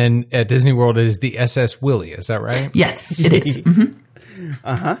 And then at Disney World, it is the SS Willie. Is that right? Yes, it is.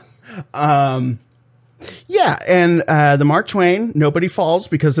 Yeah, and the Mark Twain, nobody falls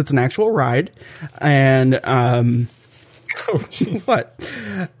because it's an actual ride. And what?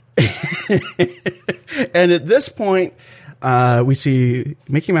 And at this point, we see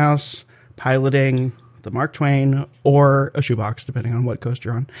Mickey Mouse piloting the Mark Twain or a shoebox, depending on what coaster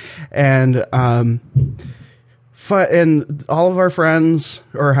you're on. And and all of our friends,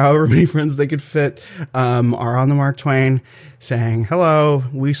 or however many friends they could fit, are on the Mark Twain saying, hello,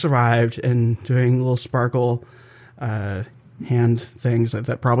 we survived, and doing little sparkle hand things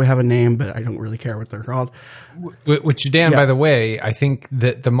that probably have a name, but I don't really care what they're called. Which, Dan, by the way, I think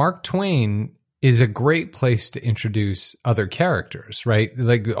that the Mark Twain is a great place to introduce other characters, right?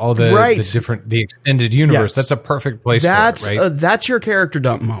 Like all the different, the extended universe. Yes. That's a perfect place for it, right? That's your character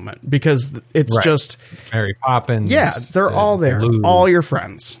dump moment, because it's just Mary Poppins. Yeah, they're all there. Blue. All your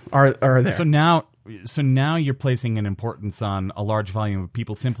friends are there. So now you're placing an importance on a large volume of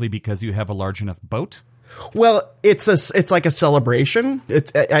people simply because you have a large enough boat? Well, it's like a celebration.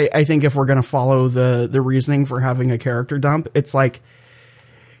 I think if we're going to follow the reasoning for having a character dump, it's like,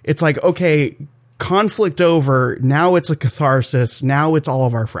 okay, conflict over. Now it's a catharsis. Now it's all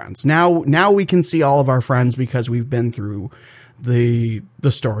of our friends. Now we can see all of our friends because we've been through the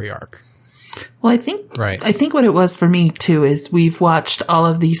story arc. Well, I think what it was for me too is we've watched all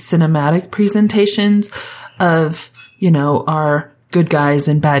of these cinematic presentations of, our good guys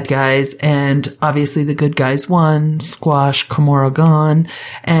and bad guys, and obviously the good guys won, squash, Komoro gone,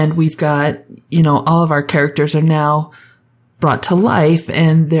 and we've got, all of our characters are now brought to life,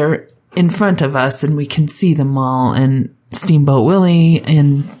 and they're in front of us, and we can see them all, and Steamboat Willie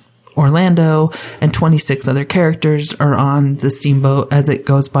in Orlando, and 26 other characters are on the steamboat as it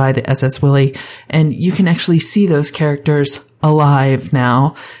goes by, the SS Willie, and you can actually see those characters alive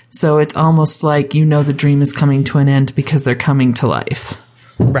now. So it's almost like the dream is coming to an end because they're coming to life.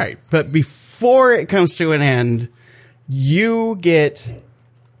 Right. But before it comes to an end, you get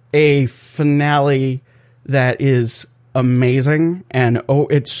a finale that is amazing, and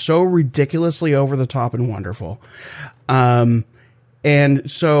it's so ridiculously over the top and wonderful. And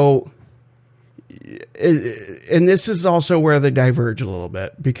so, and this is also where they diverge a little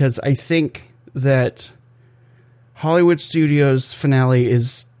bit, because I think that Hollywood Studios' finale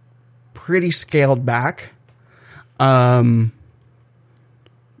is pretty scaled back. And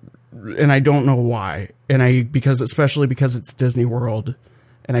I don't know why. Especially because it's Disney World,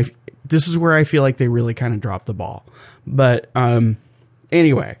 and this is where I feel like they really kind of dropped the ball. But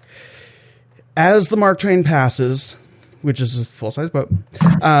anyway, as the Mark Twain passes, which is a full-size boat,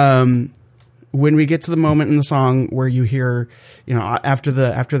 when we get to the moment in the song where you hear, after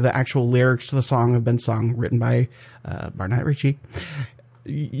the actual lyrics to the song have been sung, written by Barnett Ritchie,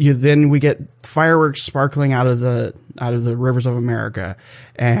 we get fireworks sparkling out of the rivers of America,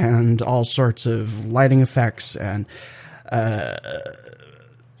 and all sorts of lighting effects, and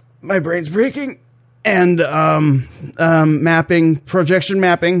my brain's breaking, and projection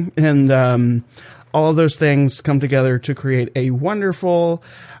mapping, and all of those things come together to create a wonderful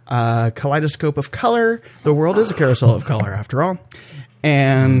kaleidoscope of color. The world is a carousel of color, after all.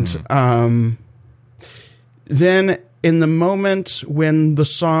 And then in the moment when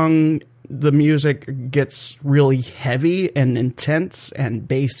the music gets really heavy and intense and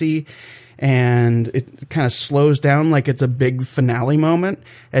bassy, and it kind of slows down like it's a big finale moment,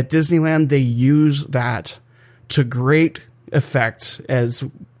 at Disneyland, they use that to great effect as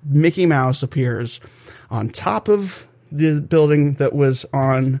Mickey Mouse appears on top of the building that was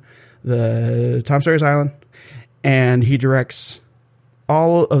on the Tom Sawyer's Island, and he directs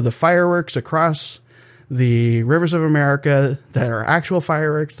all of the fireworks across the rivers of America that are actual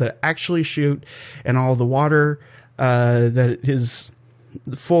fireworks that actually shoot, and all the water that is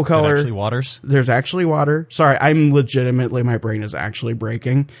full color. Actually waters? There's actually water. Sorry, my brain is actually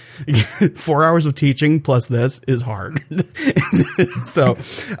breaking. 4 hours of teaching plus this is hard. So,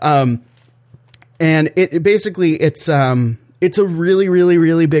 and it basically, it's a really, really,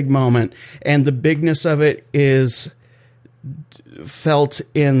 really big moment, and the bigness of it is felt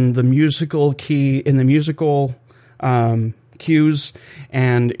in the musical key, in the musical cues,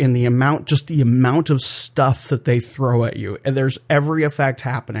 and in the amount of stuff that they throw at you. And there's every effect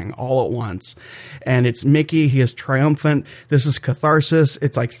happening all at once. And it's Mickey. He is triumphant. This is catharsis.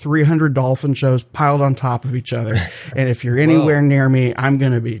 It's like 300 dolphin shows piled on top of each other. And if you're anywhere near me, I'm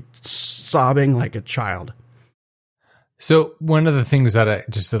going to be sobbing like a child. So one of the things that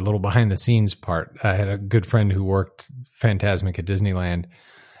just a little behind the scenes part, I had a good friend who worked Fantasmic at Disneyland,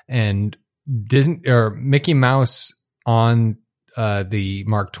 and Mickey Mouse on the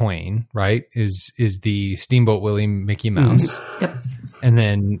Mark Twain, right, is the Steamboat Willie Mickey Mouse. Yep. And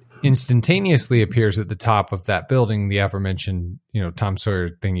then instantaneously appears at the top of that building, the aforementioned, Tom Sawyer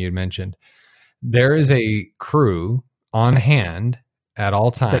thing you had mentioned. There is a crew on hand at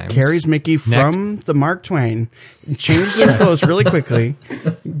all times that carries Mickey from the Mark Twain, changes his clothes really quickly,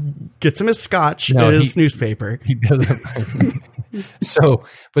 gets him his scotch and his newspaper. He doesn't.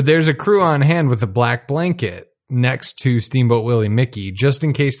 But there's a crew on hand with a black blanket next to Steamboat Willie Mickey, just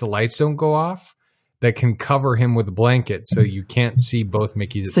in case the lights don't go off, that can cover him with a blanket so you can't see both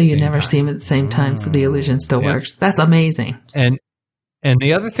Mickeys at the same time. So you never see him at the same time, so the illusion still works. That's amazing. And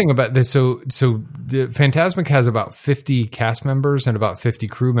the other thing about this, so the Fantasmic has about 50 cast members and about 50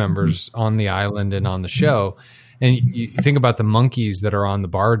 crew members on the island and on the show. And you think about the monkeys that are on the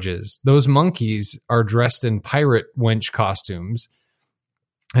barges. Those monkeys are dressed in pirate wench costumes.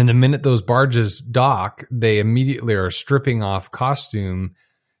 And the minute those barges dock, they immediately are stripping off costume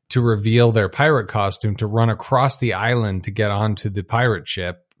to reveal their pirate costume to run across the island to get onto the pirate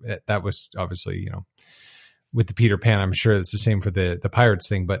ship. That was obviously, with the Peter Pan, I'm sure it's the same for the pirates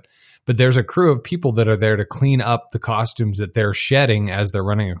thing, but there's a crew of people that are there to clean up the costumes that they're shedding as they're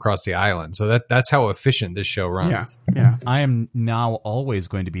running across the island. So that's how efficient this show runs. Yeah. I am now always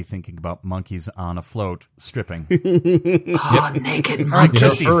going to be thinking about monkeys on a float stripping. Naked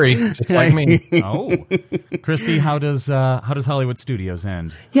monkeys. Furry, just like me. Oh, Christy, how does Hollywood Studios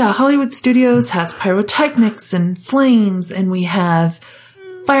end? Yeah, Hollywood Studios has pyrotechnics and flames, and we have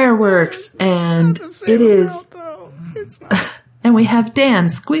fireworks, and it is. And we have Dan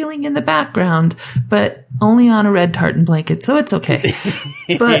squealing in the background, but only on a red tartan blanket, so it's okay.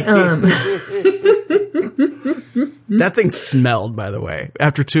 But that thing smelled, by the way.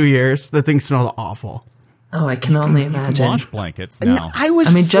 After 2 years, that thing smelled awful. Oh, I can only imagine. Wash blankets now. I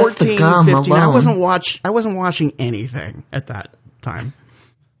was 14, just the gum 15. alone. I wasn't washing anything at that time.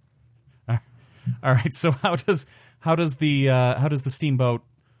 All right. So how does the Steamboat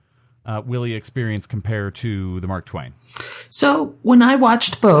Willie experience compare to the Mark Twain? So when I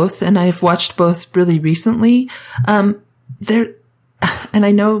watched both, and I've watched both really recently, and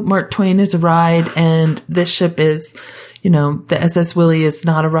I know Mark Twain is a ride and this ship is, the SS Willie is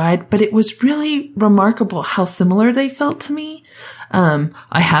not a ride, but it was really remarkable how similar they felt to me. I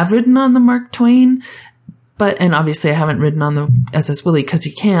have ridden on the Mark Twain, and obviously I haven't ridden on the SS Willie because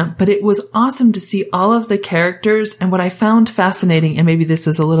you can't, but it was awesome to see all of the characters. And what I found fascinating, and maybe this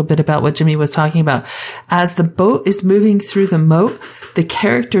is a little bit about what Jimmy was talking about, as the boat is moving through the moat, the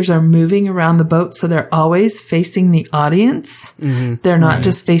characters are moving around the boat. So they're always facing the audience. Mm-hmm. They're not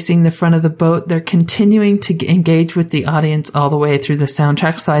just facing the front of the boat. They're continuing to engage with the audience all the way through the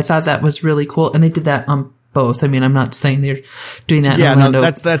soundtrack. So I thought that was really cool. And they did that on both. I mean, I'm not saying they're doing that in Orlando.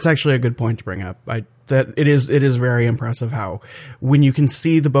 No, that's actually a good point to bring up. That it is very impressive how when you can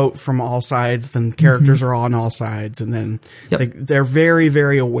see the boat from all sides, then characters are on all sides, and then they're very,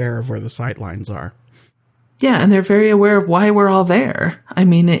 very aware of where the sight lines are. Yeah, and they're very aware of why we're all there. I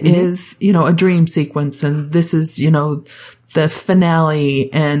mean, it is, a dream sequence, and this is, the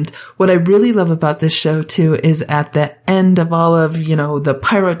finale. And what I really love about this show too is at the end of all of, the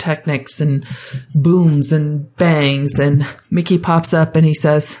pyrotechnics and booms and bangs, and Mickey pops up and he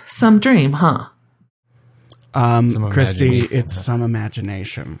says, "Some dream, huh?" Christy, it's Some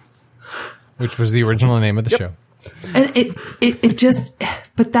Imagination, which was the original name of the show. And it just,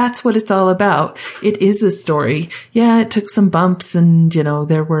 but that's what it's all about. It is a story. Yeah, it took some bumps, and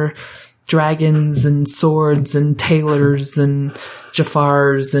there were dragons and swords and tailors and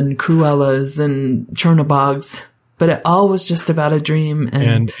Jafars and Cruellas and Chernobygs. But it all was just about a dream.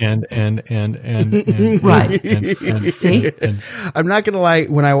 And right. See? I'm not going to lie.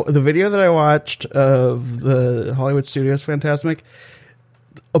 The video that I watched of the Hollywood Studios Fantasmic,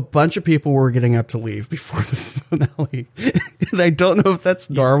 a bunch of people were getting up to leave before the finale. And I don't know if that's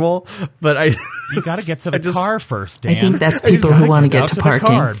normal, but you got to get to the car first, Dan. I think that's people who want to get to parking.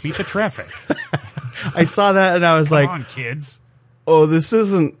 The car, beat the traffic. I saw that and I was Come on, kids. Oh, this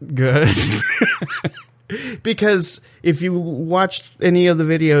isn't good. Because if you watched any of the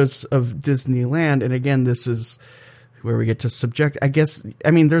videos of Disneyland, and again, this is where we get to subject,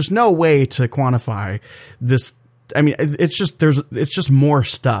 there's no way to quantify this. I mean, it's just more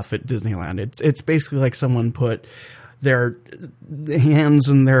stuff at Disneyland. It's basically like someone put their hands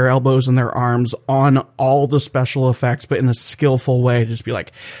and their elbows and their arms on all the special effects, but in a skillful way to just be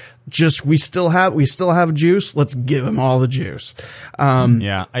like, we still have juice. Let's give them all the juice. My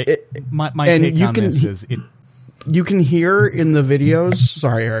take on this is you can hear in the videos.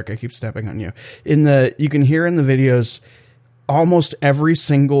 Sorry, Eric, I keep stepping on you. You can hear in the videos, almost every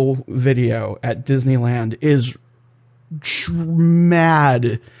single video at Disneyland is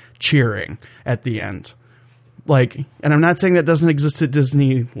mad cheering at the end. Like, and I'm not saying that doesn't exist at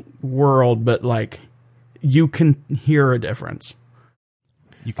Disney World, but like, you can hear a difference.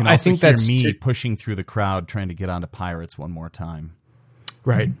 You can also hear me pushing through the crowd trying to get onto Pirates one more time.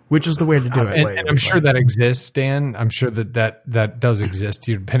 Right, which is the way to do it. And I'm sure that exists, Dan. I'm sure that does exist,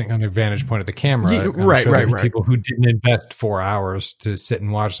 depending on the vantage point of the camera. Yeah, right. People who didn't invest 4 hours to sit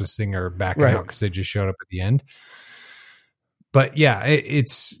and watch this thing are backing out because they just showed up at the end. But yeah,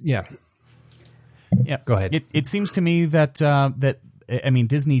 yeah. Go ahead. It seems to me that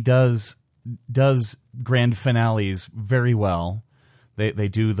Disney does grand finales very well. They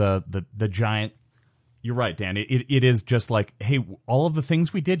do the giant. You're right, Dan. It is just like, hey, all of the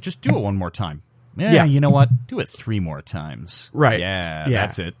things we did, just do it one more time. Yeah, you know what? Do it 3 more times. Right. Yeah,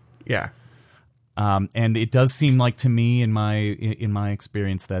 that's it. Yeah. And it does seem like to me, in my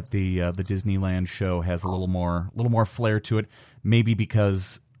experience, that the Disneyland show has a little more flair to it. Maybe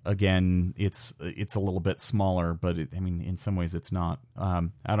because, again, it's a little bit smaller, but in some ways it's not. I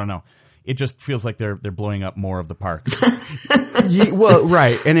don't know. It just feels like they're blowing up more of the park. Well,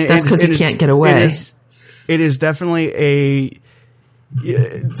 right, and that's because you can't get away. It is definitely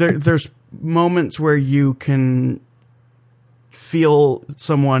there's moments where you can feel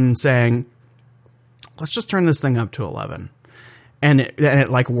someone saying, let's just turn this thing up to 11. And it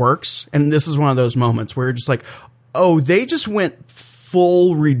like works. And this is one of those moments where you're just like, oh, they just went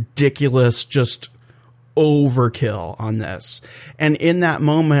full ridiculous, just overkill on this. And in that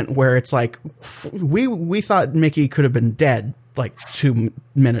moment where it's like, we thought Mickey could have been dead like 2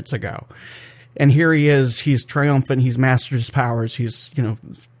 minutes ago. And here he is, he's triumphant, he's mastered his powers, he's,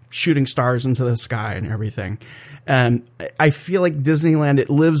 shooting stars into the sky and everything. And I feel like Disneyland, it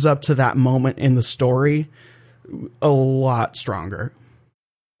lives up to that moment in the story a lot stronger.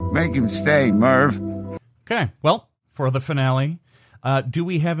 Make him stay, Merv. Okay, well, for the finale, do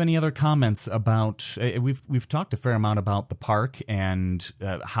we have any other comments about? We've talked a fair amount about the park and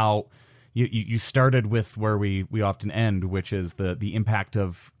how you started with where we often end, which is the impact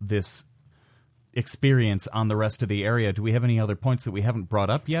of this experience on the rest of the area. Do we have any other points that we haven't brought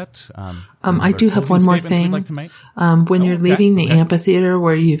up yet? I do have one more thing. Like to make? When you're leaving the amphitheater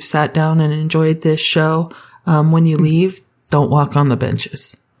where you've sat down and enjoyed this show, when you leave, don't walk on the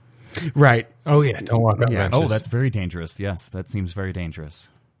benches. Right. Oh yeah, don't walk on benches. Oh, that's very dangerous. Yes, that seems very dangerous.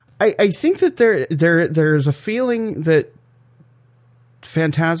 I think that there's a feeling that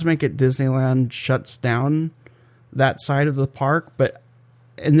Fantasmic at Disneyland shuts down that side of the park,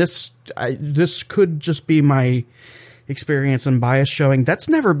 and this could just be my experience and bias showing. That's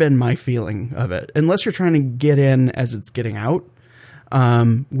never been my feeling of it, unless you're trying to get in as it's getting out,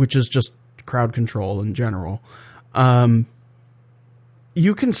 which is just crowd control in general.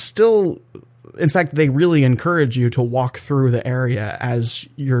 You can still, in fact, they really encourage you to walk through the area as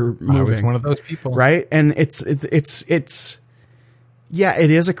you're moving. I was one of those people, right? And it's yeah,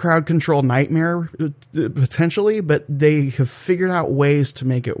 it is a crowd control nightmare potentially, but they have figured out ways to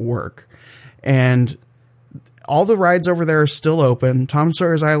make it work. And all the rides over there are still open. Tom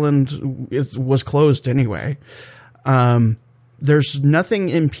Sawyer's Island was closed anyway. There's nothing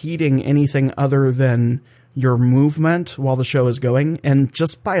impeding anything other than your movement while the show is going, and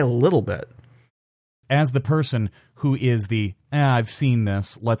just by a little bit. As the person who is I've seen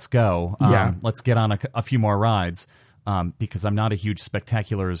this, let's go. Let's get on a few more rides. Because I'm not a huge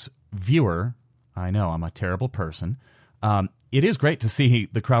Spectaculars viewer. I know, I'm a terrible person. It is great to see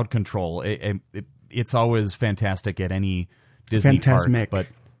the crowd control. It's always fantastic at any Disney Fantasmic. park.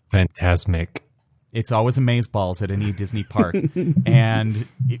 Fantasmic. It's always amazeballs at any Disney park. And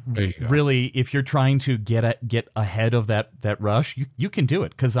really, if you're trying to get ahead of that rush, you can do it.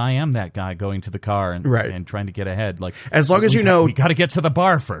 Because I am that guy going to the car and trying to get ahead. Like, as long as you know, we got to get to the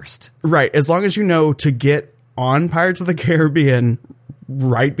bar first. Right. As long as you know to get on Pirates of the Caribbean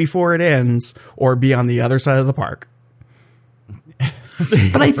right before it ends, or be on the other side of the park.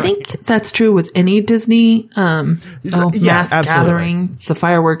 But I think that's true with any Disney mass gathering, the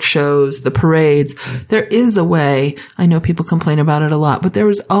fireworks shows, the parades. There is a way. I know people complain about it a lot, but there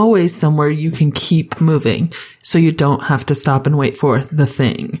is always somewhere you can keep moving, so you don't have to stop and wait for the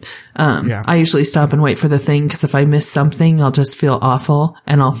thing. I usually stop and wait for the thing because if I miss something, I'll just feel awful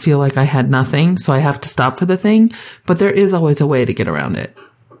and I'll feel like I had nothing, so I have to stop for the thing. But there is always a way to get around it.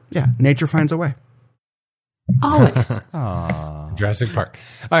 Yeah, nature finds a way. Always. Jurassic Park.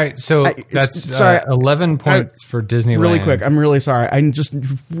 All right, so that's sorry, 11 points for Disneyland. Really quick, I'm really sorry. I just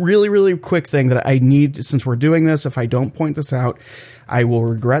really quick thing that I need, since we're doing this, if I don't point this out, I will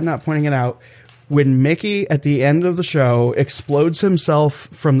regret not pointing it out. When Mickey, at the end of the show, explodes himself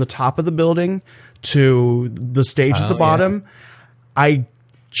from the top of the building to the stage at the bottom, I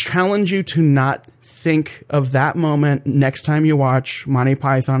challenge you to not think of that moment next time you watch Monty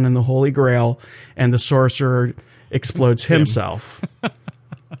Python and the Holy Grail and the sorcerer explodes himself.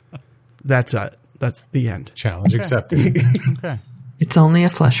 That's it. That's the end. Challenge accepted. Okay. It's only a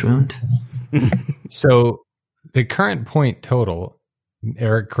flesh wound. So the current point total,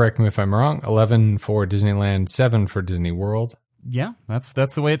 Eric, correct me if I'm wrong, 11 for Disneyland, 7 for Disney World. Yeah, that's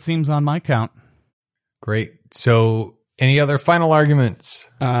the way it seems on my count. Great. So any other final arguments?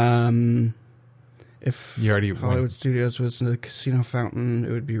 If you already Hollywood went. Studios was in the casino fountain,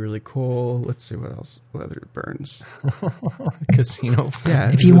 it would be really cool. Let's see what else. Whether it burns. Casino fountain.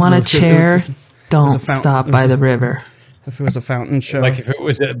 Yeah. If you want a chair, don't stop by the river. If it was a fountain show. Like if it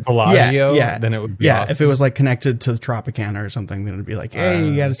was at Bellagio, then it would be awesome. If it was like connected to the Tropicana or something, then it would be like, hey,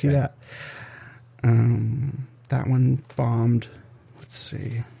 you got to see that. That one bombed. Let's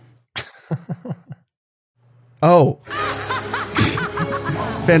see. Oh.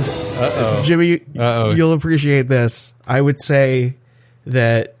 Jimmy, you'll appreciate this. I would say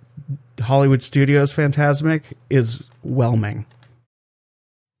that Hollywood Studios Fantasmic is whelming.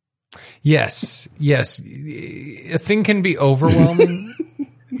 Yes. A thing can be overwhelming.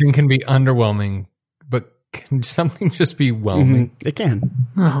 A thing can be underwhelming. But can something just be whelming? It can.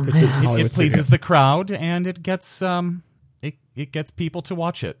 Oh, man. It pleases the crowd, and it gets it gets people to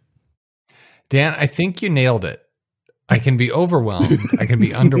watch it. Dan, I think you nailed it. I can be overwhelmed. I can be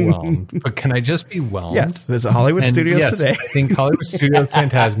underwhelmed. But can I just be whelmed? Yes. Visit Hollywood Studios today. I think Hollywood Studios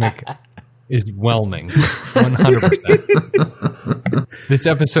Fantasmic is whelming. 100%. This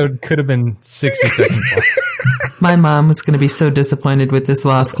episode could have been 60 seconds long. My mom was going to be so disappointed with this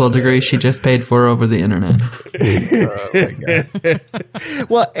law school degree she just paid for over the internet. Oh, my God.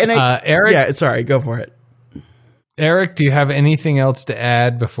 Well, and Eric? Yeah, sorry, go for it. Eric, do you have anything else to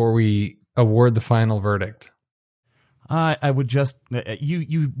add before we award the final verdict? I would just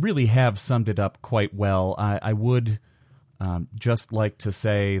you really have summed it up quite well. I would just like to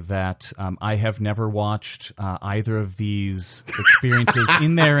say that I have never watched either of these experiences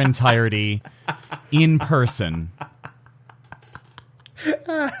in their entirety in person.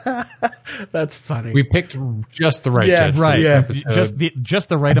 That's funny. We picked just the right judge. Right. For this Just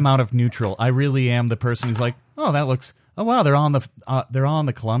the right amount of neutral. I really am the person who's like, oh, that looks. Oh wow, they're on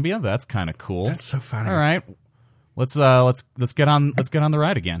the Columbia. That's kind of cool. That's so funny. All right. Let's get on the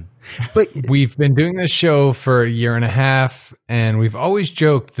ride again. But we've been doing this show for a year and a half, and we've always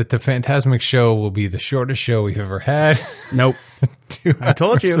joked that the Fantasmic show will be the shortest show we've ever had. Nope. I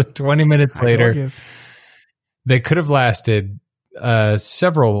told you. 20 minutes later, they could have lasted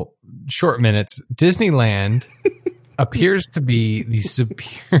several short minutes. Disneyland appears to be the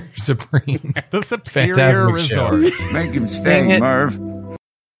supreme the superior resort. Make him stay, Merv.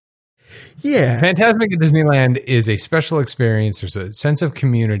 Yeah. Fantasmic at Disneyland is a special experience. There's a sense of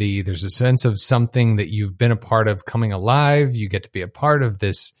community. There's a sense of something that you've been a part of coming alive. You get to be a part of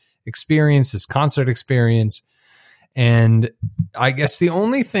this experience, this concert experience. And I guess the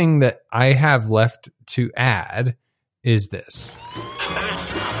only thing that I have left to add is this.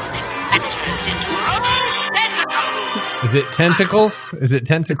 Is it tentacles? Is it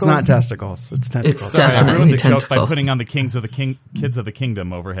tentacles? It's not testicles. It's tentacles. It's definitely I ruined the tentacles. joke by putting on the Kids of the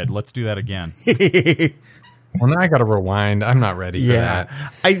Kingdom overhead. Let's do that again. Well, now I got to rewind. I'm not ready for that.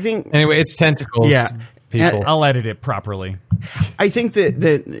 I think anyway, it's tentacles. Yeah. People. I'll edit it properly. I think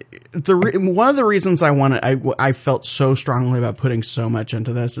that one of the reasons I felt so strongly about putting so much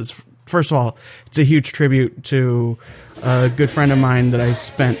into this is, first of all, it's a huge tribute to a good friend of mine that I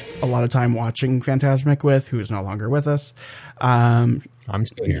spent a lot of time watching Fantasmic with, who is no longer with us. I'm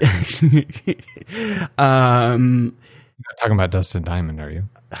still here. You're not talking about Dustin Diamond, are you?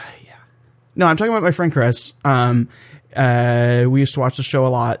 Yeah. No, I'm talking about my friend Chris. We used to watch the show a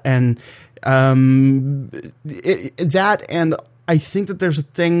lot, and that, and I think that there's a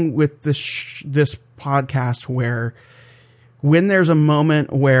thing with this podcast where when there's a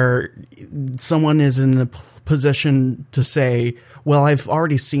moment where someone is in a position to say, well, I've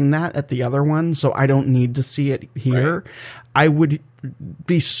already seen that at the other one, so I don't need to see it here. Right. I would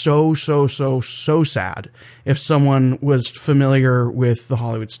be so sad if someone was familiar with the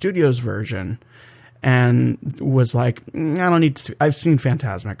Hollywood Studios version and was like, I don't need to. I've seen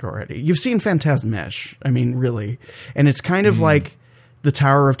Fantasmic already. You've seen Fantasmish. I mean, really. And it's kind of like the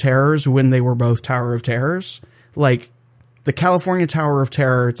Tower of Terrors when they were both Tower of Terrors. Like, The California Tower of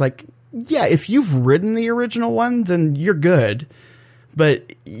Terror, it's like, yeah, if you've ridden the original one, then you're good.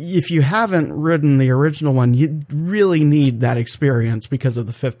 But if you haven't ridden the original one, you really need that experience because of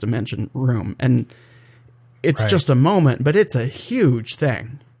the Fifth Dimension room. And it's just a moment, but it's a huge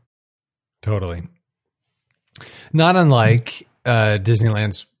thing. Totally. Not unlike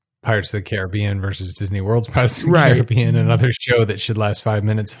Disneyland's Pirates of the Caribbean versus Disney World's Pirates of the Caribbean, another show that should last 5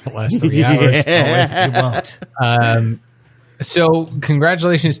 minutes and last 3 hours. It won't. So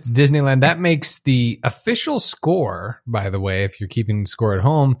congratulations to Disneyland. That makes the official score, by the way, if you're keeping score at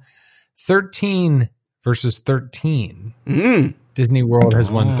home, 13 versus 13. Disney World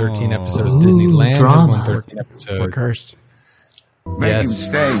has won 13 episodes. Disneyland has won 13 episodes. We're cursed. Make him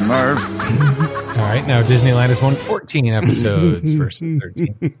stay, Merv. All right, now Disneyland has won 14 episodes versus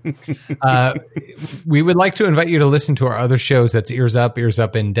 13. We would like to invite you to listen to our other shows. That's Ears Up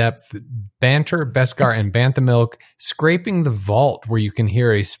In Depth, Banter, Beskar, and Banthamilk, Scraping the Vault, where you can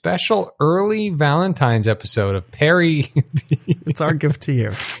hear a special early Valentine's episode of Perry. It's our gift to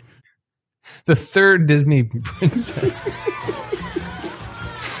you. The third Disney princess.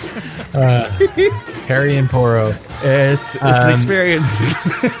 Harry and Poro. It's an experience.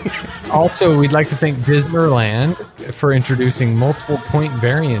 Also, we'd like to thank Disneyland for introducing multiple point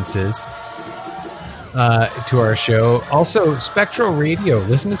variances to our show. Also, Spectral Radio.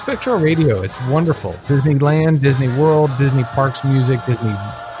 Listen to Spectral Radio. It's wonderful. Disneyland, Disney World, Disney Parks Music, Disney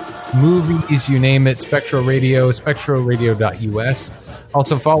Movies, you name it. Spectral Radio, spectralradio.us.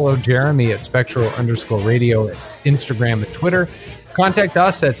 Also, follow Jeremy at spectral_radio at Instagram and Twitter. Contact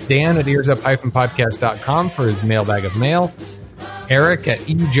us. That's Dan at earsup-podcast.com for his mailbag of mail. Eric at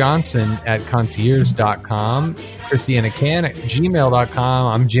ejohnson@concierge.com. Christiana Can at gmail.com.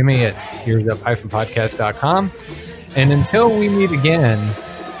 I'm Jimmy at earsup-podcast.com. And until we meet again,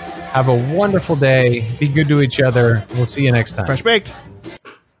 have a wonderful day. Be good to each other. We'll see you next time. Fresh baked.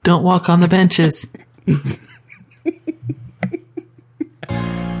 Don't walk on the benches.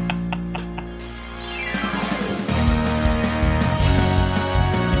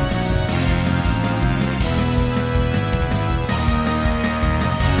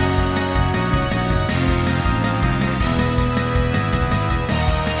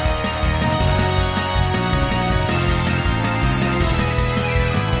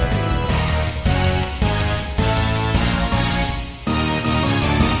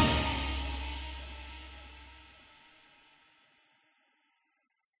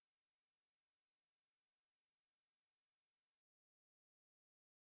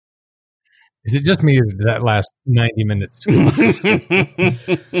 Is it just me or did that last 90 minutes too long?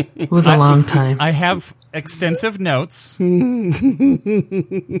 It was a long time. I have extensive notes. Do we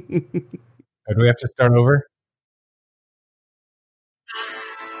have to start over?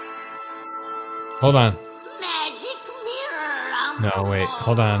 Hold on. Magic mirror. No, wait.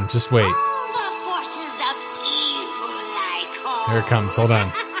 Hold on. Just wait. All the forces of evil I call. Here it comes. Hold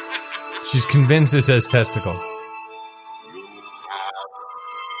on. She's convinced it says testicles.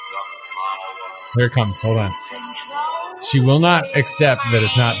 Here it comes. Hold on. She will not accept that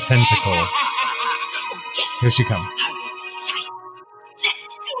it's not tentacles. Here she comes.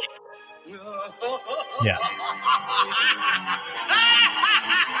 Yeah.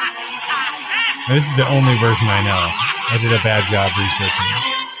 This is the only version I know. I did a bad job researching it.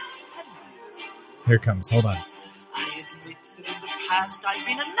 Here it comes. Hold on. I admit that in the past I've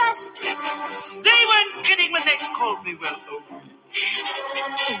been a nasty. They weren't kidding when they called me, well,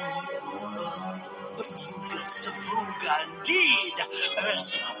 the Frugus of Fruga, indeed.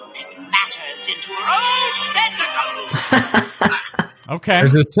 Ursula will take matters into her own testicles. Okay.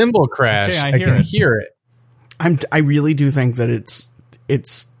 There's a cymbal crash. Okay, I can hear it. I really do think that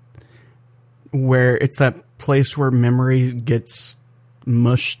it's where it's that place where memory gets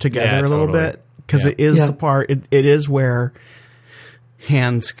mushed together a little bit, because it is the part. It is where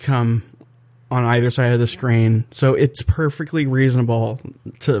hands come on either side of the screen, so it's perfectly reasonable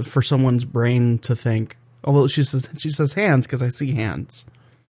for someone's brain to think, "Oh, well, she says hands because I see hands."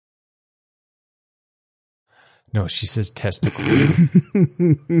 No, she says testicles.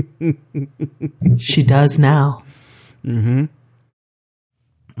 She does now. Mm-hmm.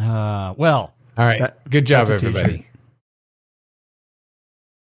 Well. All right. Good job, everybody.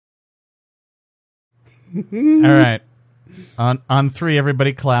 All right. On three,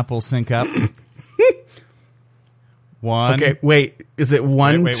 everybody clap. We'll sync up. One. Okay, wait. Is it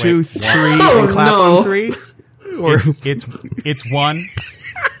one, wait. 2, 3, and clap on 3? Or It's one.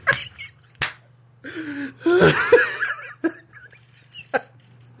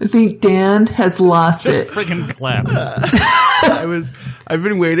 I think Dan has lost Just it. friggin' clap. I've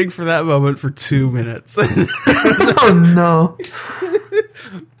been waiting for that moment for 2 minutes. Oh no.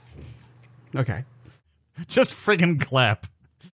 Okay. Just friggin' clap.